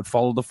think that would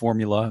follow the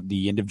formula,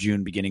 the end of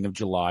June, beginning of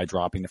July,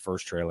 dropping the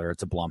first trailer.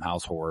 It's a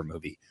Blumhouse horror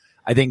movie.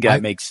 I think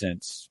that makes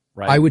sense,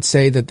 right? I would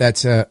say that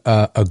that's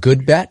a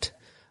good bet.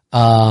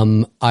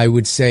 I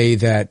would say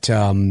that,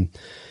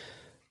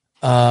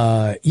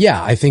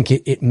 I think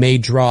it may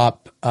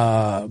drop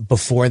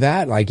before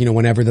that. Like,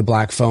 whenever the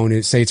Black Phone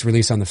is, say it's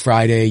released on the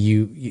Friday,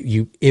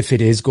 you if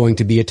it is going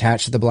to be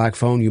attached to the Black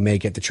Phone, you may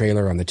get the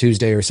trailer on the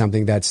Tuesday or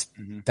something. That's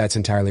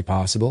entirely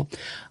possible.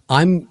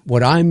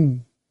 What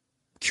I'm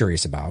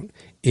curious about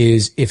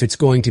is if it's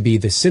going to be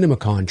the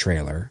CinemaCon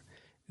trailer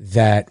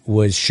that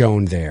was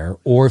shown there,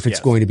 or if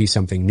it's going to be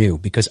something new,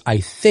 because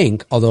I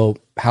think, although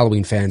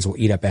Halloween fans will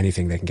eat up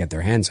anything they can get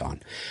their hands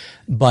on,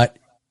 but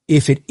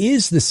if it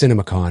is the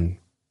CinemaCon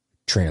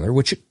trailer,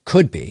 which it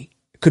could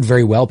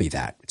very well be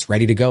that. It's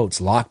ready to go.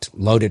 It's locked,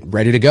 loaded,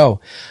 ready to go.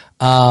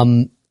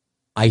 I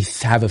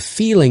have a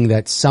feeling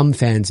that some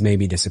fans may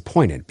be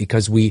disappointed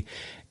because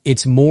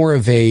it's more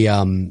of a,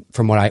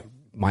 from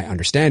my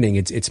understanding,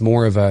 it's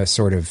more of a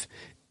sort of,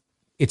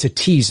 it's a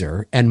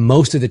teaser, and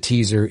most of the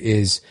teaser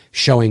is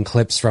showing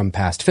clips from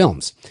past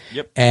films.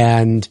 Yep.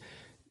 And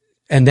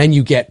And then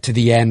you get to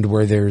the end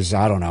where there's,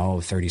 I don't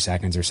know, 30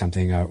 seconds or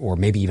something, or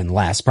maybe even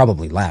less,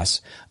 probably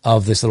less,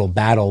 of this little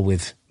battle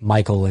with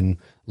Michael and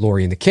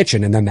Laurie in the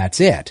kitchen, and then that's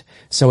it.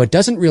 So it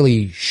doesn't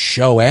really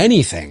show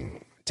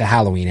anything to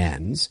Halloween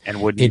Ends.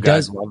 And wouldn't you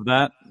guys love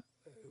that?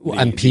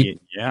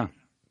 Yeah.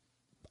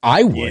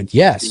 I would,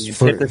 yes,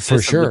 for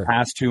sure. The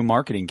past two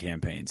marketing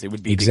campaigns, it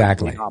would be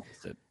exactly the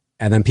opposite.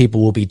 And then people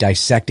will be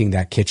dissecting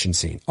that kitchen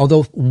scene.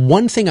 Although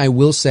one thing I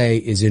will say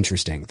is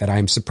interesting that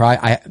I'm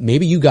surprised.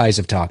 Maybe you guys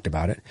have talked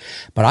about it,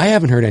 but I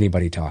haven't heard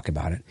anybody talk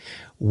about it.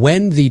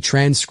 When the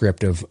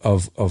transcript of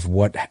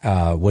what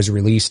was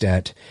released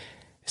at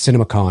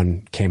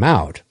CinemaCon came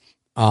out,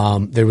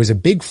 there was a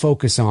big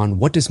focus on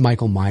what does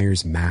Michael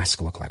Myers'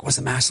 mask look like? What does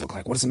the mask look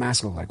like? What does the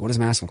mask look like? What does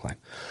the mask look like?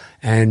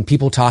 And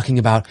people talking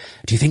about,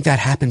 do you think that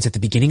happens at the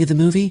beginning of the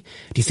movie?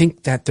 Do you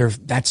think that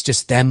that's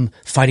just them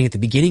fighting at the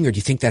beginning, or do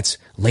you think that's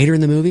later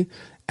in the movie?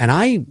 And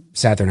I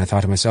sat there and I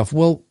thought to myself,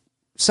 well,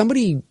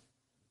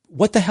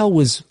 what the hell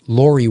was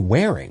Laurie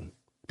wearing?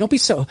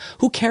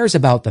 Who cares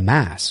about the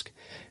mask?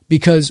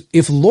 Because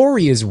if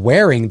Laurie is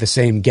wearing the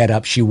same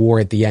getup she wore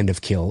at the end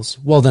of Kills,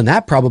 well, then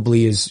that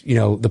probably is,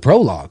 the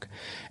prologue.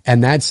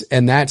 And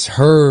that's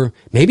her,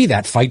 maybe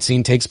that fight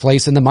scene takes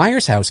place in the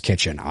Myers house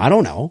kitchen. I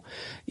don't know.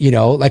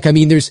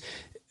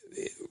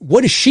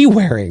 What is she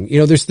wearing?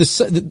 There's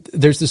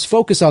this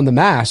focus on the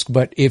mask,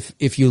 but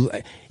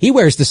he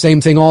wears the same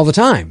thing all the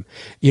time.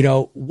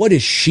 What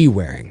is she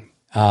wearing?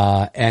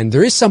 And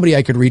there is somebody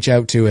I could reach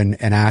out to and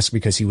ask,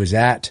 because he was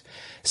at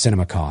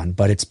CinemaCon,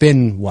 but it's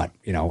been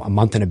a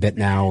month and a bit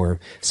now or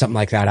something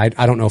like that.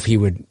 I don't know if he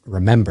would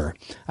remember.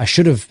 I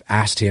should have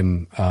asked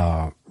him,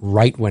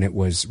 right when it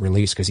was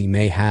released, because he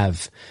may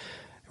have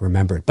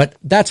remembered, but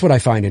that's what I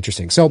find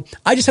interesting. So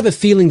I just have a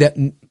feeling that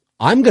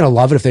I'm going to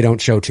love it if they don't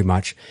show too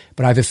much,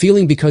 but I have a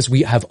feeling because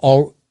we have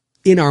all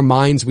in our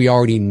minds, we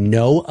already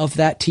know of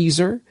that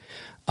teaser.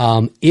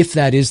 If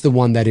that is the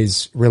one that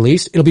is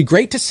released, it'll be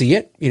great to see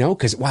it,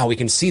 because wow, we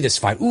can see this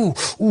fight. Ooh,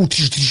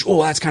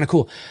 oh, that's kind of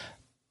cool.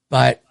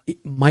 But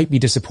it might be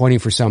disappointing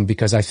for some,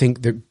 because I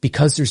think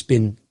because there's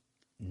been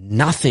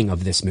nothing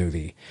of this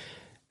movie,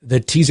 the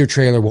teaser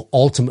trailer will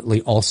ultimately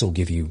also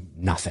give you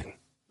nothing,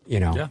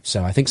 Yeah.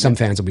 So I think some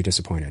fans will be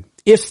disappointed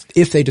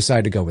if they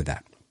decide to go with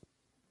that.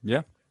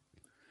 Yeah.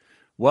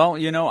 Well,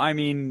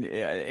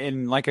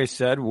 and like I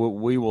said,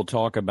 we will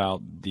talk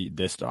about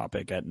this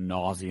topic ad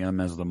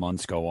nauseum as the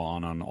months go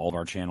on all of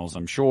our channels,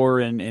 I'm sure,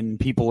 and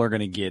people are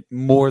going to get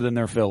more than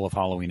their fill of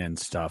Halloween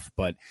Ends stuff,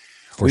 but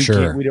for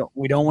sure,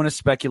 we don't want to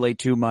speculate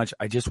too much.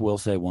 I just will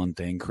say one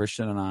thing.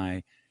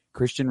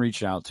 Christian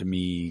reached out to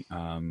me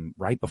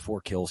right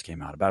before Kills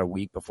came out, about a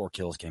week before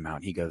Kills came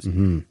out. He goes,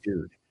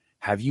 dude,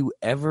 have you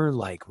ever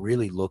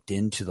really looked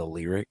into the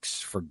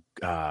lyrics for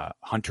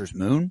Hunter's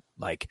Moon?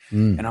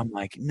 And I'm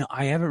like, no,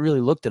 I haven't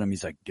really looked at them.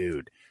 He's like,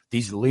 dude,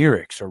 these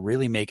lyrics are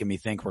really making me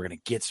think we're going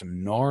to get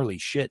some gnarly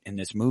shit in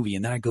this movie.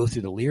 And then I go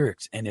through the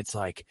lyrics, and it's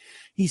like,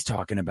 he's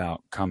talking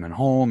about coming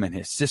home and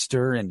his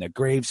sister and the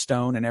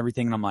gravestone and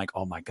everything. And I'm like,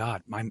 oh my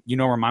God,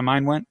 where my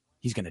mind went?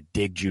 He's going to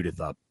dig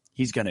Judith up.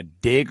 He's going to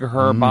dig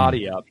her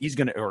body up. He's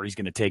going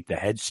to take the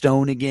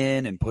headstone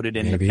again and put it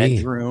in the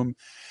bedroom.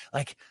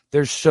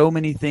 There's so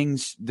many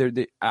things there.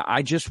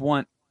 I just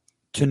want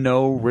to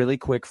know really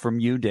quick from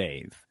you,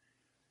 Dave.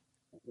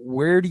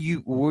 What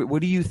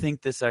do you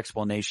think this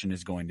explanation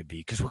is going to be?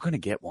 Because we're going to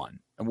get one.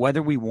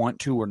 Whether we want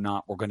to or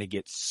not, we're going to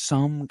get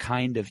some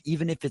kind of,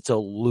 even if it's a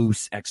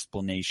loose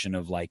explanation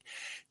of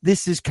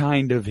this is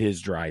kind of his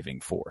driving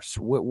force.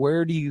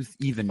 Where do you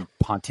even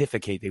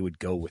pontificate they would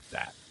go with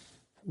that?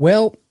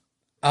 Well,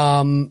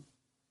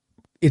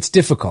 it's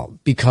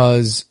difficult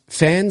because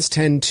fans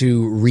tend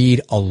to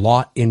read a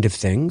lot into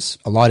things.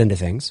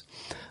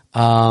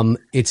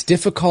 It's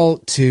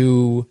difficult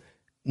to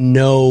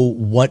know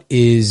what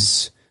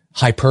is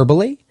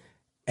hyperbole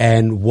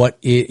and what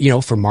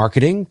is, for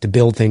marketing to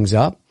build things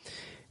up.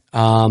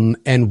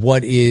 And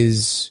what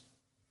is,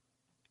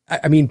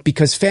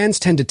 because fans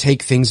tend to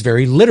take things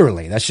very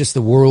literally. That's just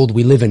the world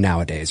we live in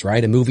nowadays,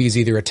 right? A movie is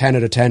either a 10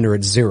 out of 10 or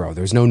it's 0.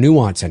 There's no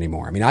nuance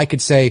anymore.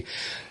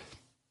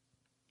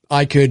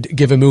 I could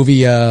give a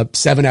movie a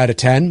 7 out of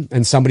 10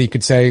 and somebody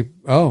could say,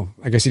 oh,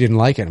 I guess you didn't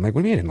like it. I'm like,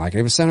 what do you mean you didn't like it?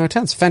 It was 7 out of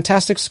 10. It's a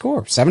fantastic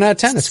score. 7 out of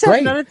 10. That's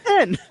great. 7 out of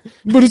 10.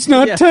 But it's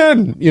not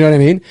 10. You know what I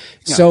mean?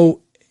 Yeah.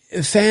 So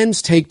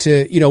fans take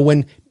to,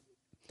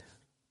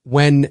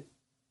 when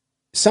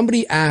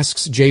somebody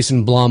asks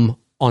Jason Blum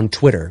on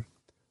Twitter,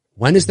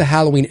 when is the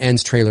Halloween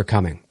Ends trailer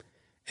coming?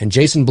 And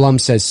Jason Blum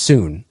says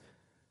soon,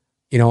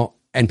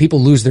 and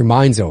people lose their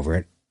minds over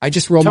it. I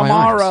just roll my eyes.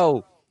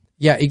 Tomorrow.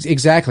 Yeah,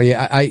 exactly.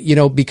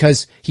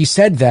 Because he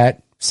said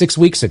that 6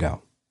 weeks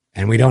ago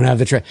and we don't have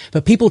the trailer,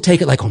 but people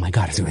take it like, oh my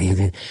God.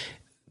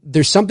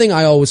 There's something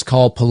I always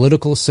call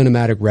political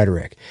cinematic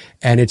rhetoric.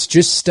 And it's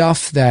just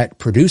stuff that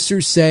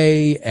producers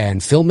say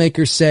and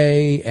filmmakers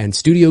say and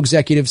studio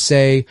executives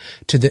say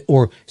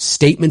or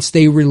statements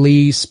they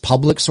release,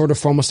 public sort of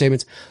formal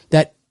statements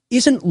that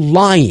isn't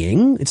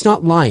lying. It's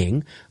not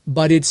lying,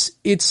 but it's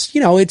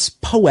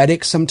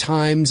poetic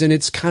sometimes, and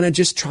it's kind of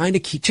just trying to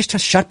just to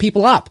shut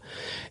people up,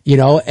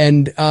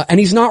 and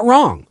he's not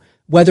wrong.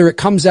 Whether it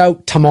comes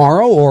out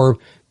tomorrow or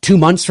 2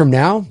 months from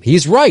now,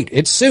 he's right.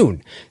 It's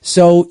soon.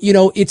 So,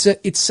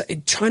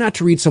 try not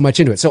to read so much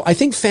into it. So I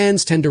think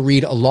fans tend to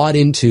read a lot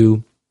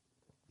into,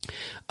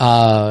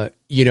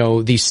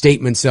 these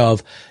statements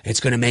of it's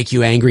going to make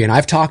you angry. And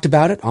I've talked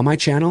about it on my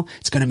channel.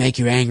 It's going to make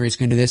you angry. It's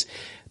going to do this.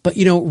 But,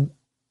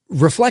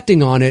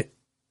 reflecting on it,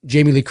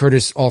 Jamie Lee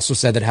Curtis also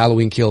said that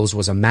Halloween Kills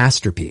was a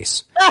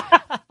masterpiece.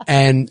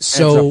 And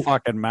so it's a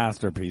fucking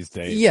masterpiece,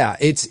 Dave. Yeah,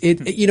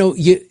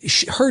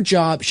 her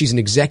job, she's an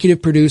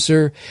executive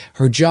producer.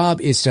 Her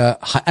job is to,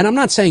 and I'm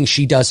not saying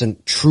she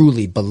doesn't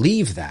truly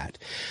believe that,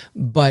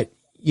 but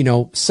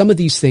some of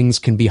these things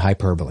can be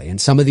hyperbole,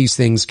 and some of these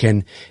things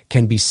can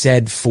be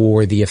said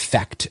for the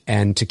effect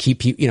and to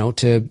keep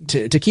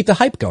to keep the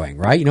hype going,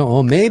 right?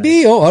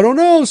 Maybe, I don't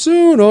know,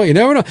 soon, you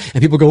never know.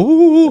 And people go,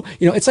 ooh,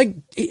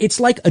 it's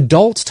like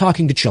adults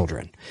talking to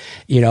children,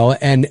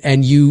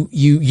 and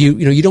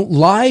you don't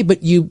lie,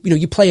 but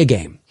you play a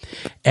game.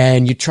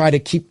 And you try to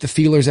keep the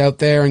feelers out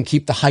there and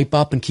keep the hype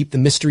up and keep the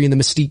mystery and the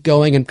mystique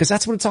going. And because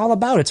that's what it's all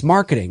about. It's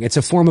marketing. It's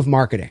a form of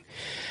marketing.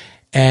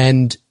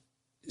 And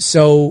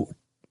so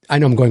I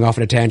know I'm going off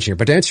on a tangent here,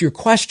 but to answer your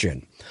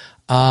question,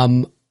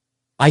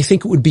 I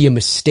think it would be a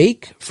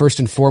mistake, first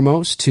and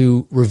foremost,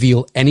 to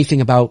reveal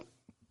anything about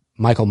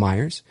Michael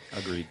Myers.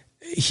 Agreed.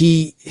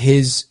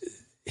 His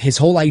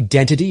whole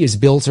identity is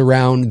built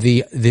around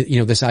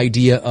this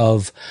idea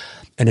of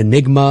an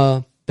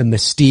enigma, the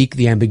mystique,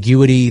 the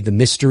ambiguity, the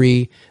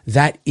mystery.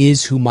 That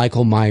is who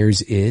Michael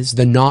Myers is.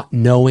 The not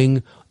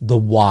knowing the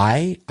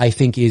why, I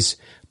think, is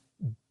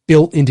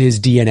built into his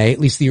DNA, at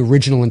least the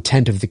original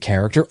intent of the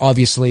character.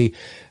 Obviously,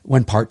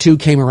 when part 2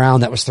 came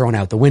around, that was thrown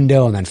out the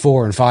window, and then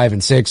 4 and 5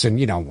 and 6,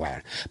 and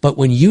but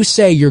when you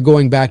say you're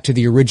going back to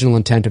the original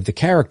intent of the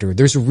character,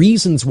 there's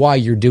reasons why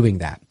you're doing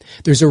that.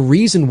 There's a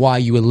reason why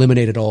you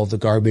eliminated all of the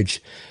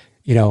garbage,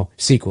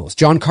 sequels.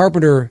 John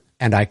Carpenter,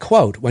 and I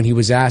quote, when he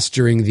was asked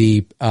during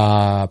the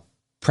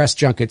press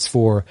junkets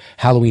for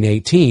Halloween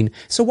 18,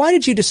 so why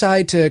did you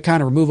decide to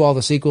kind of remove all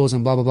the sequels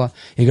and blah, blah, blah?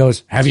 He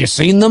goes, have you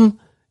seen them?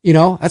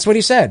 That's what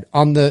he said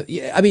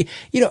have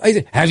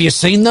you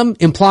seen them?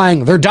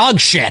 Implying they're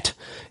dog shit,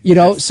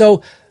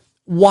 so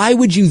why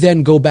would you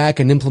then go back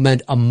and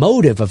implement a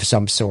motive of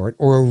some sort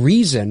or a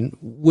reason,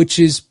 which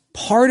is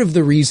part of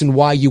the reason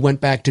why you went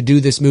back to do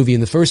this movie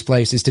in the first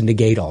place, is to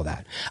negate all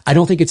that. I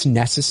don't think it's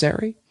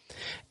necessary.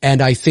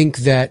 And I think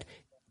that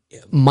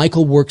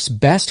Michael works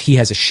best. He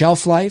has a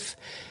shelf life.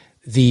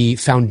 The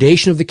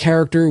foundation of the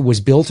character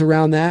was built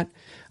around that.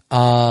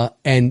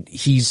 And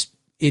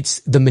it's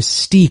the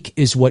mystique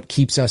is what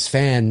keeps us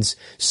fans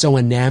so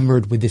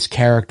enamored with this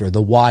character.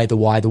 The why,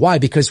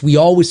 because we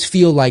always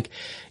feel like,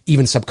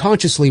 even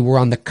subconsciously, we're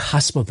on the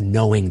cusp of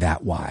knowing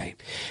that why.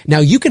 Now,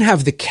 you can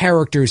have the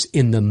characters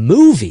in the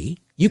movie,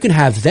 you can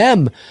have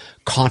them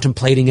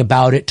contemplating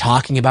about it,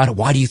 talking about it.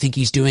 Why do you think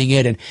he's doing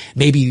it? And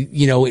maybe,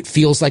 it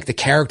feels like the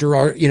character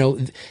are,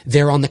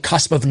 they're on the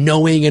cusp of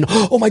knowing, and,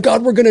 oh my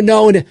God, we're going to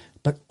know.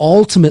 But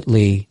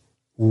ultimately,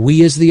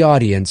 we as the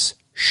audience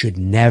should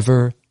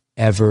never,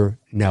 ever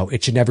know.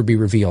 It should never be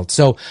revealed.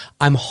 So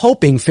I'm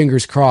hoping,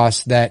 fingers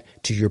crossed, that,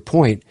 to your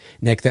point,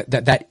 Nick,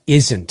 that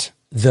isn't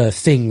the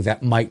thing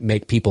that might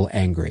make people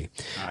angry.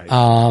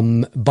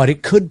 But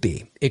it could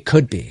be.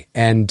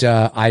 And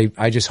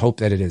I just hope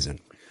that it isn't.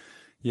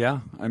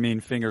 Yeah, I mean,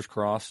 fingers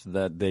crossed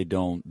that they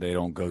don't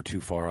go too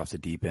far off the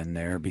deep end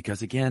there,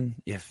 because again,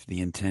 if the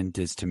intent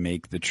is to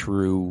make the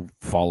true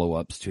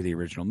follow-ups to the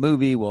original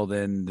movie, well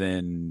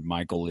then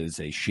Michael is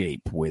a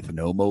shape with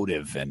no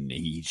motive, and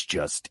he's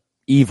just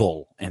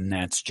evil, and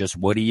that's just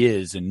what he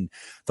is. And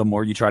the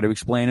more you try to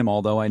explain him,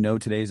 although I know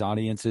today's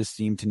audiences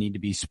seem to need to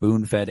be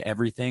spoon-fed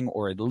everything,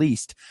 or at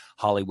least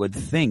Hollywood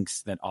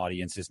thinks that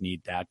audiences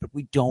need that, but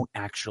we don't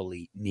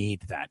actually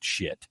need that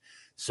shit.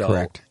 So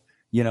correct.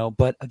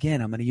 But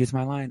again, I'm going to use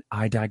my line,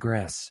 I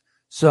digress.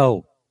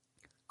 So,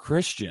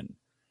 Christian,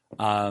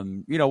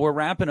 we're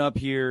wrapping up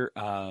here.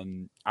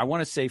 I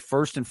want to say,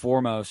 first and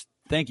foremost,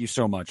 thank you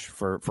so much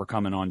for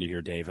coming on to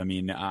here, Dave. I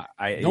mean,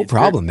 no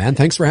problem, man.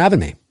 Thanks for having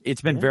me.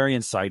 It's been very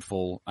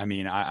insightful. I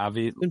mean,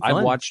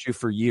 I've watched you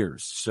for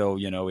years, so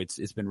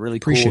it's been really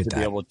cool to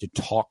be able to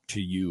talk to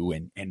you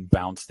and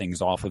bounce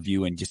things off of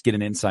you and just get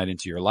an insight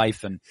into your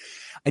life. And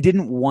I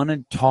didn't want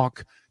to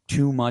talk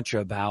too much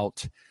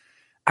about.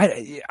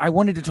 I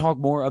wanted to talk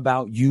more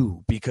about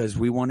you, because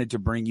we wanted to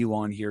bring you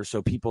on here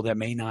so people that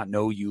may not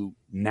know you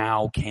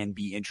now can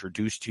be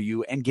introduced to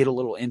you and get a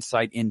little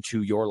insight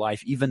into your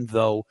life, even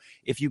though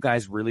if you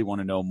guys really want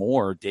to know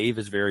more, Dave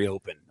is very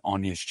open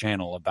on his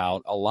channel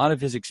about a lot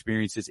of his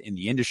experiences in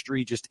the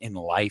industry, just in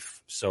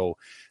life. So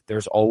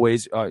there's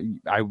always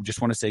I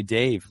just want to say,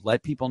 Dave,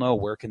 let people know,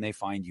 where can they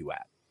find you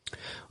at?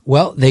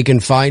 Well, they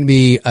can find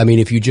me. I mean,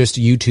 if you just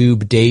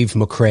YouTube Dave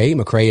Mcrae,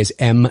 Mcrae is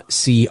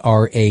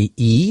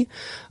Mcrae.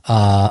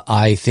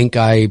 I think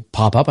I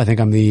pop up. I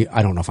think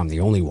I don't know if I'm the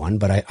only one,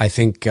 but I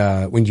think,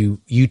 when you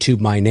YouTube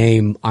my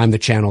name, I'm the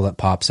channel that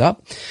pops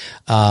up.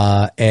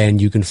 And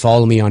you can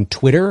follow me on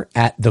Twitter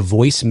at The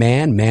Voice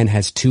Man. Man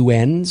has two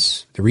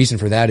N's. The reason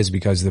for that is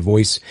because it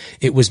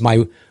was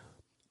my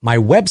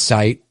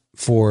website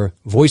for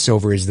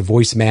voiceover is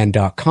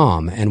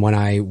thevoiceman.com. And when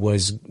I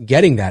was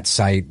getting that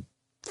site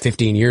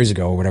 15 years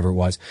ago or whatever it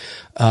was,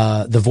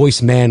 the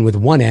voice man with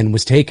one N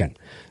was taken.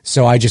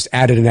 So I just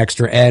added an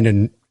extra N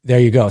and there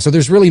you go. So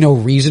there's really no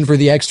reason for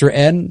the extra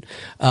N.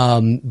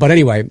 But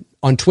anyway,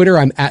 on Twitter,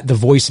 I'm at the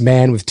voice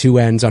man with two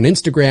N's. On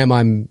Instagram,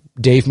 I'm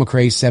Dave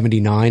Mcrae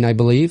 79, I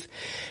believe.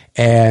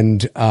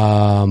 And,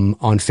 on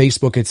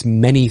Facebook, it's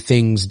Many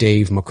Things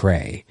Dave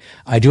Mcrae.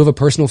 I do have a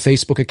personal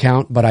Facebook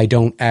account, but I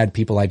don't add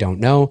people I don't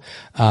know.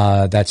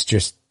 That's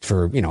just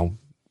for,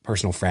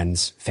 personal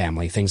friends,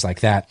 family, things like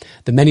that.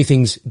 The Many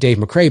Things Dave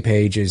Mcrae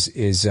page is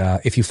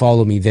if you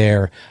follow me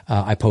there,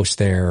 I post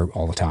there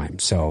all the time.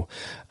 So,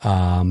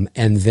 and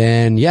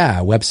then,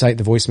 website,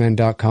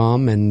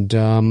 thevoiceman.com.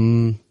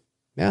 And,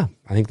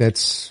 I think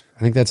that's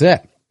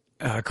it.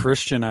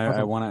 Christian,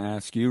 I want to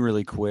ask you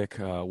really quick.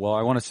 Well,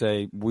 I want to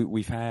say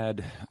we've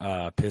had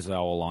Piz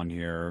Owl on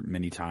here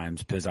many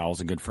times. Piz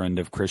Owl's a good friend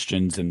of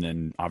Christian's, and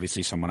then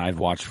obviously someone I've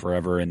watched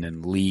forever. And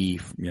then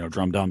Lee,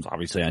 Drum Dums.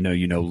 Obviously, I know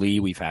you know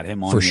Lee. We've had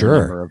him on For here sure. a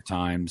number of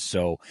times.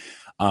 So,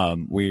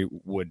 we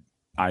would.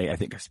 I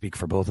think I speak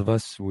for both of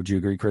us. Would you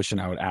agree, Christian?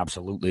 I would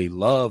absolutely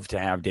love to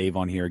have Dave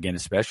on here again,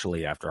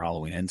 especially after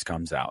Halloween Ends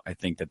comes out. I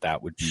think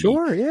that would be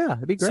Sure, yeah,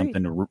 it'd be great.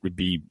 Something would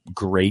be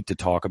great to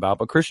talk about.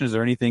 But Christian, is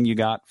there anything you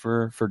got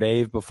for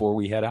Dave before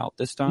we head out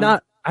this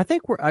time? I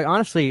think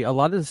honestly, a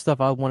lot of the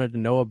stuff I wanted to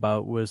know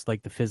about was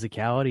like the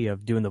physicality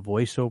of doing the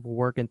voiceover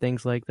work and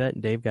things like that.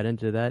 And Dave got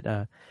into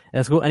that.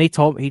 That's cool. And he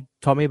taught me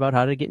about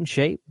how to get in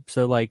shape.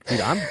 So like, dude,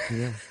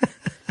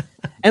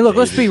 And look,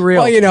 let's be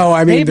real. Well,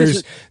 I mean,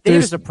 Dave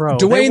is a pro.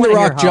 Dwayne "The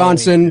Rock"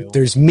 Johnson.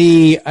 There's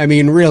me. I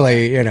mean,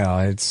 really,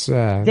 it's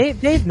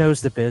Dave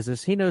knows the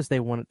business. He knows they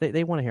want to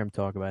hear him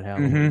talk about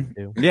Halloween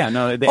too. Yeah,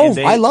 no.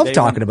 I love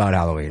talking about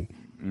Halloween.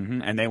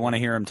 Mm-hmm. And they want to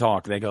hear him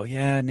talk. They go,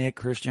 yeah, Nick,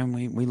 Christian,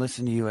 we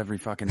listen to you every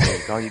fucking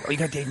week. Oh, you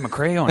got Dave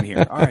Mcrae on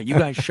here. All right, you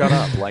guys shut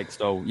up.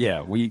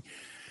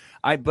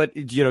 But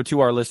to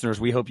our listeners,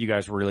 we hope you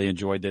guys really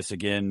enjoyed this.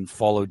 Again,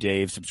 follow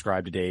Dave,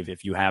 subscribe to Dave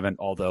if you haven't,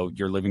 although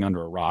you're living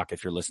under a rock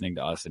if you're listening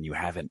to us and you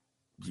haven't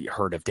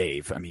heard of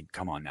Dave. I mean,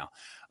 come on now.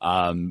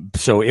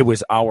 So it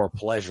was our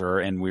pleasure,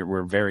 and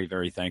we're very,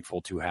 very thankful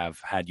to have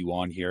had you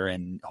on here,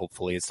 and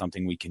hopefully it's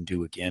something we can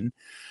do again.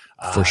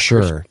 For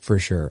sure.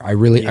 I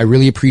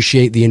really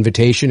appreciate the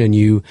invitation and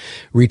you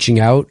reaching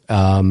out.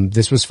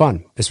 This was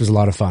fun. This was a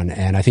lot of fun.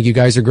 And I think you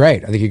guys are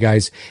great. I think you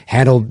guys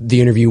handled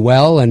the interview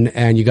well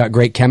and you got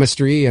great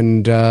chemistry.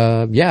 And,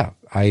 I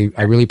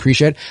really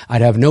appreciate it. I'd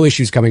have no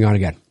issues coming on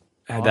again.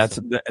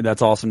 Awesome.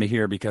 That's awesome to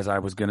hear, because I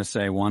was going to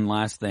say one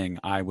last thing.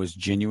 I was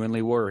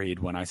genuinely worried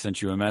when I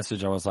sent you a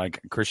message. I was like,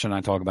 Christian and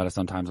I talk about it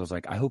sometimes. I was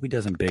like, I hope he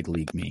doesn't big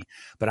league me,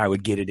 but I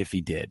would get it if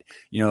he did.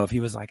 If he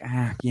was like,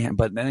 yeah,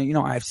 but then,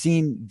 I've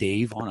seen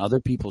Dave on other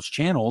people's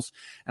channels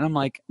and I'm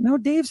like, no,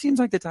 Dave seems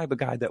like the type of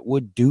guy that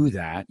would do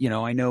that.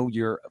 I know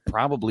you're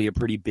probably a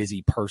pretty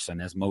busy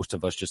person, as most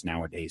of us just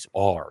nowadays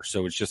are.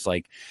 So it's just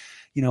like,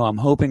 I'm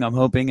hoping.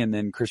 And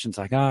then Christian's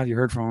like, you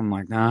heard from him? I'm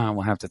like, nah,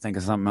 we'll have to think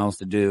of something else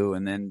to do.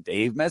 And then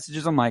Dave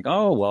messages. I'm like,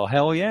 oh, well,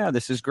 hell yeah,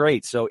 this is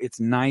great. So it's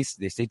nice.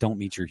 They say don't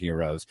meet your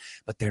heroes,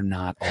 but they're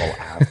not all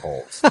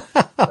assholes.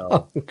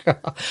 So,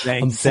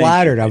 I'm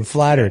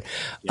flattered.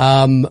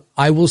 Yeah.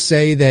 I will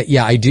say that,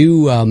 I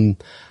do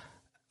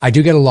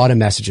get a lot of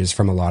messages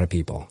from a lot of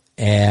people.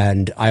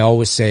 And I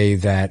always say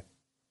that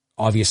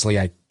obviously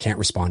I can't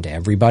respond to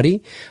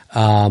everybody.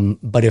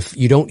 But if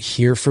you don't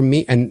hear from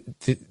me,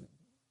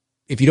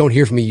 if you don't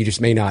hear from me, you just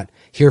may not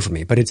hear from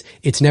me, but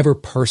it's never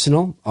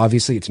personal.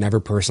 Obviously, it's never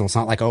personal. It's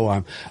not like,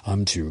 oh,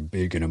 I'm too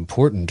big and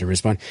important to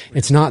respond.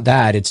 It's not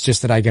that. It's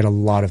just that I get a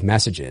lot of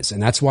messages.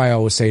 And that's why I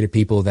always say to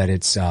people that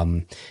it's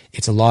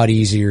a lot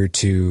easier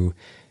to,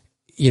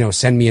 don't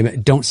send me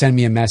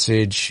a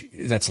message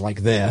that's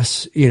like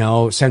this,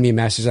 send me a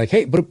message like,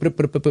 hey,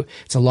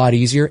 it's a lot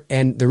easier.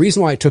 And the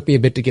reason why it took me a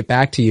bit to get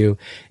back to you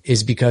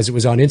is because it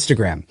was on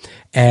Instagram,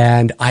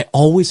 and I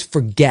always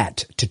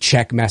forget to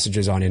check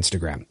messages on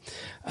Instagram.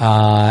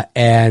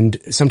 And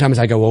sometimes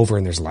I go over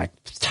and there's like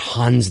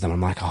tons of them.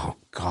 I'm like, oh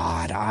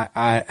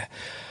God,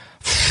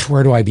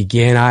 where do I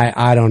begin?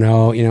 I don't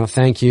know,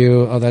 thank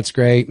you. Oh, that's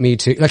great. Me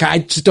too. Like, I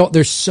just don't,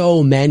 there's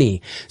so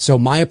many. So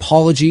my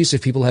apologies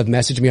if people have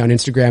messaged me on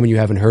Instagram and you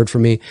haven't heard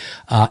from me.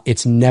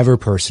 It's never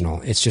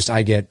personal. It's just,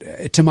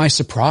 to my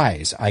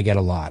surprise, I get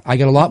a lot. I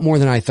get a lot more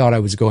than I thought I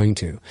was going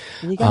to.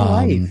 And you got a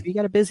life. You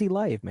got a busy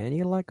life, man.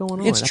 You got a lot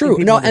going on. It's true.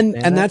 No, and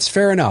that's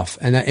fair enough.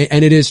 And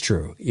it is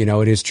true.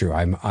 It is true.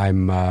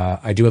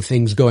 I do have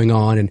things going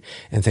on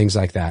and things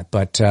like that.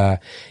 But,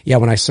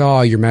 when I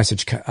saw your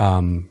message,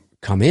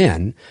 come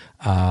in,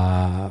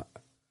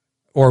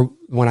 or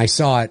when I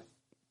saw it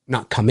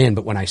not come in,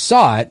 but when I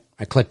saw it,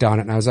 I clicked on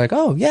it and I was like,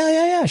 oh,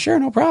 yeah, sure,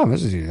 no problem.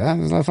 This is a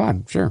lot of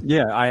fun, sure.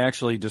 Yeah, I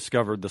actually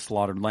discovered the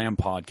Slaughtered Lamb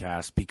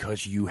podcast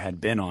because you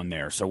had been on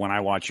there. So when I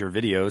watch your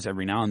videos,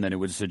 every now and then it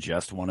would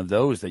suggest one of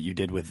those that you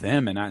did with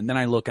them. And then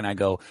I look and I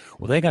go,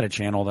 well, they got a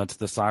channel that's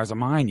the size of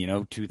mine,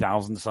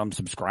 2,000 some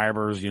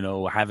subscribers,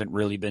 haven't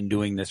really been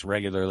doing this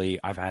regularly.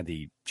 I've had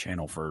the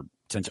channel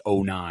since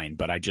 2009,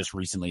 but I just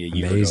recently, a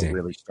year ago,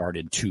 really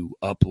started to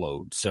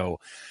upload. So,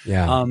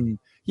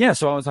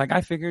 so I was like,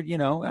 I figured,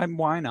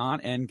 why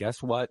not? And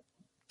guess what?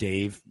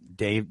 Dave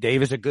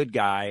is a good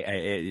guy,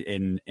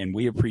 and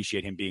we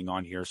appreciate him being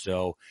on here.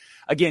 So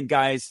again,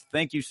 guys,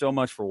 thank you so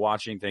much for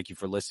watching. Thank you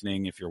for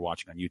listening. If you're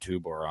watching on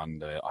YouTube or on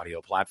the audio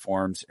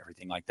platforms,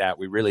 everything like that,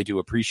 we really do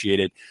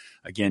appreciate it.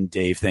 Again,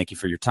 Dave, thank you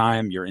for your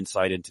time, your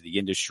insight into the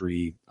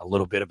industry, a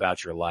little bit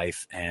about your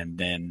life. And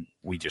then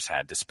we just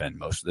had to spend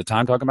most of the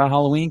time talking about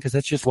Halloween because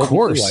that's just what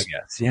we do, I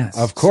guess. Yes.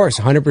 Of course,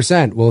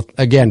 100%. Well,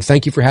 again,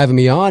 thank you for having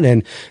me on.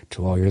 And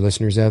to all your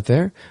listeners out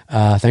there,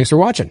 thanks for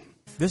watching.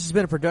 This has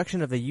been a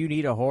production of the You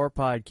Need a Horror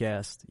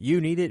podcast.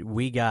 You need it,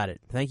 we got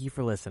it. Thank you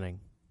for listening.